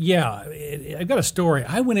 I've got a story.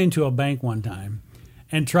 I went into a bank one time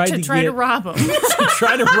and tried To to try get, to rob them. to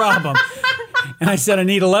try to rob them, and I said I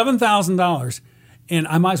need $11,000, and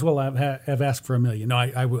I might as well have asked for $1 million. No,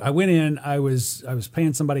 I went in. I was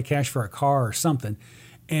paying somebody cash for a car or something,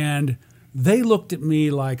 and they looked at me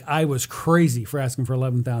like I was crazy for asking for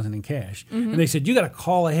 $11,000 in cash. And they said, you got to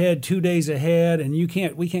call ahead 2 days ahead, and we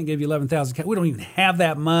can't give you $11,000 cash. We don't even have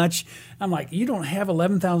that much. I'm like, you don't have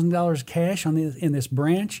 $11,000 cash in this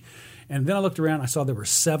branch? And then I looked around, I saw there were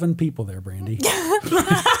 7 people there, Brandy.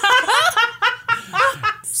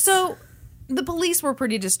 So the police were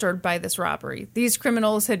pretty disturbed by this robbery. These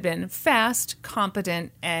criminals had been fast,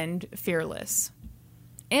 competent, and fearless.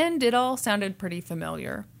 And it all sounded pretty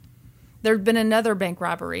familiar. There'd been another bank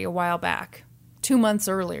robbery a while back, 2 months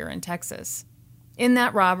earlier in Texas. In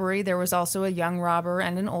that robbery, there was also a young robber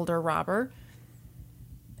and an older robber.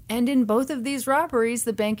 And in both of these robberies,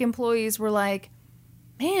 the bank employees were like,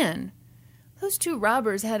 man, those 2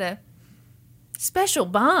 robbers had a special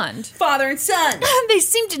bond. Father and son. They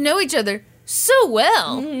seemed to know each other so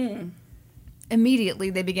well. Immediately,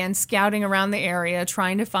 they began scouting around the area,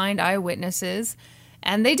 trying to find eyewitnesses,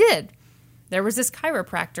 and they did. There was this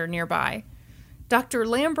chiropractor nearby. Dr.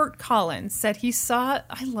 Lambert Collins said he saw,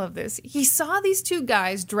 I love this, he saw these 2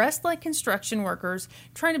 guys dressed like construction workers,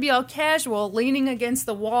 trying to be all casual, leaning against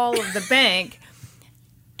the wall of the bank.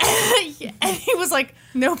 And he was like,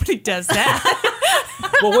 nobody does that.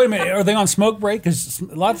 Well, wait a minute. Are they on smoke break? Because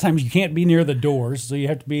a lot of times you can't be near the doors, so you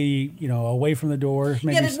have to be, away from the door.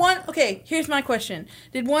 Maybe Yeah, did one? Okay, here's my question: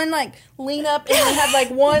 did one like lean up and then have like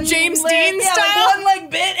one James leg, Dean yeah, style? like one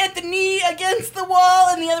like bit at the knee against the wall,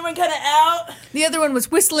 and the other one kind of out? The other one was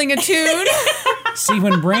whistling a tune. See,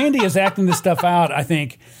 when Brandy is acting this stuff out, I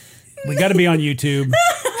think we got to be on YouTube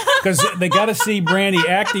because they got to see Brandy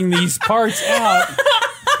acting these parts out,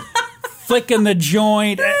 flicking the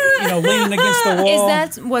joint, leaning against the wall.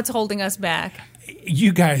 Is that what's holding us back?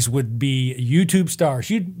 You guys would be YouTube stars.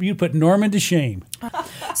 You'd put Norman to shame.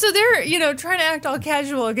 So they're, trying to act all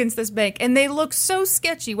casual against this bank, and they look so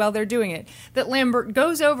sketchy while they're doing it that Lambert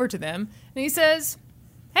goes over to them and he says,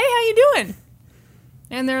 "Hey, how you doing?"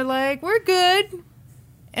 And they're like, "We're good."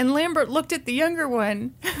 And Lambert looked at the younger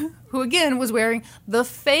one, who again was wearing the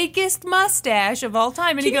fakest mustache of all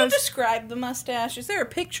time, and Can he goes, you describe the mustache? Is there a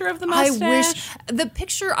picture of the "I mustache? wish the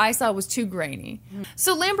picture I saw was too grainy."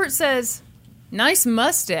 So Lambert says, "Nice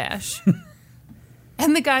mustache."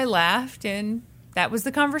 And the guy laughed, and that was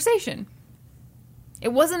the conversation.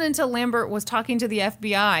 It wasn't until Lambert was talking to the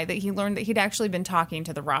FBI that he learned that he'd actually been talking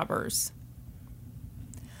to the robbers.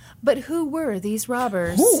 But who were these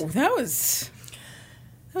robbers? Ooh, that was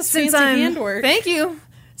fancy handwork. Thank you.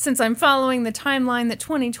 Since I'm following the timeline that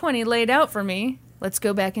 2020 laid out for me, let's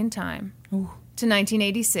go back in time to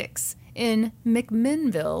 1986 in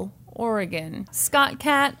McMinnville, Oregon. Scott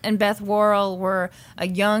Catt and Beth Worrell were a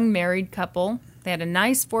young married couple. They had a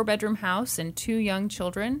nice 4-bedroom house and 2 young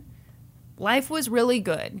children. Life was really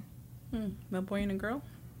good. A boy and a girl.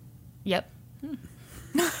 Yep.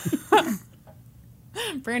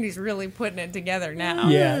 Brandy's really putting it together now.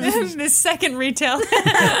 Yeah. This second retell.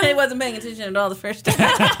 I wasn't paying attention at all the first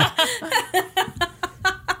time.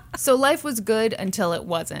 So life was good until it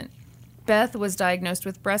wasn't. Beth was diagnosed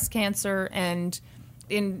with breast cancer, and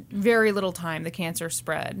in very little time, the cancer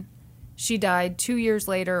spread. She died 2 years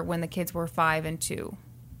later when the kids were 5 and 2.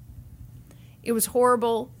 It was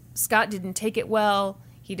horrible. Scott didn't take it well.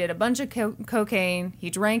 He did a bunch of cocaine.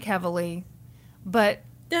 He drank heavily. But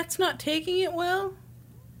That's not taking it well?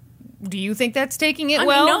 do you think that's taking it I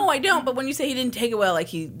well? mean, no, I don't. But when you say he didn't take it well, like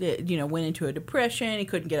he, went into a depression, he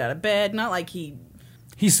couldn't get out of bed, not like he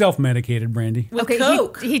He's self-medicated, Brandy. with Okay,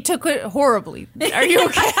 coke. he took it horribly. Are you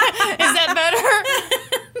okay? Is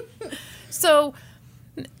that better? So,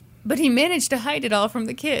 but he managed to hide it all from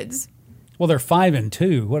the kids. Well, they're 5 and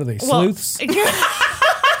 2. What are they, sleuths?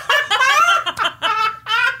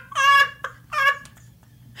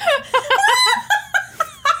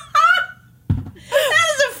 That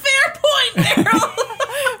is a fair point,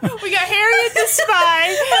 Meryl. We got Harriet the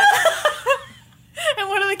Spy and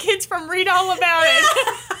one of the kids from Read All About It.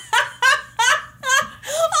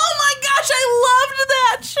 Oh my gosh, I loved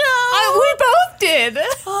that show. We both did.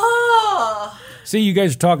 Oh, Oh. See, you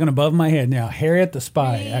guys are talking above my head now. Harriet the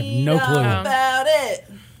Spy. I have no clue. about it.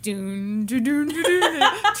 Doon, doon, doon, doon, doon.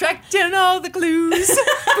 Track down all the clues.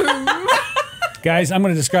 Boom. Guys, I'm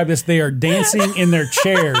going to describe this. They are dancing in their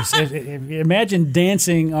chairs. Imagine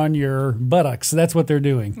dancing on your buttocks. That's what they're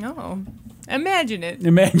doing. Oh, imagine it.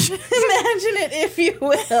 Imagine. Imagine it, if you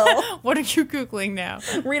will. What are you Googling now?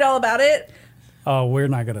 Read all about it. Oh, we're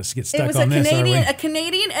not going to get It stuck was on this, are we? a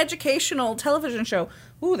Canadian educational television show.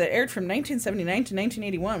 Ooh, that aired from 1979 to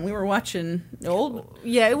 1981. We were watching old.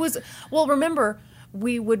 Yeah, it was. Well, remember,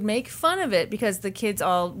 we would make fun of it because the kids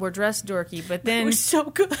all were dressed dorky, but It then. was so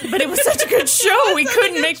good. But it was such a good show, we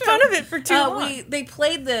couldn't make fun of it for too long. They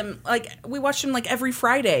played them we watched them every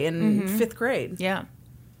Friday in 5th grade. Yeah.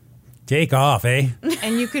 Take off, eh?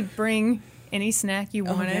 And you could bring any snack you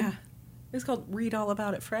wanted. Yeah. It was called Read All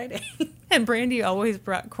About It Friday. And Brandy always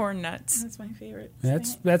brought corn nuts. That's my favorite.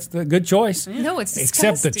 That's the good choice. No, it's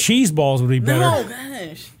Except the disgusting. cheese balls would be better. No,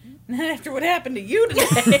 gosh. Not after what happened to you today.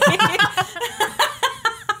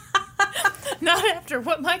 Not after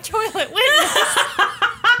what my toilet witnessed.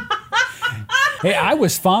 Hey, I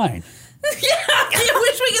was fine. I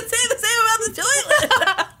wish we could say the same about the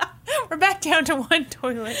toilet. We're back down to one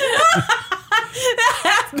toilet.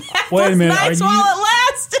 Wait a minute. Nice while it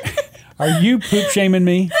lasted. Are you poop shaming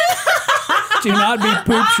me? Do not be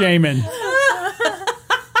poop shaming.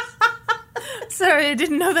 Sorry, I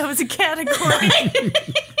didn't know that was a category.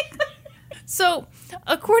 So,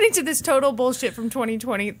 according to this total bullshit from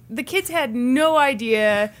 2020, the kids had no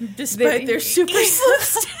idea. Despite their super slow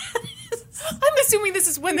status. I'm assuming this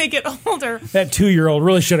is when they get older. That 2-year-old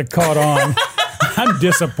really should have caught on. I'm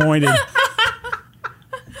disappointed.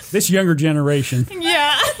 This younger generation.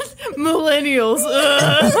 Yeah, millennials.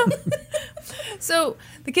 Ugh. So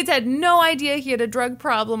the kids had no idea he had a drug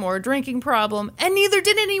problem or a drinking problem, and neither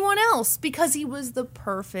did anyone else because he was the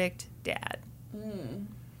perfect dad.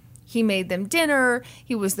 He made them dinner.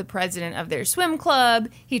 He was the president of their swim club.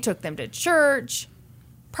 He took them to church.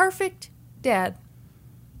 Perfect dad.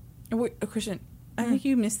 Christian, I think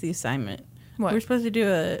you missed the assignment. What? We're supposed to do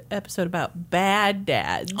an episode about bad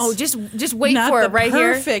dads. Oh, just wait not for the it right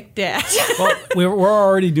here. perfect dad. Well, we're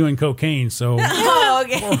already doing cocaine, so Oh,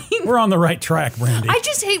 okay. we're on the right track, Brandy. I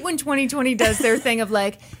just hate when 2020 does their thing of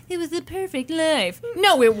like, it was the perfect life.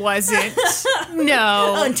 No, it wasn't.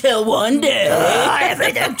 No. Until one day.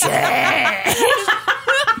 Everything changed.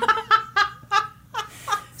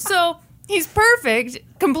 So he's perfect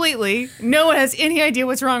completely. No one has any idea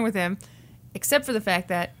what's wrong with him, except for the fact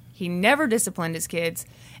that he never disciplined his kids.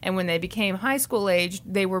 And when they became high school age,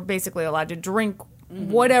 they were basically allowed to drink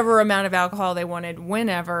whatever amount of alcohol they wanted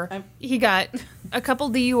whenever. He got a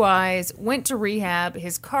couple DUIs, went to rehab.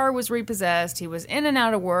 His car was repossessed. He was in and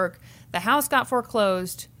out of work. The house got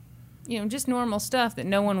foreclosed. You know, just normal stuff that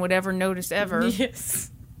no one would ever notice ever.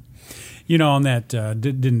 Yes. You know, on that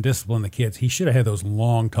didn't discipline the kids. He should have had those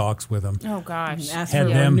long talks with them. Oh, gosh. Ask Had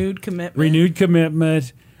for them renewed commitment. Renewed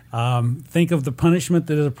commitment. Think of the punishment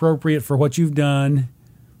that is appropriate for what you've done.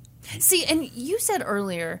 See, and you said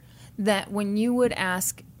earlier that when you would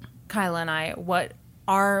ask Kyla and I what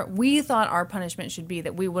we thought our punishment should be,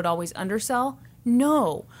 that we would always undersell.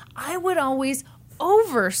 No, I would always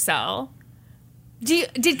oversell.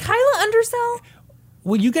 Did Kyla undersell?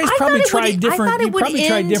 Well, you guys I probably thought it tried would, different. I thought You it would probably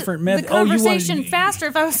tried end different methods. the conversation faster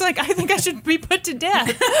if I was like, I think I should be put to death.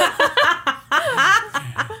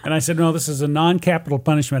 And I said, no, this is a non-capital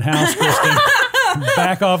punishment house, Kristen.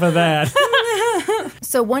 Back off of that.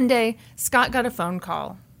 So one day, Scott got a phone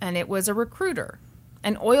call, and it was a recruiter.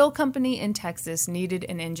 An oil company in Texas needed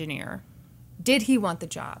an engineer. Did he want the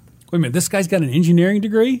job? Wait a minute, this guy's got an engineering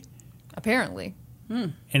degree? Apparently.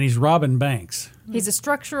 And he's robbing banks. He's a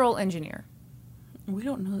structural engineer. We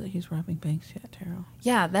don't know that he's robbing banks yet, Terrell.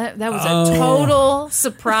 Yeah, that was a total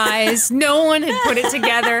surprise. No one had put it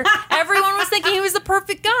together. Everyone was thinking he was the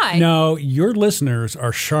perfect guy. No, your listeners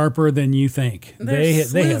are sharper than you think. They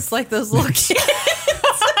have like those little kids.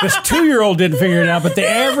 this 2-year-old didn't figure it out, but the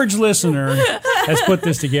average listener has put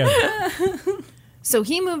this together. So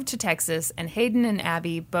he moved to Texas, and Hayden and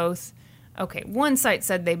Abby both... Okay, one site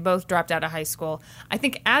said they both dropped out of high school. I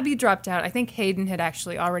think Abby dropped out. I think Hayden had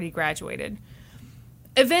actually already graduated.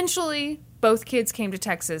 Eventually, both kids came to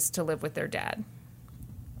Texas to live with their dad.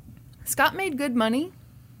 Scott made good money,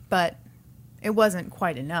 but it wasn't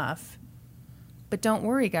quite enough. But don't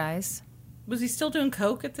worry, guys. Was he still doing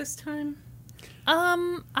coke at this time?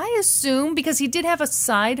 I assume because he did have a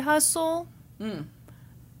side hustle.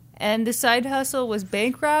 And the side hustle was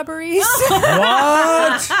bank robberies.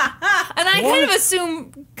 What? And I kind of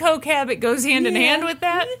assume coke habit goes hand in hand with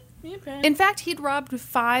that. Okay. In fact, he'd robbed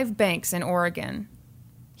 5 banks in Oregon.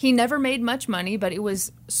 He never made much money, but it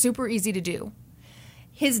was super easy to do.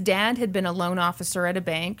 His dad had been a loan officer at a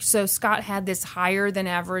bank, so Scott had this higher than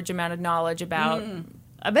average amount of knowledge about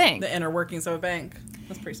a bank. The inner workings of a bank.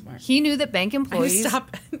 That's pretty smart. He knew that bank employees...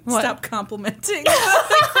 Stop complimenting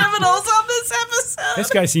the criminals on this episode. This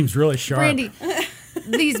guy seems really sharp. Brandy,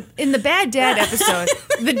 in the Bad Dad episode,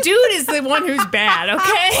 the dude is the one who's bad,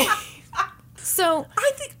 okay? So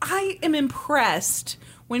I think I am impressed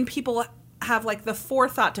when people have like the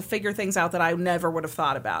forethought to figure things out that I never would have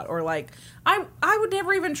thought about, or like I would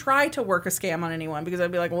never even try to work a scam on anyone because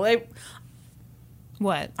I'd be like, well,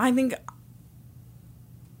 what? I think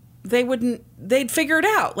they'd figure it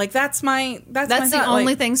out. Like that's my the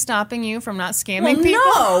only thing stopping you from not scamming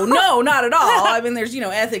people? No, not at all. I mean, there's,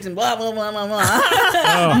 ethics and blah, blah, blah, blah,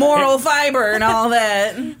 blah. Moral fiber and all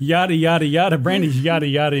that. Yada, yada, yada. Brandy's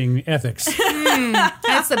yada-yadaing ethics.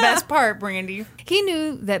 That's the best part, Brandy. He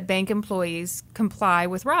knew that bank employees comply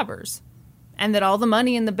with robbers and that all the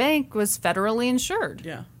money in the bank was federally insured.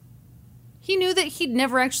 Yeah. He knew that he'd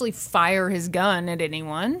never actually fire his gun at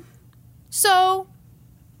anyone. So...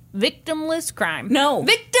 victimless crime. No.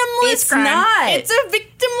 Victimless It's crime. not. It's a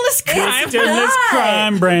victimless crime. Victimless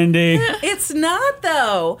crime, Brandy. It's not,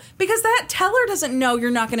 though. Because that teller doesn't know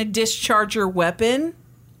you're not going to discharge your weapon.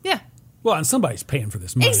 Yeah. Well, and somebody's paying for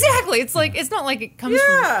this money. Exactly. It's like, it's not like it comes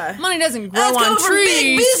Yeah. from... Money doesn't grow That's on coming from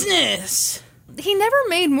big trees. business. He never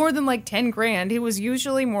made more than like 10 grand. He was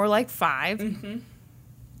usually more like 5. Mm-hmm.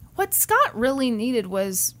 What Scott really needed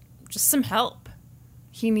was just some help.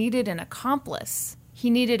 He needed an accomplice. He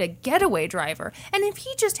needed a getaway driver. And if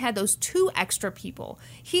he just had those 2 extra people,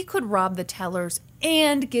 he could rob the tellers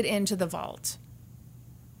and get into the vault.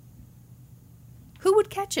 Who would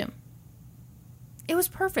catch him? It was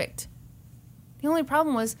perfect. The only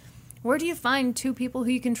problem was, where do you find 2 people who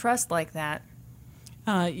you can trust like that?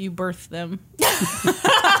 You birth them.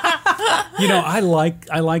 I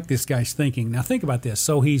like this guy's thinking. Now think about this.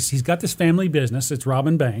 So he's got this family business. It's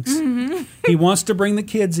robbing banks. Mm-hmm. He wants to bring the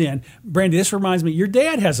kids in. Brandy, this reminds me, your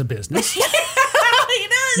dad has a business. He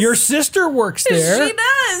does. Your sister works there. She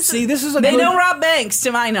does. See, this is They don't rob banks,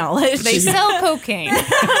 to my knowledge. They sell cocaine.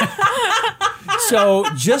 So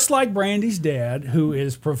just like Brandy's dad, who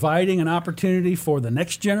is providing an opportunity for the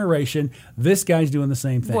next generation, this guy's doing the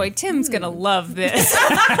same thing. Boy, Tim's going to love this.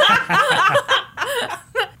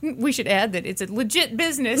 We should add that it's a legit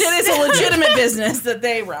business. It is a legitimate business that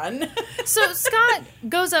they run. So Scott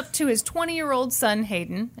goes up to his 20-year-old son,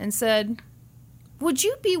 Hayden, and said, would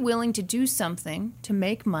you be willing to do something to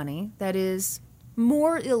make money that is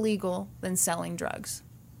more illegal than selling drugs?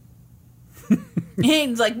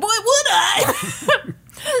 Hayden's like, boy, would I?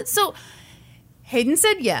 So Hayden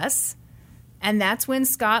said yes, and that's when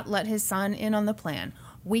Scott let his son in on the plan.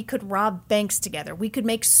 We could rob banks together. We could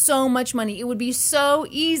make so much money. It would be so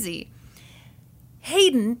easy.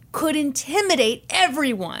 Hayden could intimidate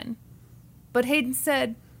everyone. But Hayden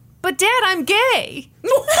said, but Dad, I'm gay.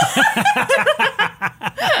 I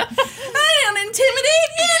don't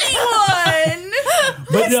intimidate anyone.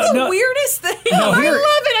 That's the weirdest thing. No, I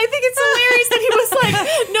love it. I think it's hilarious that he was like,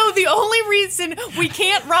 no, the only reason we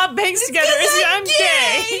can't rob banks together is I'm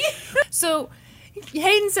gay. So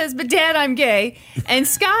Hayden says, but Dad, I'm gay. And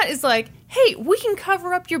Scott is like, hey, we can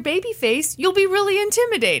cover up your baby face. You'll be really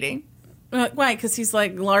intimidating. Why? Because he's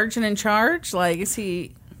like large and in charge? Like, is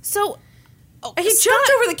he... So... he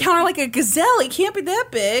jumped over the counter like a gazelle. He can't be that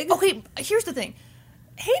big. Okay, here's the thing.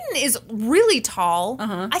 Hayden is really tall.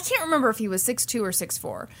 I can't remember if he was 6'2" or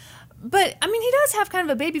 6'4". But, I mean, he does have kind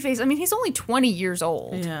of a baby face. I mean, he's only 20 years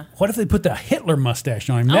old. Yeah. What if they put the Hitler mustache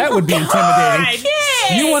on him? That would be intimidating.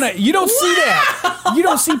 You don't see that. You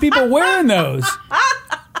don't see people wearing those.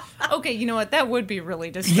 Okay, you know what? That would be really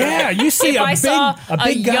disturbing. Yeah, you see if I saw a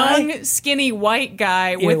big guy, young, skinny white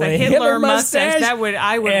guy with a Hitler mustache, I would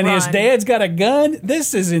and run. his dad's got a gun.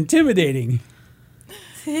 This is intimidating.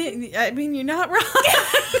 I mean, you're not wrong.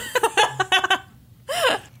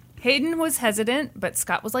 Hayden was hesitant, but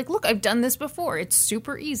Scott was like, look, I've done this before. It's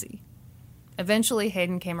super easy. Eventually,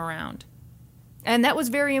 Hayden came around. And that was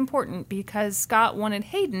very important because Scott wanted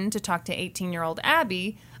Hayden to talk to 18-year-old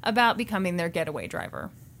Abby about becoming their getaway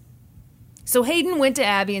driver. So Hayden went to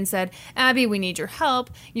Abby and said, Abby, we need your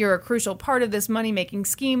help. You're a crucial part of this money-making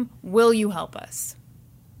scheme. Will you help us?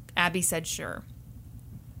 Abby said, sure.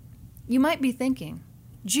 You might be thinking,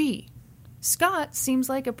 gee, Scott seems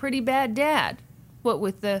like a pretty bad dad. What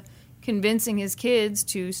with the convincing his kids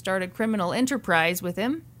to start a criminal enterprise with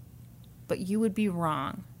him? But you would be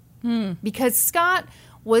wrong. Because Scott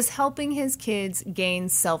was helping his kids gain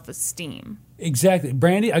self-esteem. Exactly.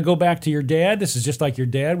 Brandy, I go back to your dad. This is just like your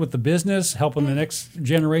dad with the business, helping the next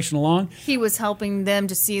generation along. He was helping them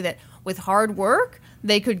to see that with hard work,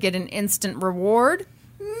 they could get an instant reward.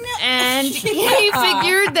 And he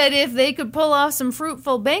figured that if they could pull off some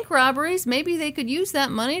fruitful bank robberies, maybe they could use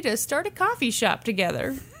that money to start a coffee shop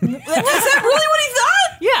together. Was that really what he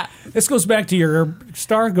thought? Yeah. This goes back to your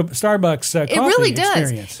Starbucks coffee It really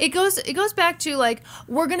does. experience. It goes back to like,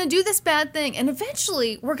 we're going to do this bad thing and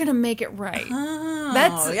eventually we're going to make it right.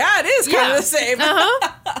 Oh, yeah, it is kind of the same.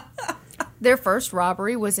 Their first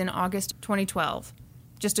robbery was in August 2012.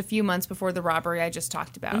 Just a few months before the robbery I just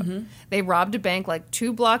talked about. They robbed a bank like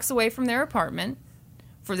 2 blocks away from their apartment.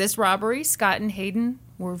 For this robbery, Scott and Hayden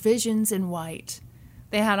were visions in white.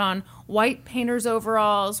 They had on white painter's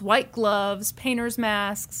overalls, white gloves, painter's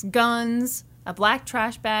masks, guns, a black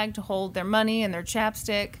trash bag to hold their money and their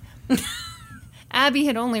chapstick. Abby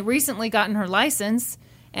had only recently gotten her license,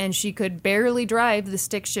 and she could barely drive the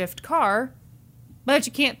stick-shift car. But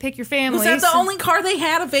you can't pick your family. Was that the only car they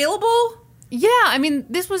had available? Yeah, I mean,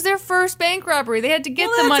 this was their first bank robbery. They had to get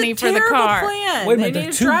the money for the car. Plan. Wait a They minute,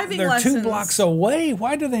 needed driving they're lessons. 2 blocks away.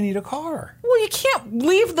 Why do they need a car? Well, you can't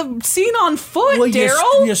leave the scene on foot, Well,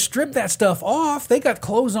 Daryl. you strip that stuff off. They got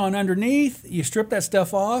clothes on underneath. You strip that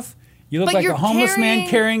stuff off. You look But like you're a homeless man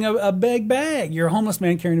carrying- carrying a big bag. You're a homeless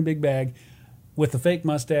man carrying a big bag with a fake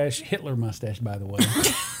mustache. Hitler mustache, by the way.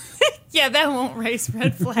 Yeah, that won't raise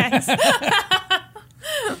red flags.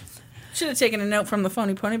 Should have taken a note from the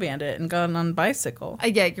Phony Pony Bandit and gone on a bicycle.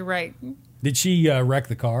 Yeah, you're right. Did she wreck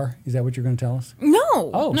the car? Is that what you're going to tell us? No.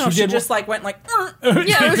 Oh, No, she did just like went like.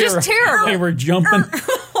 Yeah, it was just terrible. They were jumping.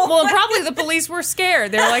 Well, probably the police were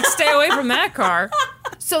scared. They were like, stay away from that car.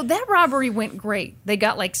 So that robbery went great. They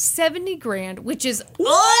got like 70 grand, which is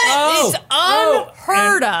Oh, it's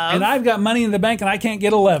unheard of. And I've got money in the bank and I can't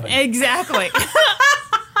get 11. Exactly.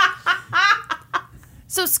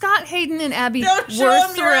 So Scott, Hayden, and Abby Don't were show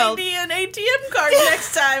them your thrilled. ID and ATM card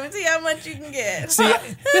next time and see how much you can get. See,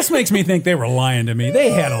 this makes me think they were lying to me.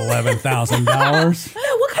 They had $11,000.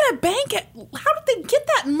 No, what kind of bank? How did they get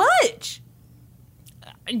that much?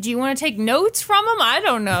 Do you want to take notes from them? I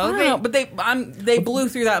don't know. I don't know, but they blew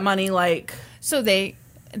through that money like. So they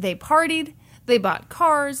partied, they bought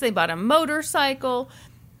cars, they bought a motorcycle.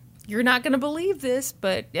 You're not going to believe this,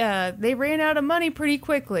 but they ran out of money pretty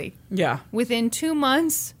quickly. Yeah. Within 2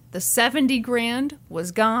 months, the 70 grand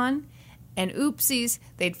was gone, and oopsies,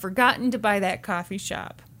 they'd forgotten to buy that coffee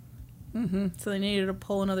shop. So they needed to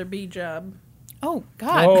pull another B job. Oh,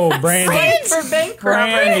 God. Oh, Brandy. For bank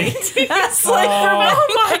Brandy. robbery. That's like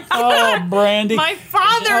Oh, my God. Oh, Brandy. My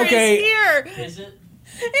father Okay. is here. Is it?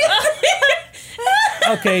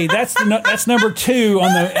 Okay, that's number 2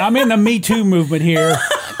 on the. I'm in the Me Too movement here.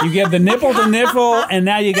 You get the nipple to nipple, and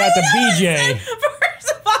now you got the BJ.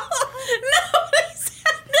 First of all, nobody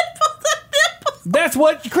said nipple to nipple. That's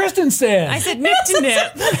what Kristen said. I said nip to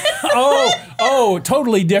nip. Oh,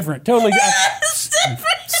 totally different. Totally.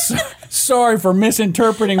 Sorry for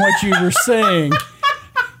misinterpreting what you were saying.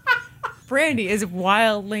 Brandy is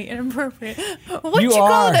wildly inappropriate. What You you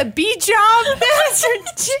call are. it, a B job? That's your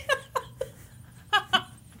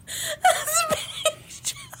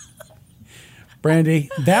Brandy,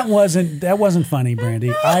 that wasn't funny,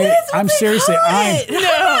 Brandy. I'm seriously. I'm I'm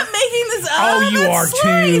not making this up. Oh, you That's are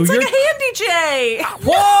slang. too. It's like You're- a handy J.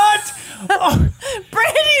 what? Oh,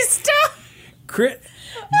 Brandy, stop.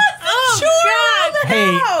 Oh, Chore God. around the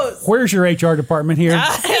Hey, house. where's your HR department here?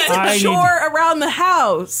 It's I a need- chore around the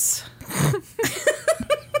house.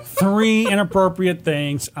 3 inappropriate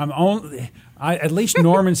things. At least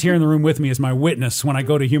Norman's here in the room with me as my witness when I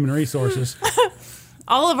go to Human Resources.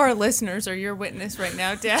 All of our listeners are your witness right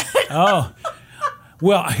now, Dad. Oh.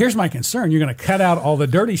 Well, here's my concern. You're going to cut out all the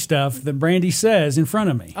dirty stuff that Brandy says in front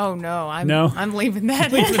of me. Oh, no. I'm leaving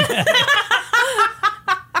that.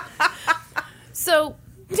 So,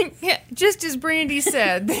 just as Brandy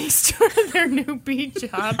said, they started their new beat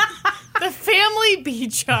job, the family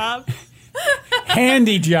beat job.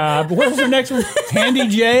 Handy job. What was the next one? Handy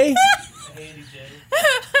J?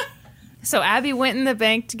 So Abby went in the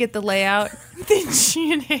bank to get the layout. Then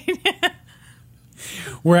she and Hayden...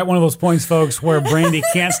 We're at one of those points, folks, where Brandy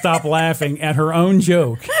can't stop laughing at her own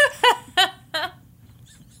joke.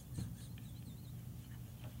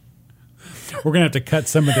 We're going to have to cut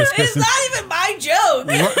some of this. It's not even my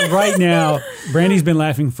joke. Right now, Brandy's been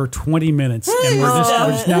laughing for 20 minutes, and we're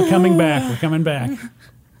just now coming back. We're coming back.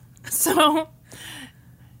 So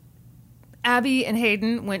Abby and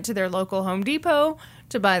Hayden went to their local Home Depot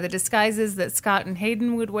to buy the disguises that Scott and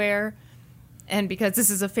Hayden would wear. And because this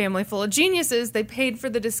is a family full of geniuses, they paid for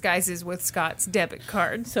the disguises with Scott's debit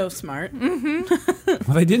card. So smart. Mm-hmm.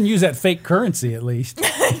 Well, they didn't use that fake currency, at least.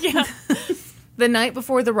 Yeah. The night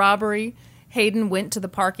before the robbery, Hayden went to the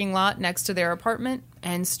parking lot next to their apartment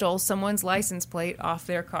and stole someone's license plate off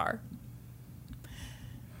their car.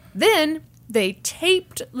 Then they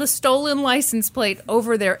taped the stolen license plate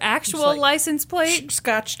over their actual license plate.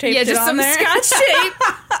 Scotch tape. Yeah, just on some there. Scotch tape.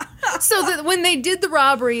 So that when they did the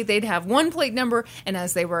robbery, they'd have one plate number, and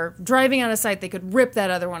as they were driving out of sight, they could rip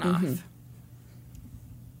that other one off.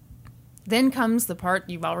 Then comes the part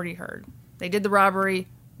you've already heard. They did the robbery,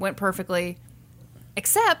 went perfectly,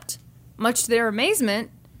 except, much to their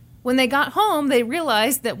amazement, when they got home, they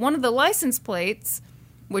realized that one of the license plates,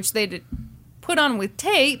 which they'd put on with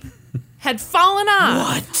tape, had fallen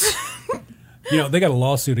off. What? You know, they got a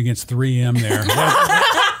lawsuit against 3M there.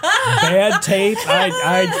 Bad tape.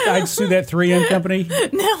 I'd sue that 3M company.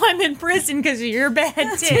 Now I'm in prison because of your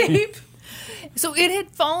bad tape. So it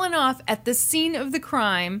had fallen off at the scene of the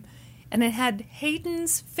crime, and it had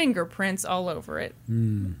Hayden's fingerprints all over it.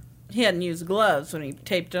 He hadn't used gloves when he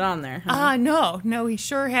taped it on there. Huh? No, he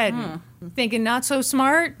sure hadn't. Thinking not so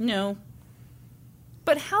smart? No.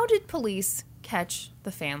 But how did police catch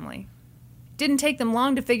the family? Didn't take them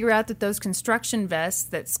long to figure out that those construction vests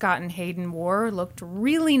that Scott and Hayden wore looked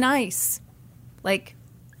really nice. Like,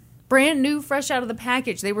 brand new, fresh out of the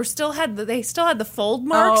package. They still had the fold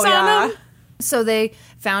marks on them. So they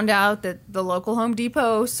found out that the local Home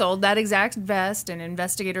Depot sold that exact vest, and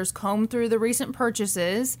investigators combed through the recent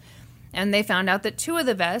purchases, and they found out that 2 of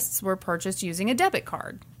the vests were purchased using a debit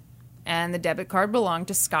card. And the debit card belonged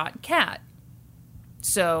to Scott Catt.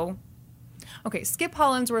 So, okay, Skip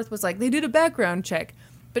Hollingsworth was like, they did a background check.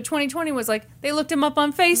 But 2020 was like, they looked him up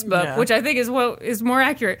on Facebook, which I think is what is more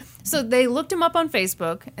accurate. So they looked him up on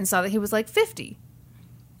Facebook and saw that he was like 50.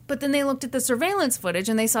 But then they looked at the surveillance footage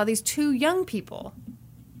and they saw these 2 young people.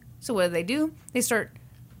 So what do? They start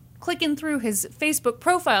clicking through his Facebook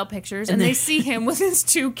profile pictures and they see him with his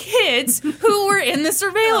 2 kids who were in the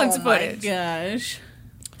surveillance footage. Oh my gosh.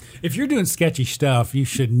 If you're doing sketchy stuff, you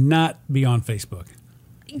should not be on Facebook.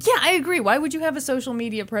 Yeah, I agree. Why would you have a social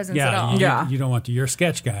media presence at all? You don't want to. You're a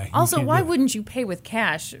sketch guy. Also, why wouldn't you pay with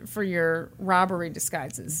cash for your robbery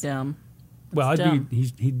disguises? Dumb. Well,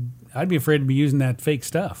 I'd be afraid to be using that fake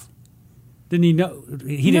stuff. Didn't he know?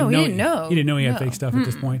 He didn't know. He didn't know he had fake stuff at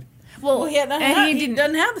this point. Well, he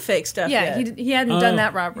doesn't have the fake stuff yeah, yet. he hadn't done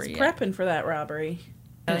that robbery He's yet. prepping for that robbery.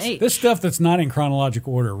 This stuff that's not in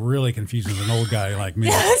chronological order really confuses an old guy like me.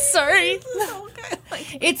 Sorry.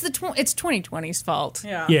 It's 2020's fault.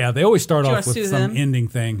 Yeah, they always start you off with some ending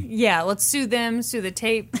thing. Yeah, let's sue them, sue the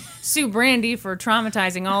tape, sue Brandy for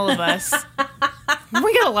traumatizing all of us.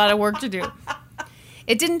 We got a lot of work to do.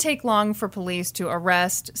 It didn't take long for police to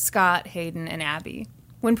arrest Scott, Hayden, and Abby.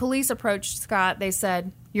 When police approached Scott, they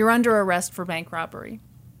said, "You're under arrest for bank robbery."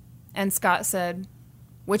 And Scott said,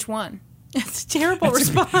 "Which one?" It's a terrible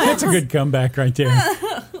response. That's a good comeback right there.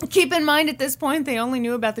 Keep in mind, at this point, they only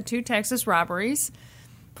knew about the 2 Texas robberies.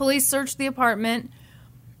 Police searched the apartment,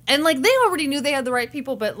 and, like, they already knew they had the right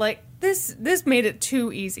people, but, like, this made it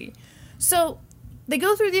too easy. So they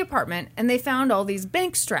go through the apartment, and they found all these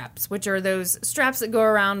bank straps, which are those straps that go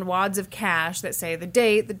around wads of cash that say the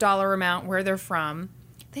date, the dollar amount, where they're from.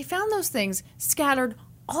 They found those things scattered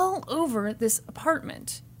all over this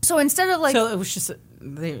apartment. So instead of, like... So it was just...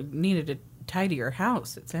 They needed a tidier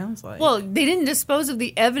house, it sounds like. Well, they didn't dispose of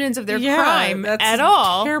the evidence of their crime at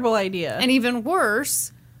all. Terrible idea. And even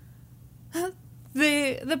worse,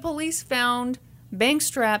 the police found bank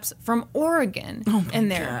straps from Oregon in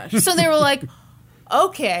there. Gosh. So they were like,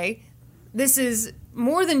 okay, this is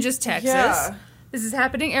more than just Texas. Yeah. This is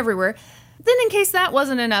happening everywhere. Then, in case that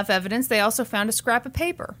wasn't enough evidence, they also found a scrap of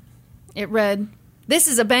paper. It read, "This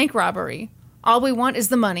is a bank robbery. All we want is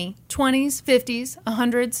the money. 20s, 50s,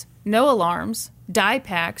 100s, no alarms, die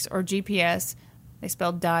packs or GPS." They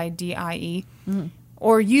spelled die, D-I-E.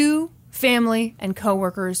 "Or you, family, and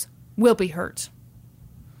coworkers will be hurt."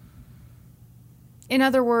 In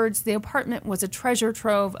other words, the apartment was a treasure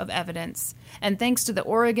trove of evidence, and thanks to the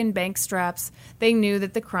Oregon bank straps, they knew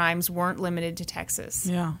that the crimes weren't limited to Texas.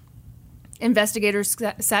 Yeah. Investigators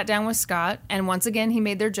sat down with Scott, and once again, he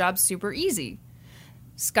made their job super easy.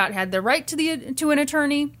 Scott had the right to an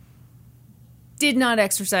attorney, did not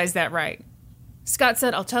exercise that right. Scott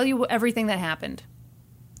said, "I'll tell you everything that happened.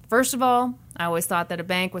 First of all, I always thought that a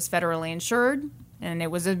bank was federally insured, and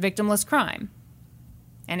it was a victimless crime.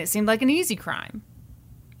 And it seemed like an easy crime.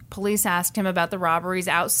 Police asked him about the robberies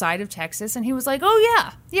outside of Texas, and he was like,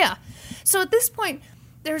 oh, yeah. So at this point,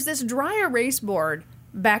 there's this dry erase board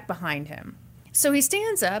back behind him. So he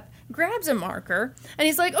stands up, grabs a marker, and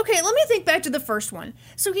he's like, okay, let me think back to the first one.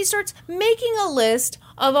 So he starts making a list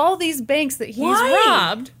of all these banks that he's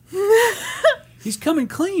robbed. He's coming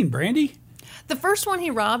clean, Brandy. The first one he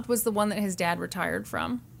robbed was the one that his dad retired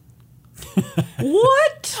from.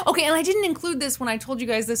 What? Okay, and I didn't include this when I told you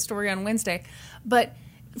guys this story on Wednesday, but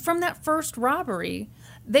from that first robbery,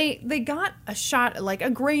 they got a shot, like a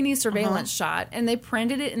grainy surveillance shot, and they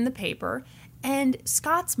printed it in the paper. And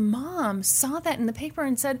Scott's mom saw that in the paper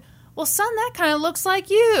and said, "Well, son, that kind of looks like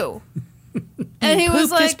you." And he was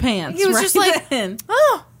Pooped like, his pants. He was right just like, then.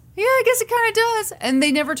 "Oh, yeah, I guess it kind of does." And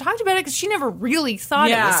they never talked about it because she never really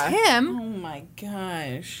thought it was him. Oh my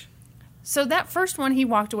gosh. So that first one, he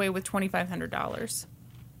walked away with $2,500.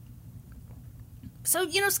 So,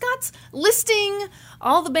 Scott's listing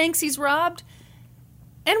all the banks he's robbed,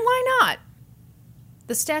 and why not?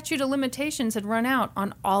 The statute of limitations had run out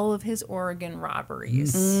on all of his Oregon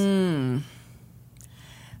robberies.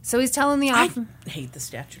 So he's telling the I officer... hate the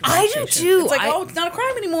statute. I do too. It's like, it's not a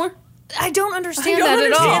crime anymore. I don't understand I don't that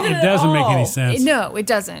understand at all. It doesn't make any all. sense. No, it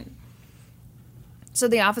doesn't. So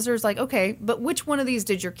the officer's like, okay, but which one of these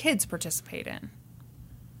did your kids participate in?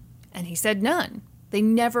 And he said none. They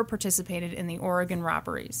never participated in the Oregon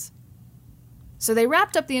robberies. So they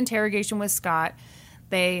wrapped up the interrogation with Scott.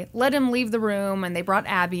 They let him leave the room, and they brought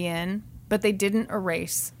Abby in, but they didn't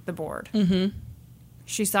erase the board. Mm-hmm.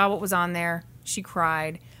 She saw what was on there. She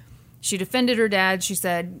cried. She defended her dad. She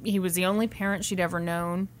said he was the only parent she'd ever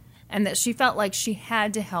known, and that she felt like she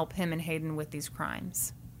had to help him and Hayden with these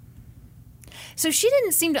crimes. So she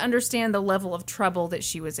didn't seem to understand the level of trouble that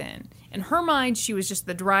she was in. In her mind, she was just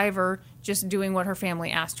the driver, just doing what her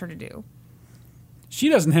family asked her to do. She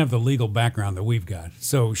doesn't have the legal background that we've got,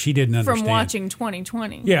 so she didn't understand. From watching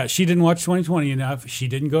 2020. Yeah, she didn't watch 2020 enough. She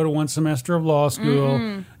didn't go to one semester of law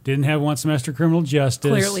school, didn't have one semester of criminal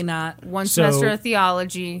justice. Clearly not. One So- semester of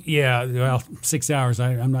theology. Yeah, well, 6 hours.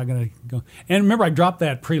 I'm not going to go. And remember, I dropped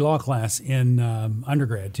that pre-law class in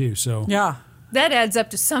undergrad, too, so... Yeah. That adds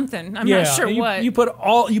up to something. I'm not sure what. You put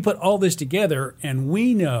all this together, and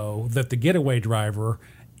we know that the getaway driver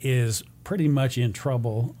is pretty much in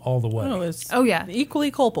trouble all the way. Oh, it's Oh, yeah. equally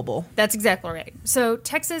culpable. That's exactly right. So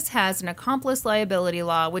Texas has an accomplice liability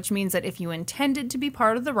law, which means that if you intended to be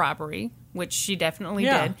part of the robbery, which she definitely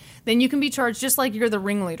did, then you can be charged just like you're the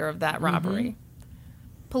ringleader of that robbery.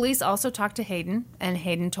 Police also talked to Hayden, and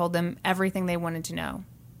Hayden told them everything they wanted to know.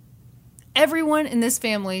 Everyone in this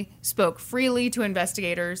family spoke freely to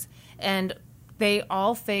investigators, and they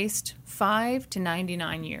all faced 5 to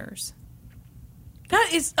 99 years.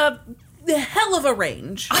 That is the hell of a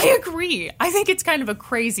range. I agree. I think it's kind of a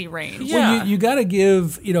crazy range. Yeah. Well, you got to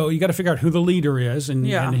give, you got to figure out who the leader is and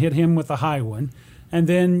hit him with the high one. And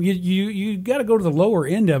then you got to go to the lower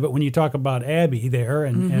end of it when you talk about Abby there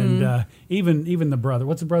and even the brother.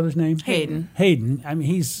 What's the brother's name? Hayden. Hayden. I mean,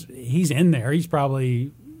 he's in there. He's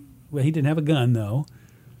probably, well, he didn't have a gun, though.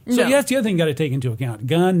 So No. that's the other thing you got to take into account.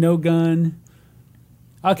 Gun, no gun.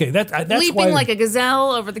 Okay, that's Leaping why, like a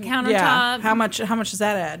gazelle over the countertop. Yeah. How much does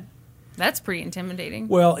that add? That's pretty intimidating.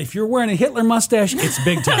 Well, if you're wearing a Hitler mustache, it's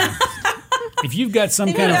big time. If you've got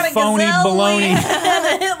some kind of phony baloney.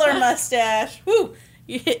 And a Hitler mustache. Woo.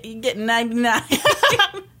 You get 99.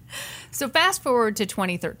 So fast forward to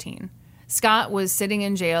 2013. Scott was sitting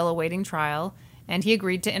in jail awaiting trial, and he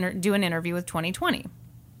agreed to do an interview with 2020.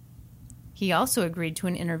 He also agreed to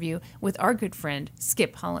an interview with our good friend,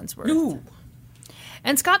 Skip Hollandsworth. Ooh.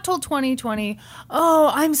 And Scott told 2020, "Oh,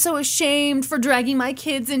 I'm so ashamed for dragging my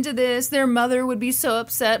kids into this. Their mother would be so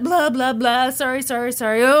upset. Blah, blah, blah. Sorry.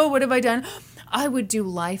 Oh, what have I done? I would do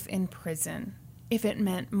life in prison." if it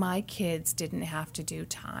meant my kids didn't have to do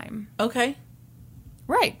time. Okay.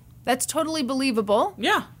 Right. That's totally believable.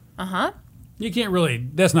 Yeah. Uh-huh. You can't really,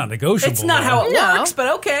 that's not negotiable. It's not how it No. works,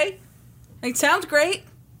 but okay. It sounds great.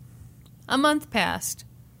 A month passed.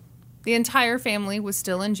 The entire family was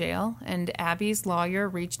still in jail, and Abby's lawyer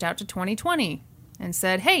reached out to 2020 and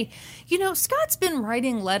said, hey, you know, Scott's been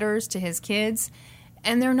writing letters to his kids,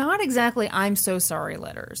 and they're not exactly I'm so sorry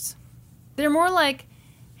letters. They're more like,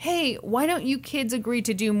 hey, why don't you kids agree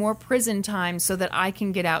to do more prison time so that I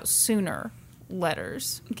can get out sooner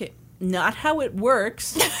letters. Okay. Not how it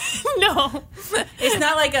works. No. It's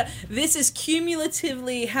not like this is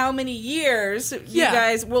cumulatively how many years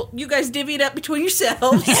Yeah. you guys divvy it up between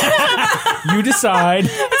yourselves. You decide.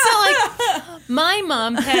 It's not like my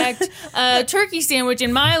mom packed a turkey sandwich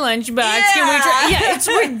in my lunchbox. Can we try? Yeah, it's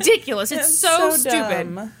ridiculous. It's so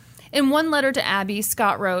stupid. dumb. In one letter to Abby,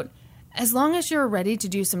 Scott wrote, as long as you're ready to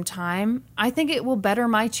do some time, I think it will better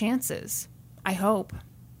my chances. I hope.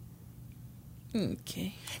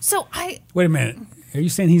 Okay. So Wait a minute. Are you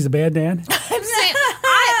saying he's a bad dad? I'm saying,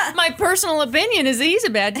 my personal opinion is that he's a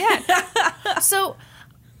bad dad. So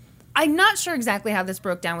I'm not sure exactly how this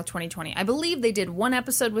broke down with 2020. I believe they did one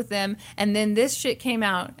episode with them, and then this shit came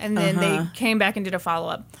out, and then they came back and did a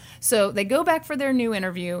follow-up. So they go back for their new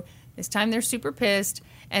interview. This time they're super pissed,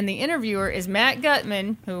 and the interviewer is Matt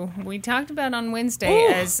Gutman, who we talked about on Wednesday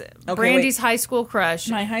as Brandy's high school crush.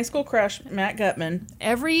 My high school crush, Matt Gutman.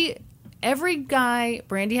 Every guy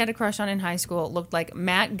Brandy had a crush on in high school looked like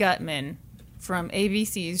Matt Gutman from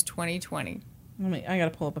ABC's 2020. I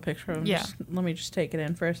gotta pull up a picture of him. Yeah. Let me just take it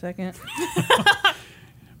in for a second.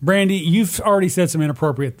 Brandy, you've already said some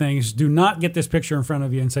inappropriate things. Do not get this picture in front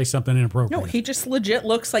of you and say something inappropriate. No, he just legit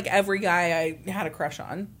looks like every guy I had a crush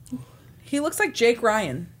on. He looks like Jake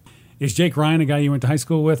Ryan. Is Jake Ryan a guy you went to high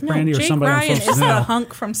school with, Brandy, no, or Jake somebody Ryan I'm supposed is to know? the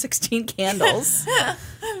hunk from 16 Candles.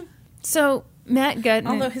 So Matt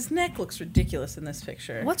Gutman. Although his neck looks ridiculous in this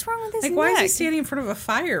picture. What's wrong with his Like, neck? why is he standing in front of a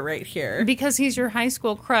fire right here? Because he's your high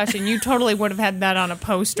school crush, and you totally would have had that on a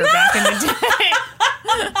poster back in the day.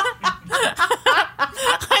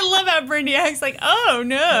 I love how Brandy acts like, oh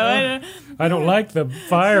no, I don't like the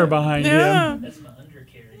fire behind him. That's my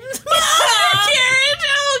undercarriage. Carriage!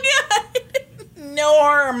 Oh, God!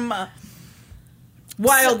 Norm!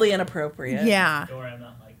 Wildly inappropriate. yeah. Or I'm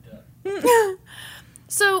not mic'd up.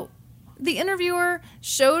 So the interviewer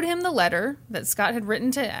showed him the letter that Scott had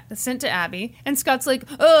sent to Abby, and Scott's like,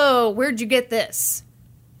 oh, where'd you get this?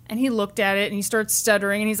 And he looked at it, and he starts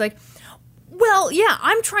stuttering, and he's like, well, yeah,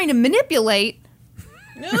 I'm trying to manipulate.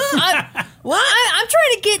 I'm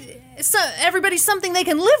trying to get everybody something they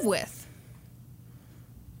can live with.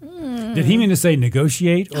 Did he mean to say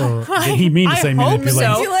negotiate, or did he mean to say I hope manipulate?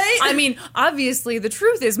 so. Manipulate? I mean, obviously the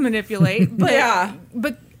truth is manipulate, but Yeah.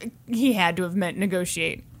 but he had to have meant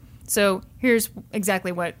negotiate. So here's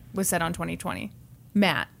exactly what was said on 2020.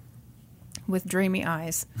 Matt, with dreamy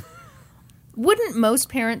eyes. Wouldn't most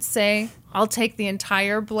parents say, I'll take the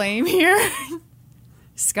entire blame here?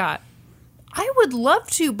 Scott, I would love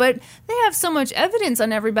to, but they have so much evidence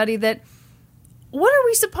on everybody that what are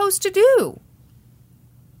we supposed to do?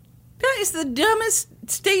 That is the dumbest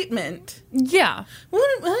statement. Yeah.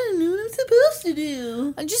 I don't know what I'm supposed to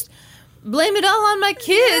do. I just blame it all on my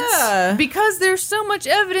kids Yeah. because there's so much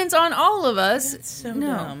evidence on all of us. It's so No.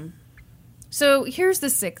 dumb. So here's the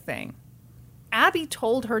sick thing. Abby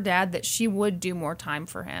told her dad that she would do more time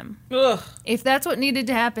for him. Ugh. If that's what needed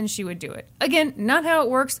to happen, she would do it. Again, not how it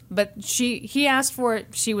works, but he asked for it,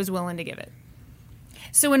 she was willing to give it.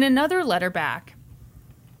 So in another letter back,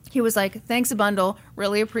 he was like, thanks a bundle,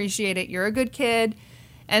 really appreciate it, you're a good kid.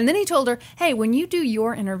 And then he told her, hey, when you do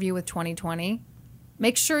your interview with 2020,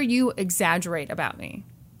 make sure you exaggerate about me.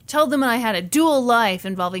 Tell them I had a dual life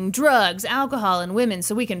involving drugs, alcohol, and women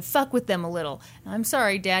so we can fuck with them a little. I'm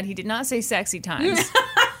sorry, Dad, he did not say sexy times.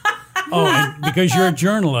 Oh, and because you're a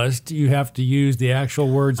journalist, you have to use the actual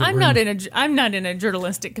words. That I'm not in a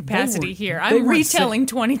journalistic capacity here. I'm retelling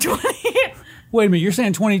 2020. Wait a minute, you're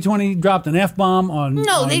saying 2020 dropped an F-bomb on...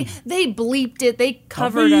 No, on- they bleeped it. They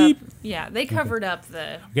covered up. beep. Yeah, they covered up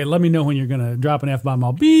the... Okay, let me know when you're going to drop an F-bomb.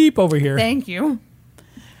 I'll beep over here. Thank you.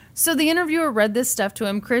 So the interviewer read this stuff to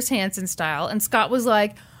him, Chris Hansen style, and Scott was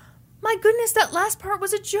like, my goodness, that last part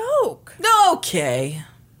was a joke. Okay.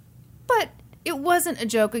 But it wasn't a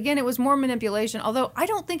joke. Again, it was more manipulation, although I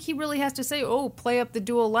don't think he really has to say, oh, play up the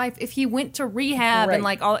dual life. If he went to rehab and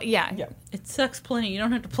Right. like all... Yeah. Yeah. It sucks plenty. You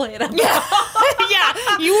don't have to play it up.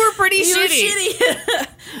 Yeah, you were pretty You were shitty. shitty.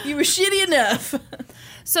 You were shitty enough.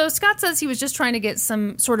 So Scott says he was just trying to get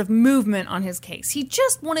some sort of movement on his case. He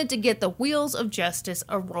just wanted to get the wheels of justice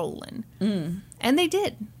a-rolling. And they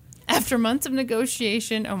did. After months of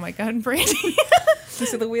negotiation, oh my God, Brandy.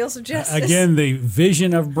 These are the wheels of justice. Again, the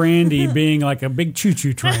vision of Brandy being like a big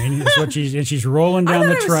choo-choo train is what she's rolling down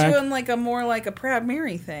the I track. was doing more like a Proud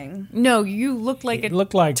Mary thing. No, you look like It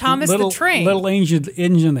looked like Thomas little, the Train. little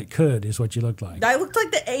engine that could is what you looked like. I looked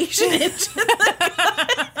like the Asian engine.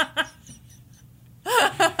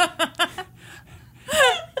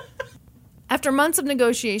 After months of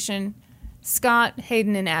negotiation, Scott,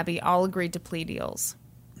 Hayden, and Abby all agreed to plea deals.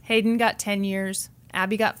 Hayden got 10 years,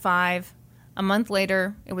 Abby got 5. A month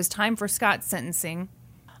later, it was time for Scott's sentencing.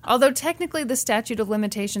 Although technically the statute of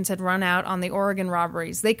limitations had run out on the Oregon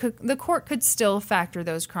robberies, the court could still factor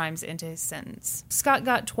those crimes into his sentence. Scott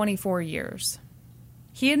got 24 years.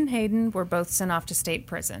 He and Hayden were both sent off to state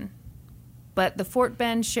prison. But the Fort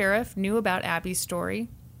Bend sheriff knew about Abby's story,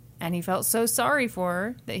 and he felt so sorry for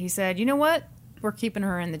her that he said, you know what? We're keeping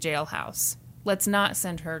her in the jailhouse. Let's not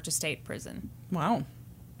send her to state prison. Wow.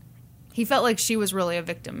 He felt like she was really a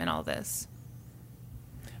victim in all this.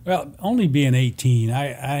 Well, only being 18,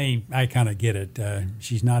 I kind of get it.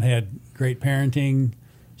 She's not had great parenting.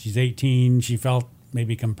 She's 18. She felt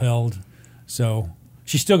maybe compelled. So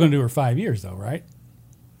she's still going to do her 5 years, though, right?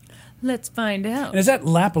 Let's find out. And is that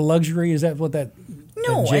lap of luxury? Is that what that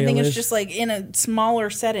No, that I jail think it's is? just like in a smaller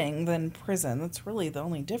setting than prison. That's really the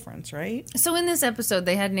only difference, right? So in this episode,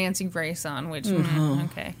 they had Nancy Grace on, which,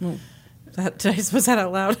 okay. Did I suppose that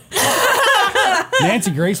out loud?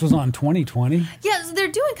 Nancy Grace was on 2020. Yeah, so they're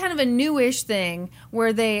doing kind of a newish thing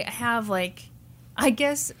where they have like, I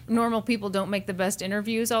guess normal people don't make the best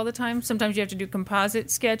interviews all the time. Sometimes you have to do composite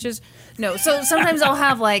sketches. No, so sometimes they'll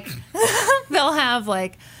have like,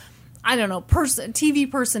 I don't know, TV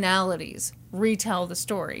personalities retell the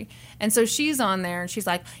story. And so she's on there and she's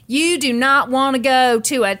like, you do not want to go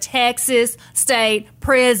to a Texas state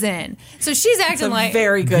prison. So she's It's acting a like,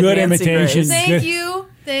 very good Good Nancy imitation. Grace.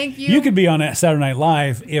 thank you. You could be on Saturday Night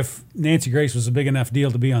Live if Nancy Grace was a big enough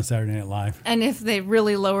deal to be on Saturday Night Live. And if they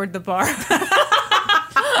really lowered the bar.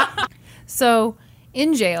 So,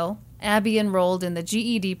 in jail, Abby enrolled in the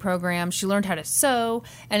GED program. She learned how to sew.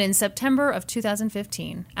 And in September of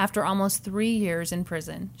 2015, after almost 3 years in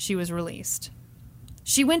prison, she was released.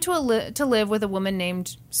 She went to live with a woman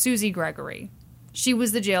named Susie Gregory. She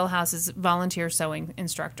was the jailhouse's volunteer sewing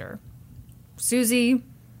instructor. Susie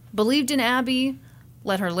believed in Abby,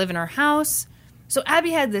 let her live in her house. So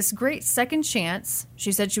Abby had this great second chance.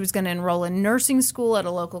 She said she was going to enroll in nursing school at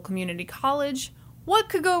a local community college. What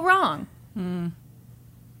could go wrong?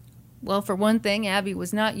 Well, for one thing, Abby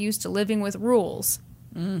was not used to living with rules.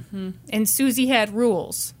 And Susie had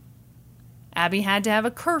rules. Abby had to have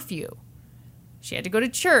a curfew. She had to go to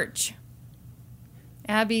church.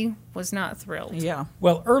 Abby was not thrilled. Yeah.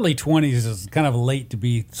 Well, early 20s is kind of late to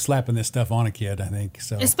be slapping this stuff on a kid, I think.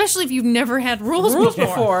 So Especially if you've never had rules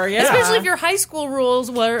before, yeah. Especially if your high school rules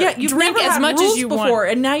were Yeah, you've drink never as had much rules as you before,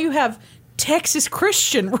 want. and now you have Texas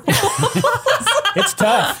Christian rules. it's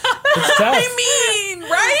tough. It's tough. I mean,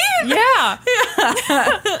 right?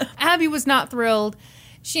 Yeah. Abby was not thrilled.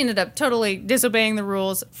 She ended up totally disobeying the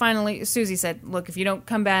rules. Finally, Susie said, look, if you don't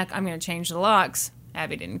come back, I'm going to change the locks.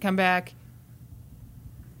 Abby didn't come back.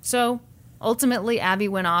 So, ultimately, Abby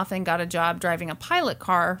went off and got a job driving a pilot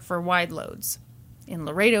car for wide loads in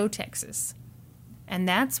Laredo, Texas. And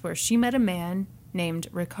that's where she met a man named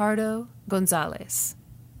Ricardo Gonzalez.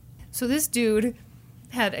 So this dude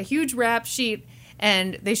had a huge rap sheet,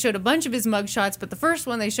 and they showed a bunch of his mugshots, but the first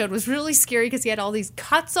one they showed was really scary because he had all these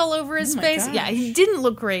cuts all over his face. gosh. Yeah, he didn't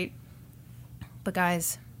look great. But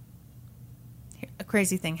guys, a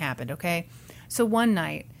crazy thing happened, okay? So one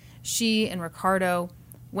night, she and Ricardo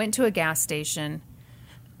went to a gas station,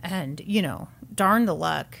 and, you know, darn the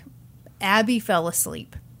luck, Abby fell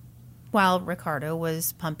asleep while Ricardo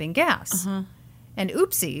was pumping gas. And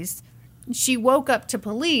oopsies, she woke up to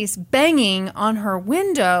police banging on her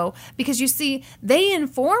window because, you see, they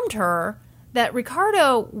informed her that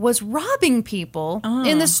Ricardo was robbing people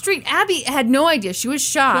in the street. Abby had no idea. She was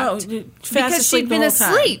shocked because she'd been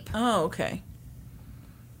asleep. Oh, okay.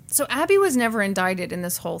 So Abby was never indicted in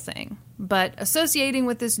this whole thing, but associating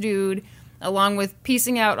with this dude, along with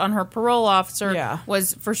piecing out on her parole officer,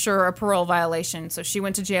 was for sure a parole violation. So she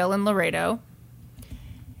went to jail in Laredo.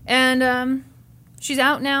 And she's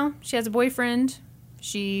out now. She has a boyfriend.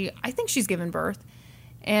 I think she's given birth.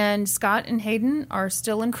 And Scott and Hayden are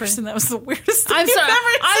still in prison. That was the weirdest thing I'm sorry. you've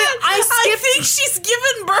ever said. I I think she's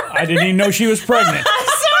given birth. I didn't even know she was pregnant. I'm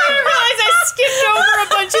sorry, I realized I skipped over a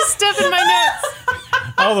bunch of stuff in my notes.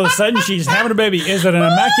 All of a sudden, she's having a baby. Is it an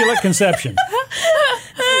immaculate conception?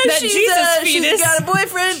 That Jesus fetus. She's got a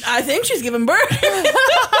boyfriend. I think she's given birth.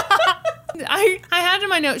 I had to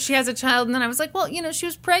my note, she has a child, and then I was like, well, she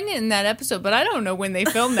was pregnant in that episode, but I don't know when they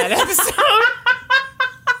filmed that episode.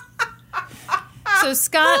 So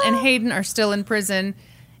Scott and Hayden are still in prison,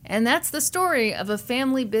 and that's the story of a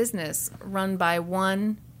family business run by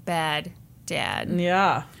one bad dad.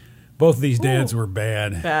 Yeah. Both of these dads were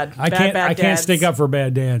bad. Bad I can't dads. stick up for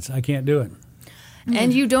bad dads. I can't do it.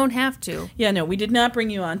 And you don't have to. Yeah, no, we did not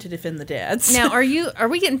bring you on to defend the dads. Now, are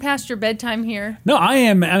we getting past your bedtime here? No,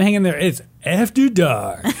 I'm hanging there. It's after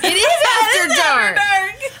dark. It is after dark.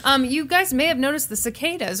 You guys may have noticed the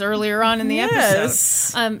cicadas earlier on in the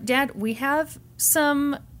episode. Dad, we have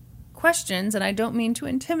some questions, and I don't mean to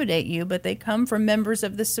intimidate you, but they come from members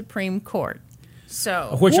of the Supreme Court.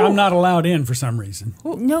 So, Which I'm not allowed in for some reason.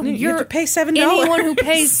 no, you have to pay $7. Anyone who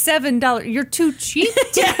pays $7, you're too cheap.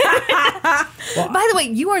 By the way,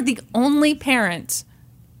 you are the only parent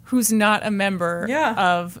who's not a member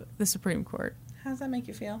of the Supreme Court. How does that make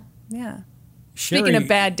you feel? Yeah. Sherry, Speaking of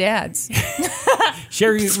bad dads.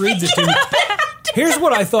 Sherry reads it to me. Here's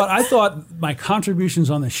what I thought. I thought my contributions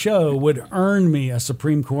on the show would earn me a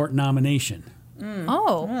Supreme Court nomination.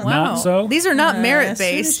 Oh, wow. Not so? These are not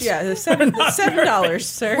merit-based. Yeah, the $7,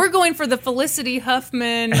 sir. We're going for the Felicity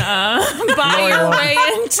Huffman buy your way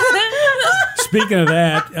into. Speaking of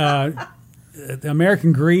that,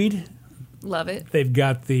 American Greed, Love it. they've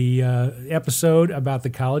got the episode about the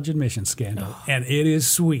college admission scandal, and it is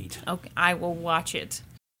sweet. Okay, I will watch it.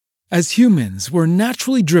 As humans, we're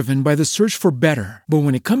naturally driven by the search for better. But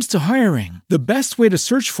when it comes to hiring, the best way to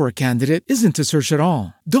search for a candidate isn't to search at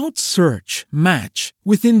all. Don't search, match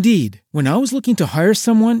with Indeed. When I was looking to hire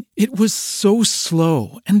someone, it was so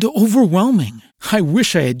slow and overwhelming. I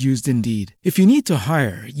wish I had used Indeed. If you need to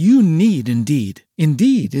hire, you need Indeed.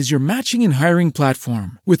 Indeed is your matching and hiring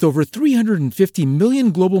platform with over 350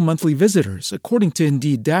 million global monthly visitors, according to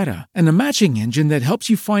Indeed data, and a matching engine that helps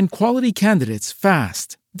you find quality candidates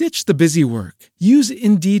fast. Ditch the busy work. Use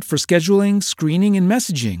Indeed for scheduling, screening, and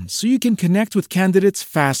messaging so you can connect with candidates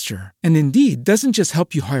faster. And Indeed doesn't just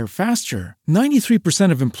help you hire faster. 93%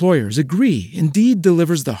 of employers agree Indeed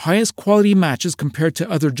delivers the highest quality matches compared to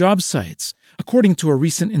other job sites, according to a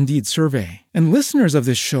recent Indeed survey. And listeners of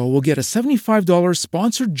this show will get a $75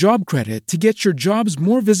 sponsored job credit to get your jobs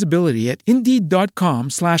more visibility at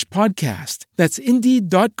Indeed.com/podcast. That's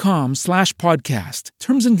Indeed.com/podcast.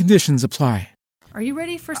 Terms and conditions apply. Are you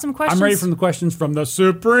ready for some questions? I'm ready for the questions from the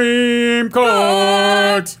Supreme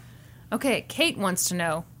Court. Okay, Kate wants to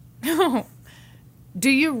know, do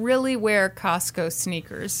you really wear Costco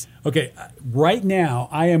sneakers? Okay, right now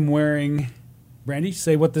I am wearing, Brandy,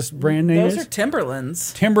 say what this brand name Those is. are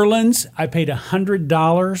Timberlands. Timberlands. I paid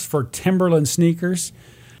 $100 for Timberland sneakers.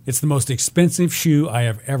 It's the most expensive shoe I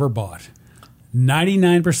have ever bought.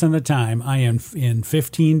 99% of the time I am in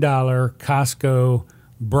 $15 Costco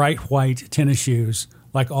bright white tennis shoes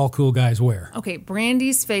like all cool guys wear. Okay,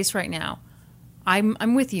 Brandy's face right now.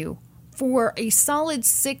 I'm with you. For a solid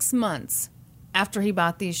 6 months after he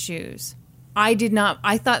bought these shoes, I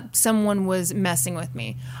thought someone was messing with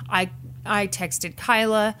me. I texted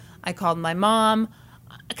Kyla, I called my mom,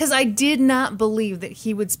 because I did not believe that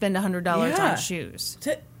he would spend $100 on shoes.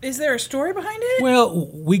 Is there a story behind it? Well,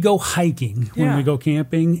 we go hiking when we go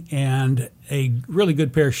camping, and a really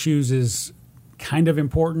good pair of shoes is kind of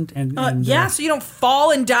important. So you don't fall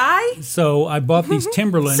and die? So I bought these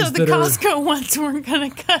Timberlands. So the Costco ones weren't going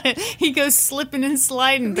to cut it. He goes slipping and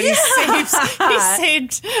sliding, but he saved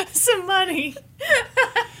some money.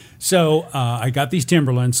 So I got these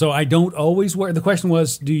Timberlands. So I don't always wear. The question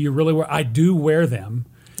was, do you really wear? I do wear them.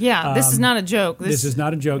 Yeah, this is not a joke. This is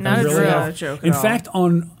not a joke. Not I a really joke. have. Not a joke at In all. fact,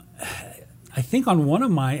 I think on one of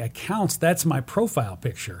my accounts, that's my profile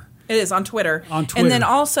picture. It is on Twitter. On Twitter. And then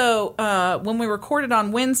also, when we recorded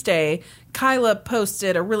on Wednesday, Kyla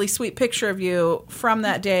posted a really sweet picture of you from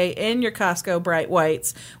that day in your Costco bright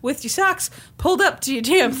whites with your socks pulled up to your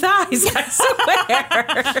damn thighs, I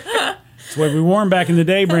swear. That's what we wore them back in the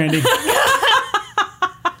day, Brandy.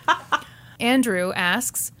 Andrew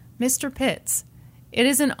asks, Mr. Pitts, it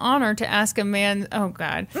is an honor to ask a man,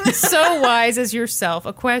 so wise as yourself,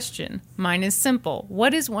 a question. Mine is simple.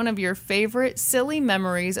 What is one of your favorite silly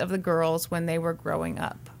memories of the girls when they were growing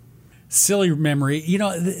up? Silly memory. You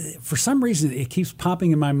know, for some reason, it keeps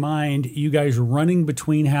popping in my mind, you guys running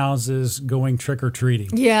between houses going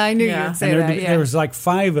trick-or-treating. Yeah, I knew Yeah. you would say And that. there was like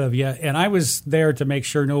 5 of you, and I was there to make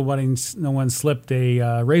sure no one slipped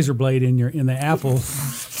a razor blade in the apple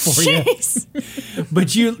for you.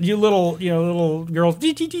 But you little girls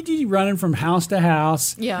running from house to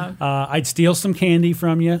house. Yeah. I'd steal some candy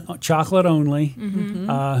from you, chocolate only.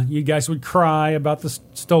 You guys would cry about the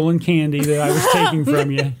stolen candy that I was taking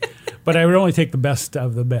from you. but I would only take the best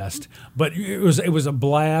of the best. But it was a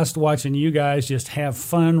blast watching you guys just have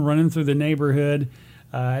fun running through the neighborhood,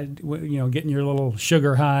 getting your little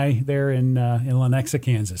sugar high there in Lenexa,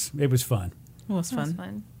 Kansas. It was fun. It was That was fun.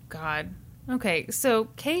 fun. God. Okay, so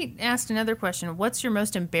Kate asked another question. What's your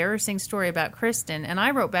most embarrassing story about Kristen? And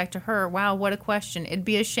I wrote back to her, wow, what a question. It'd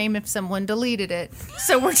be a shame if someone deleted it.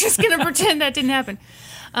 So we're just going to pretend that didn't happen.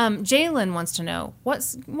 Jalen wants to know,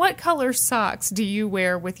 what color socks do you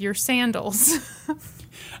wear with your sandals?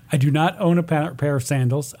 I do not own a pair of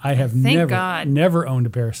sandals. I have Thank God. never owned a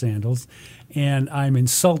pair of sandals. And I'm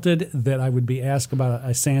insulted that I would be asked about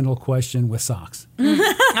a sandal question with socks. All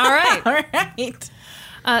right. All right.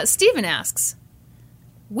 Steven asks,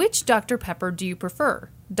 which Dr. Pepper do you prefer?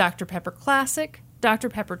 Dr. Pepper Classic, Dr.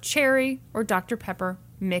 Pepper Cherry, or Dr. Pepper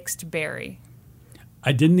Mixed Berry?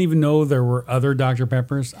 I didn't even know there were other Dr.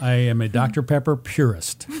 Peppers. I am a Dr. Pepper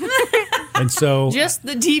purist. And so Just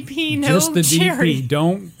the DP, no just the cherry. DP.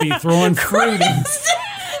 Don't be throwing fruit in. How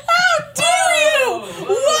dare you?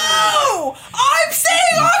 Whoa! I'm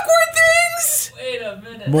saying awkward things. Wait a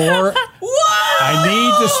minute. More. Whoa!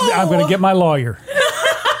 I'm going to get my lawyer.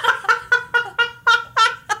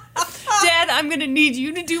 Dad, I'm going to need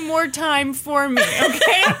you to do more time for me,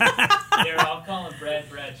 okay? Here, I'll call him Brad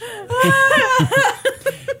Bradshaw.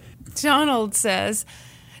 Donald says,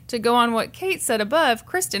 to go on what Kate said above,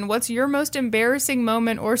 Kristen, what's your most embarrassing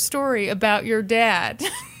moment or story about your dad?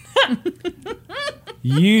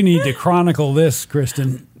 You need to chronicle this,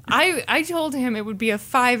 Kristen. I told him it would be a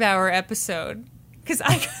 5-hour episode because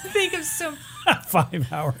I could think of some.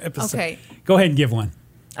 5-hour episode. Okay. Go ahead and give one.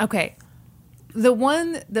 Okay. The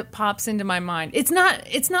one that pops into my mind, it's not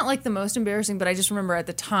like the most embarrassing, but I just remember at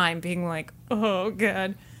the time being like, oh,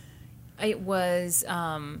 God. It was,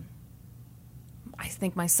 I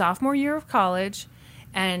think, my sophomore year of college,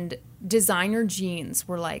 and designer jeans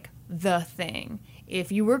were like the thing.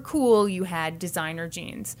 If you were cool, you had designer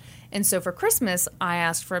jeans. And so for Christmas, I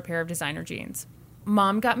asked for a pair of designer jeans.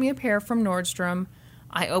 Mom got me a pair from Nordstrom.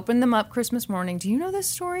 I opened them up Christmas morning. Do you know this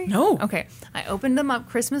story? No. Okay. I opened them up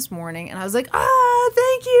Christmas morning, and I was like,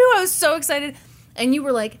 thank you. I was so excited. And you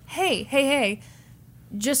were like, hey,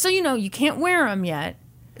 just so you know, you can't wear them yet.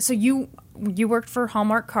 So you worked for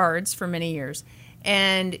Hallmark Cards for many years.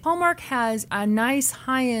 And Hallmark has a nice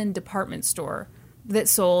high-end department store that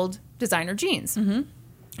sold designer jeans.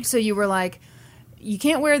 Mm-hmm. So you were like, you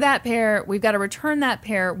can't wear that pair. We've got to return that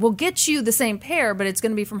pair. We'll get you the same pair, but it's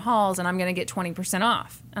going to be from Halls, and I'm going to get 20%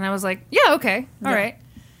 off. And I was like, yeah, okay. All right.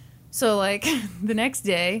 So, like, the next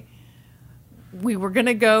day, we were going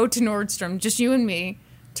to go to Nordstrom, just you and me,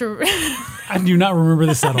 to... I do not remember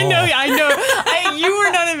this at all. I know. You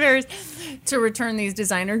were not embarrassed to return these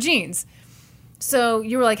designer jeans. So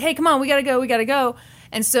you were like, hey, come on, we got to go.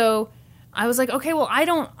 And so I was like, okay, well, I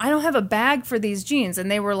don't have a bag for these jeans.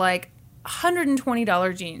 And they were like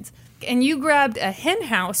 $120 jeans. And you grabbed a hen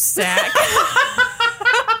house sack.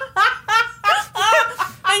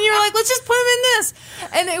 And you were like, let's just put them in this.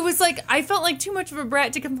 And it was like, I felt like too much of a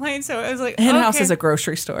brat to complain. So I was like, Hen House okay. is a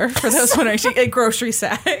grocery store. For those who actually a grocery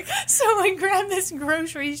sack. So I grabbed this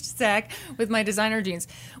grocery sack with my designer jeans.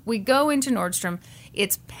 We go into Nordstrom.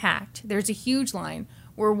 It's packed. There's a huge line.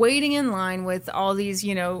 We're waiting in line with all these,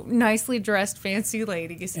 nicely dressed fancy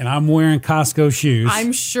ladies. And I'm wearing Costco shoes.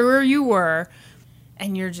 I'm sure you were.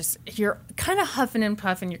 And you're kind of huffing and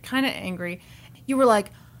puffing. You're kind of angry. You were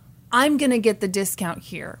like, I'm going to get the discount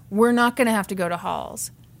here. We're not going to have to go to Halls.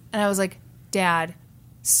 And I was like, Dad,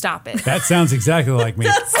 stop it. That sounds exactly like me.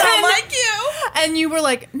 Sound like you. And you were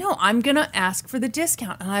like, no, I'm going to ask for the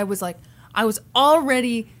discount. And I was like, I was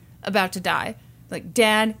already about to die. Like,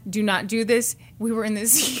 Dad, do not do this. We were in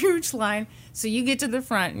this huge line. So you get to the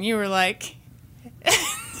front and you were like...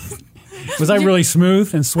 Was I really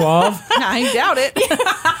smooth and suave? I doubt it.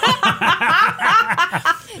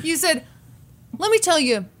 You said, let me tell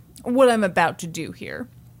you what I'm about to do here.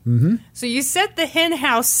 Mm-hmm. So you set the hen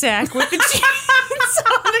house sack with the jeans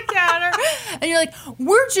on the counter. And you're like,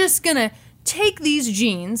 we're just going to take these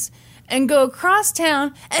jeans and go across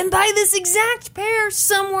town and buy this exact pair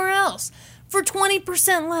somewhere else for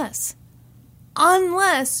 20% less.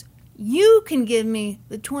 Unless you can give me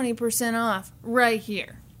the 20% off right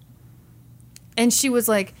here. And she was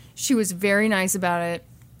very nice about it.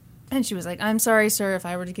 And she was like, I'm sorry, sir, if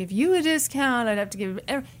I were to give you a discount, I'd have to give...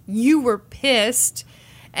 You were pissed,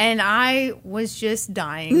 and I was just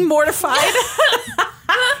dying. Mortified.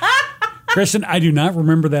 Kristen, I do not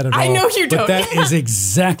remember that at all. I know you don't. But that is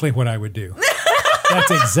exactly what I would do.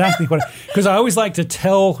 That's exactly what. Because I always like to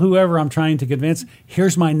tell whoever I'm trying to convince,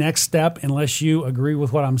 here's my next step, unless you agree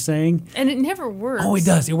with what I'm saying. And it never works. Oh, it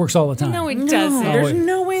does. It works all the time. No, it doesn't. There's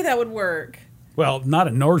no way that would work. Well, not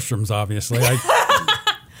at Nordstrom's, obviously.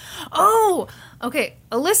 Oh, okay.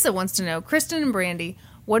 Alyssa wants to know, Kristen and Brandy,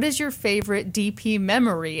 what is your favorite DP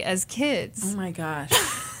memory as kids? Oh my gosh.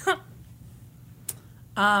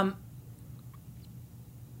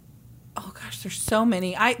 Oh gosh, there's so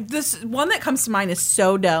many. This one that comes to mind is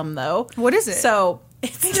so dumb though. What is it? So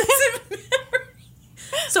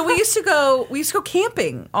so we used to go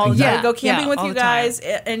camping all the time. Yeah, We'd go camping yeah, with all you the time. guys,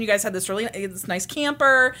 and you guys had this nice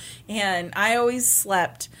camper, and I always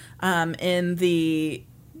slept in the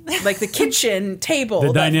kitchen table. The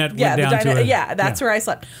dinette went down to it. Yeah, that's where I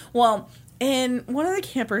slept. Well, in one of the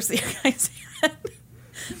campers that you guys had,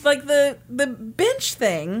 like the bench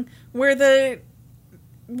thing where that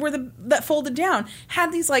folded down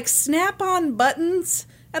had these like snap-on buttons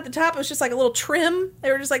at the top. It was just like a little trim. They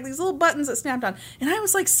were just like these little buttons that snapped on. And I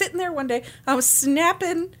was like sitting there one day, I was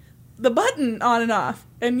snapping the button on and off,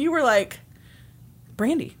 and you were like,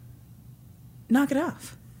 Brandy, knock it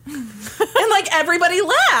off. And like everybody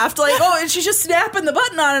laughed, like, oh, she's just snapping the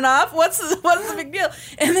button on and off. What's the big deal?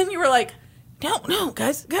 And then you were like, no,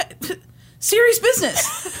 guys, serious business.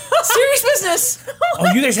 Serious business.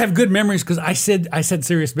 Oh, you guys have good memories because I said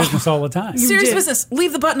serious business all the time. Serious did. business.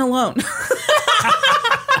 Leave the button alone.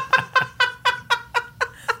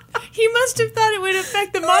 He must have thought it would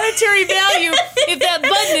affect the monetary value if that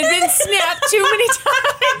button had been snapped too many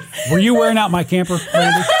times. Were you wearing out my camper,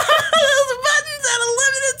 Brandy? Those buttons had a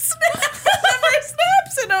limited number of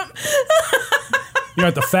snaps in them. You know,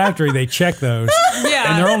 at the factory, they check those. Yeah.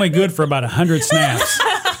 And they're only good for about 100 snaps.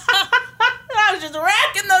 I was just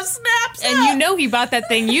racking those snaps And up. you know he bought that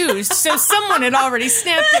thing used, so someone had already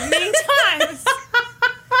snapped it many times.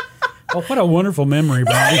 Oh, what a wonderful memory,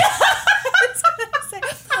 Brandy.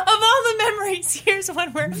 Of all the memories, here's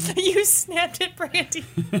one where you snapped at Brandy.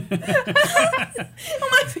 My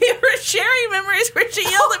favorite Sherry memory is where she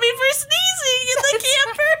yelled at me for sneezing in the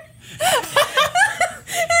camper.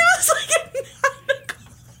 It was like at 9 o'clock.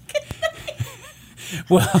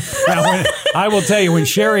 Well, now, I will tell you, when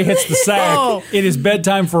Sherry hits the sack, Oh. it is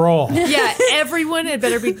bedtime for all. Yeah, everyone had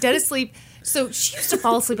better be dead asleep. So she used to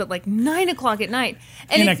fall asleep at like 9 o'clock at night.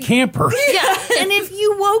 And In a if- camper. Yeah, and if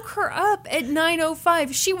you woke her up at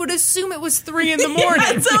 9:05, she would assume it was 3 in the morning.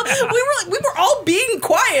 Yeah, so we were all being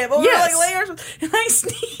quiet, but we were Yes. like laying ourselves, and I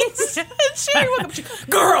sneezed. And Sherry woke up. She,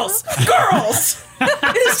 girls,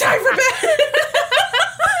 it is time for bed.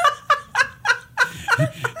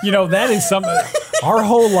 You know, that is something. Our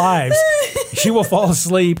whole lives, she will fall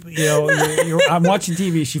asleep. You know, I'm watching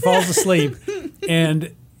TV. She falls asleep,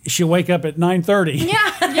 and she'll wake up at 9:30.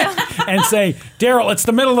 Yeah. And say, Daryl, it's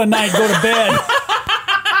the middle of the night. Go to bed.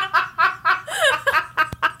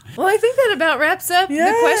 Well, I think that about wraps up the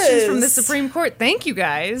questions from the Yes. Supreme Court. Thank you,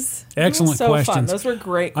 guys. Excellent So questions. fun. Those were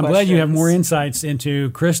great I'm questions. glad you have more insights into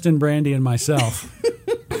Kristen, Brandy, and myself.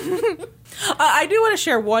 I do want to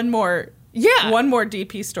share one more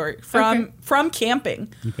DP story from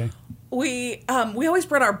camping. Okay. We always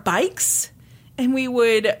brought our bikes, and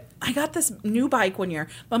I got this new bike one year,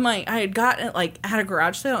 but I had gotten it like at a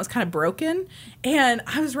garage sale. It was kind of broken, and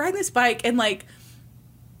I was riding this bike, and like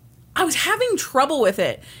I was having trouble with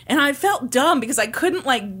it, and I felt dumb because I couldn't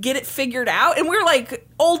like get it figured out. And we were like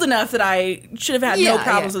old enough that I should have had no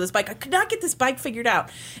problems with this bike. I could not get this bike figured out,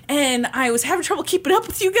 and I was having trouble keeping up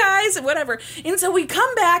with you guys and whatever. And so we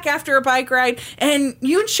come back after a bike ride, and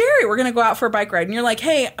you and Sherry were going to go out for a bike ride, and you're like,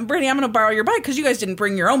 "Hey, Brittany, I'm going to borrow your bike because you guys didn't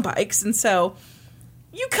bring your own bikes," and so.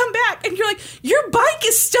 You come back and you're like, your bike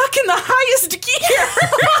is stuck in the highest gear.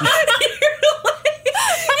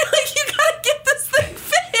 you're like, you gotta get this thing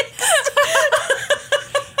fixed.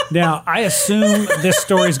 Now, I assume this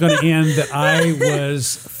story is going to end that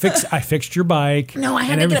I fixed your bike. No, I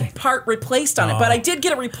had and to everything. get a part replaced on it, but I did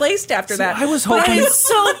get it replaced after that. I was But hoping- It's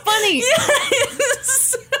so funny.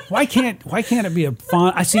 Yes. Why can't it be a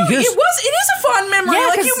fun? I see. It is a fun memory. Yeah,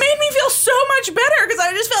 like 'cause- you made me feel so much better because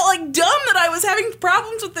I just felt like dumb that I was having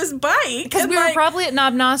problems with this bike. Because And, we were like, probably at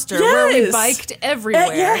Knob Noster where we Yes. biked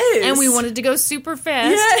everywhere. Yes. And we wanted to go super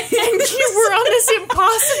fast. Yes. And you were on this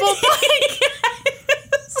impossible bike.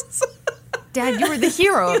 Dad, you were the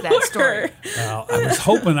hero of that story. Well, I was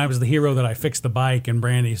hoping I was the hero that I fixed the bike, and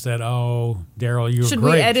Brandy said, "Oh, Daryl, you were Should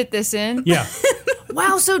great." we edit this in? Yeah.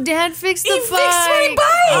 Wow, so Dad fixed the He bike. fixed my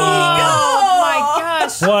bike. Oh, my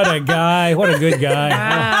gosh. What a guy! What a good guy!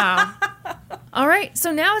 Wow. All right,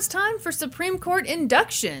 so now it's time for Supreme Court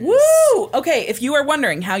inductions. Woo! Okay, if you are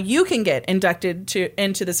wondering how you can get inducted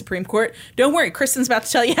into the Supreme Court, don't worry, Kristen's about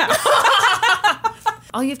to tell you how.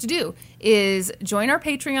 All you have to do is join our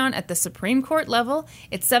Patreon at the Supreme Court level.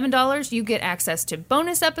 It's $7. You get access to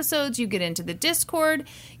bonus episodes. You get into the Discord.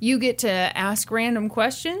 You get to ask random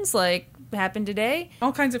questions like happened today.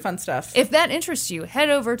 All kinds of fun stuff. If that interests you, head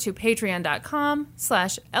over to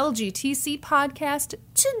patreon.com/LGTC podcast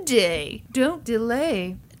today. Don't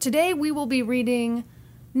delay. Today we will be reading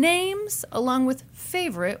names along with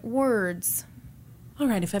favorite words. All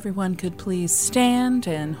right, if everyone could please stand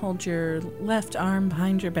and hold your left arm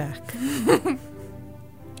behind your back.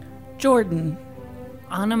 Jordan.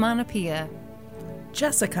 Onomatopoeia.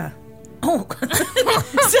 Jessica. Oh,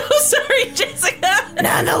 so sorry, Jessica.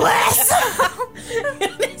 Nonetheless.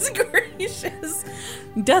 Goodness gracious.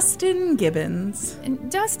 Dustin Gibbons.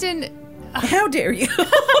 And Dustin, How dare you?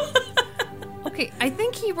 okay, I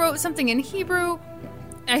think he wrote something in Hebrew.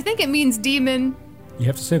 I think it means demon. You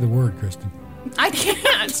have to say the word, Kristen. I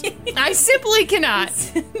can't. I simply cannot.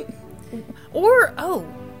 Or,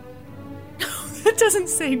 that doesn't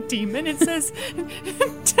say demon. It says...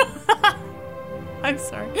 I'm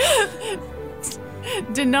sorry.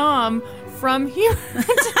 Denom from here.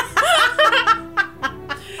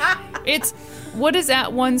 It's what is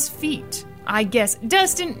at one's feet, I guess.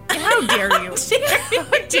 Dustin, how dare you?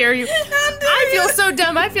 How dare you? I feel so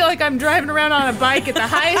dumb. I feel like I'm driving around on a bike at the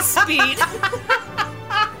highest speed.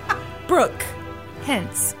 Brooke.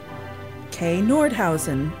 Hence, Kay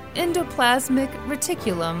Nordhausen. endoplasmic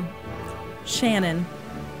reticulum. Shannon.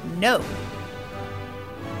 No.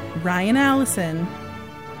 Ryan Allison.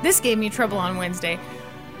 This gave me trouble on Wednesday.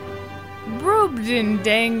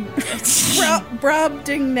 Brobdindang.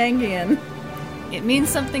 Brobdingnagian. It means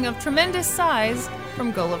something of tremendous size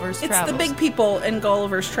from Gulliver's Travels. It's the big people in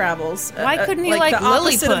Gulliver's Travels. Why couldn't he like the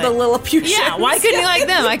opposite Lilliput? of the Lilliputians? Yeah, why couldn't he like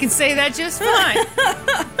them? I can say that just fine.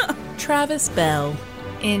 Travis Bell.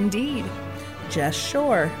 Indeed. Jess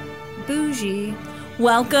Shore. Bougie.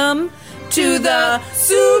 Welcome to the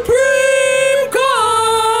Supreme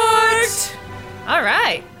Court! All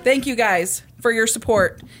right. Thank you guys for your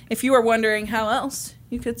support. If you are wondering how else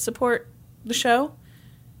you could support the show,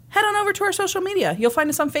 head on over to our social media. You'll find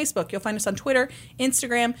us on Facebook. You'll find us on Twitter,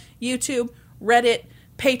 Instagram, YouTube, Reddit,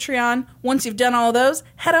 Patreon. Once you've done all of those,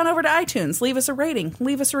 head on over to iTunes. Leave us a rating.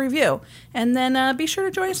 Leave us a review. And then be sure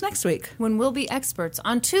to join us next week. When we'll be experts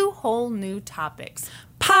on 2 whole new topics.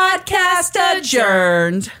 Podcast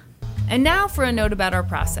adjourned. And now for a note about our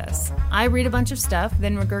process. I read a bunch of stuff,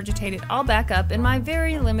 then regurgitate it all back up in my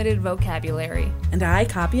very limited vocabulary. And I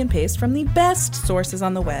copy and paste from the best sources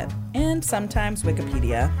on the web, and sometimes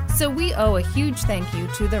Wikipedia. So we owe a huge thank you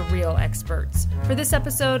to the real experts. For this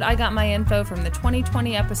episode, I got my info from the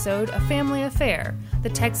 2020 episode, A Family Affair, the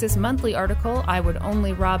Texas Monthly article, I Would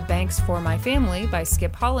Only Rob Banks for My Family by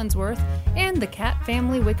Skip Hollandsworth, and the Cat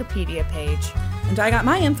Family Wikipedia page. And I got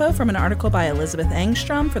my info from an article by Elizabeth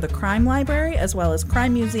Engstrom for the Crime Library, as well as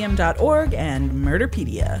crimemuseum.org and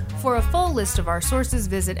Murderpedia. For a full list of our sources,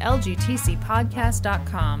 visit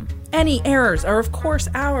lgtcpodcast.com. Any errors are, of course,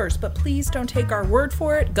 ours, but please don't take our word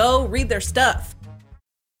for it. Go read their stuff.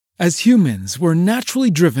 As humans, we're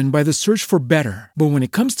naturally driven by the search for better. But when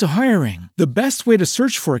it comes to hiring, the best way to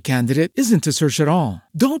search for a candidate isn't to search at all.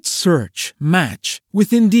 Don't search, match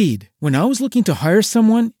with Indeed. When I was looking to hire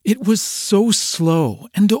someone, it was so slow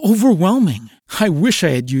and overwhelming. I wish I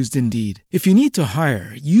had used Indeed. If you need to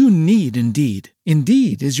hire, you need Indeed.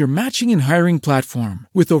 Indeed is your matching and hiring platform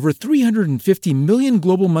with over 350 million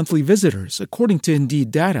global monthly visitors, according to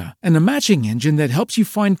Indeed data, and a matching engine that helps you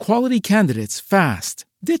find quality candidates fast.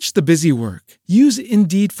 Ditch the busy work. Use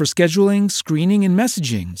Indeed for scheduling, screening, and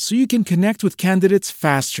messaging so you can connect with candidates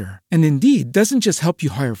faster. And Indeed doesn't just help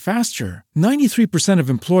you hire faster. 93%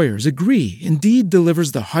 of employers agree Indeed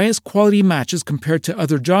delivers the highest quality matches compared to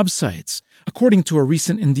other job sites, according to a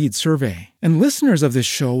recent Indeed survey. And listeners of this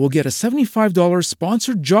show will get a $75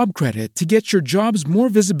 sponsored job credit to get your jobs more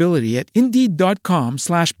visibility at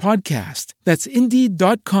Indeed.com/podcast. That's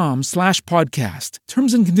Indeed.com/podcast.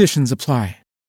 Terms and conditions apply.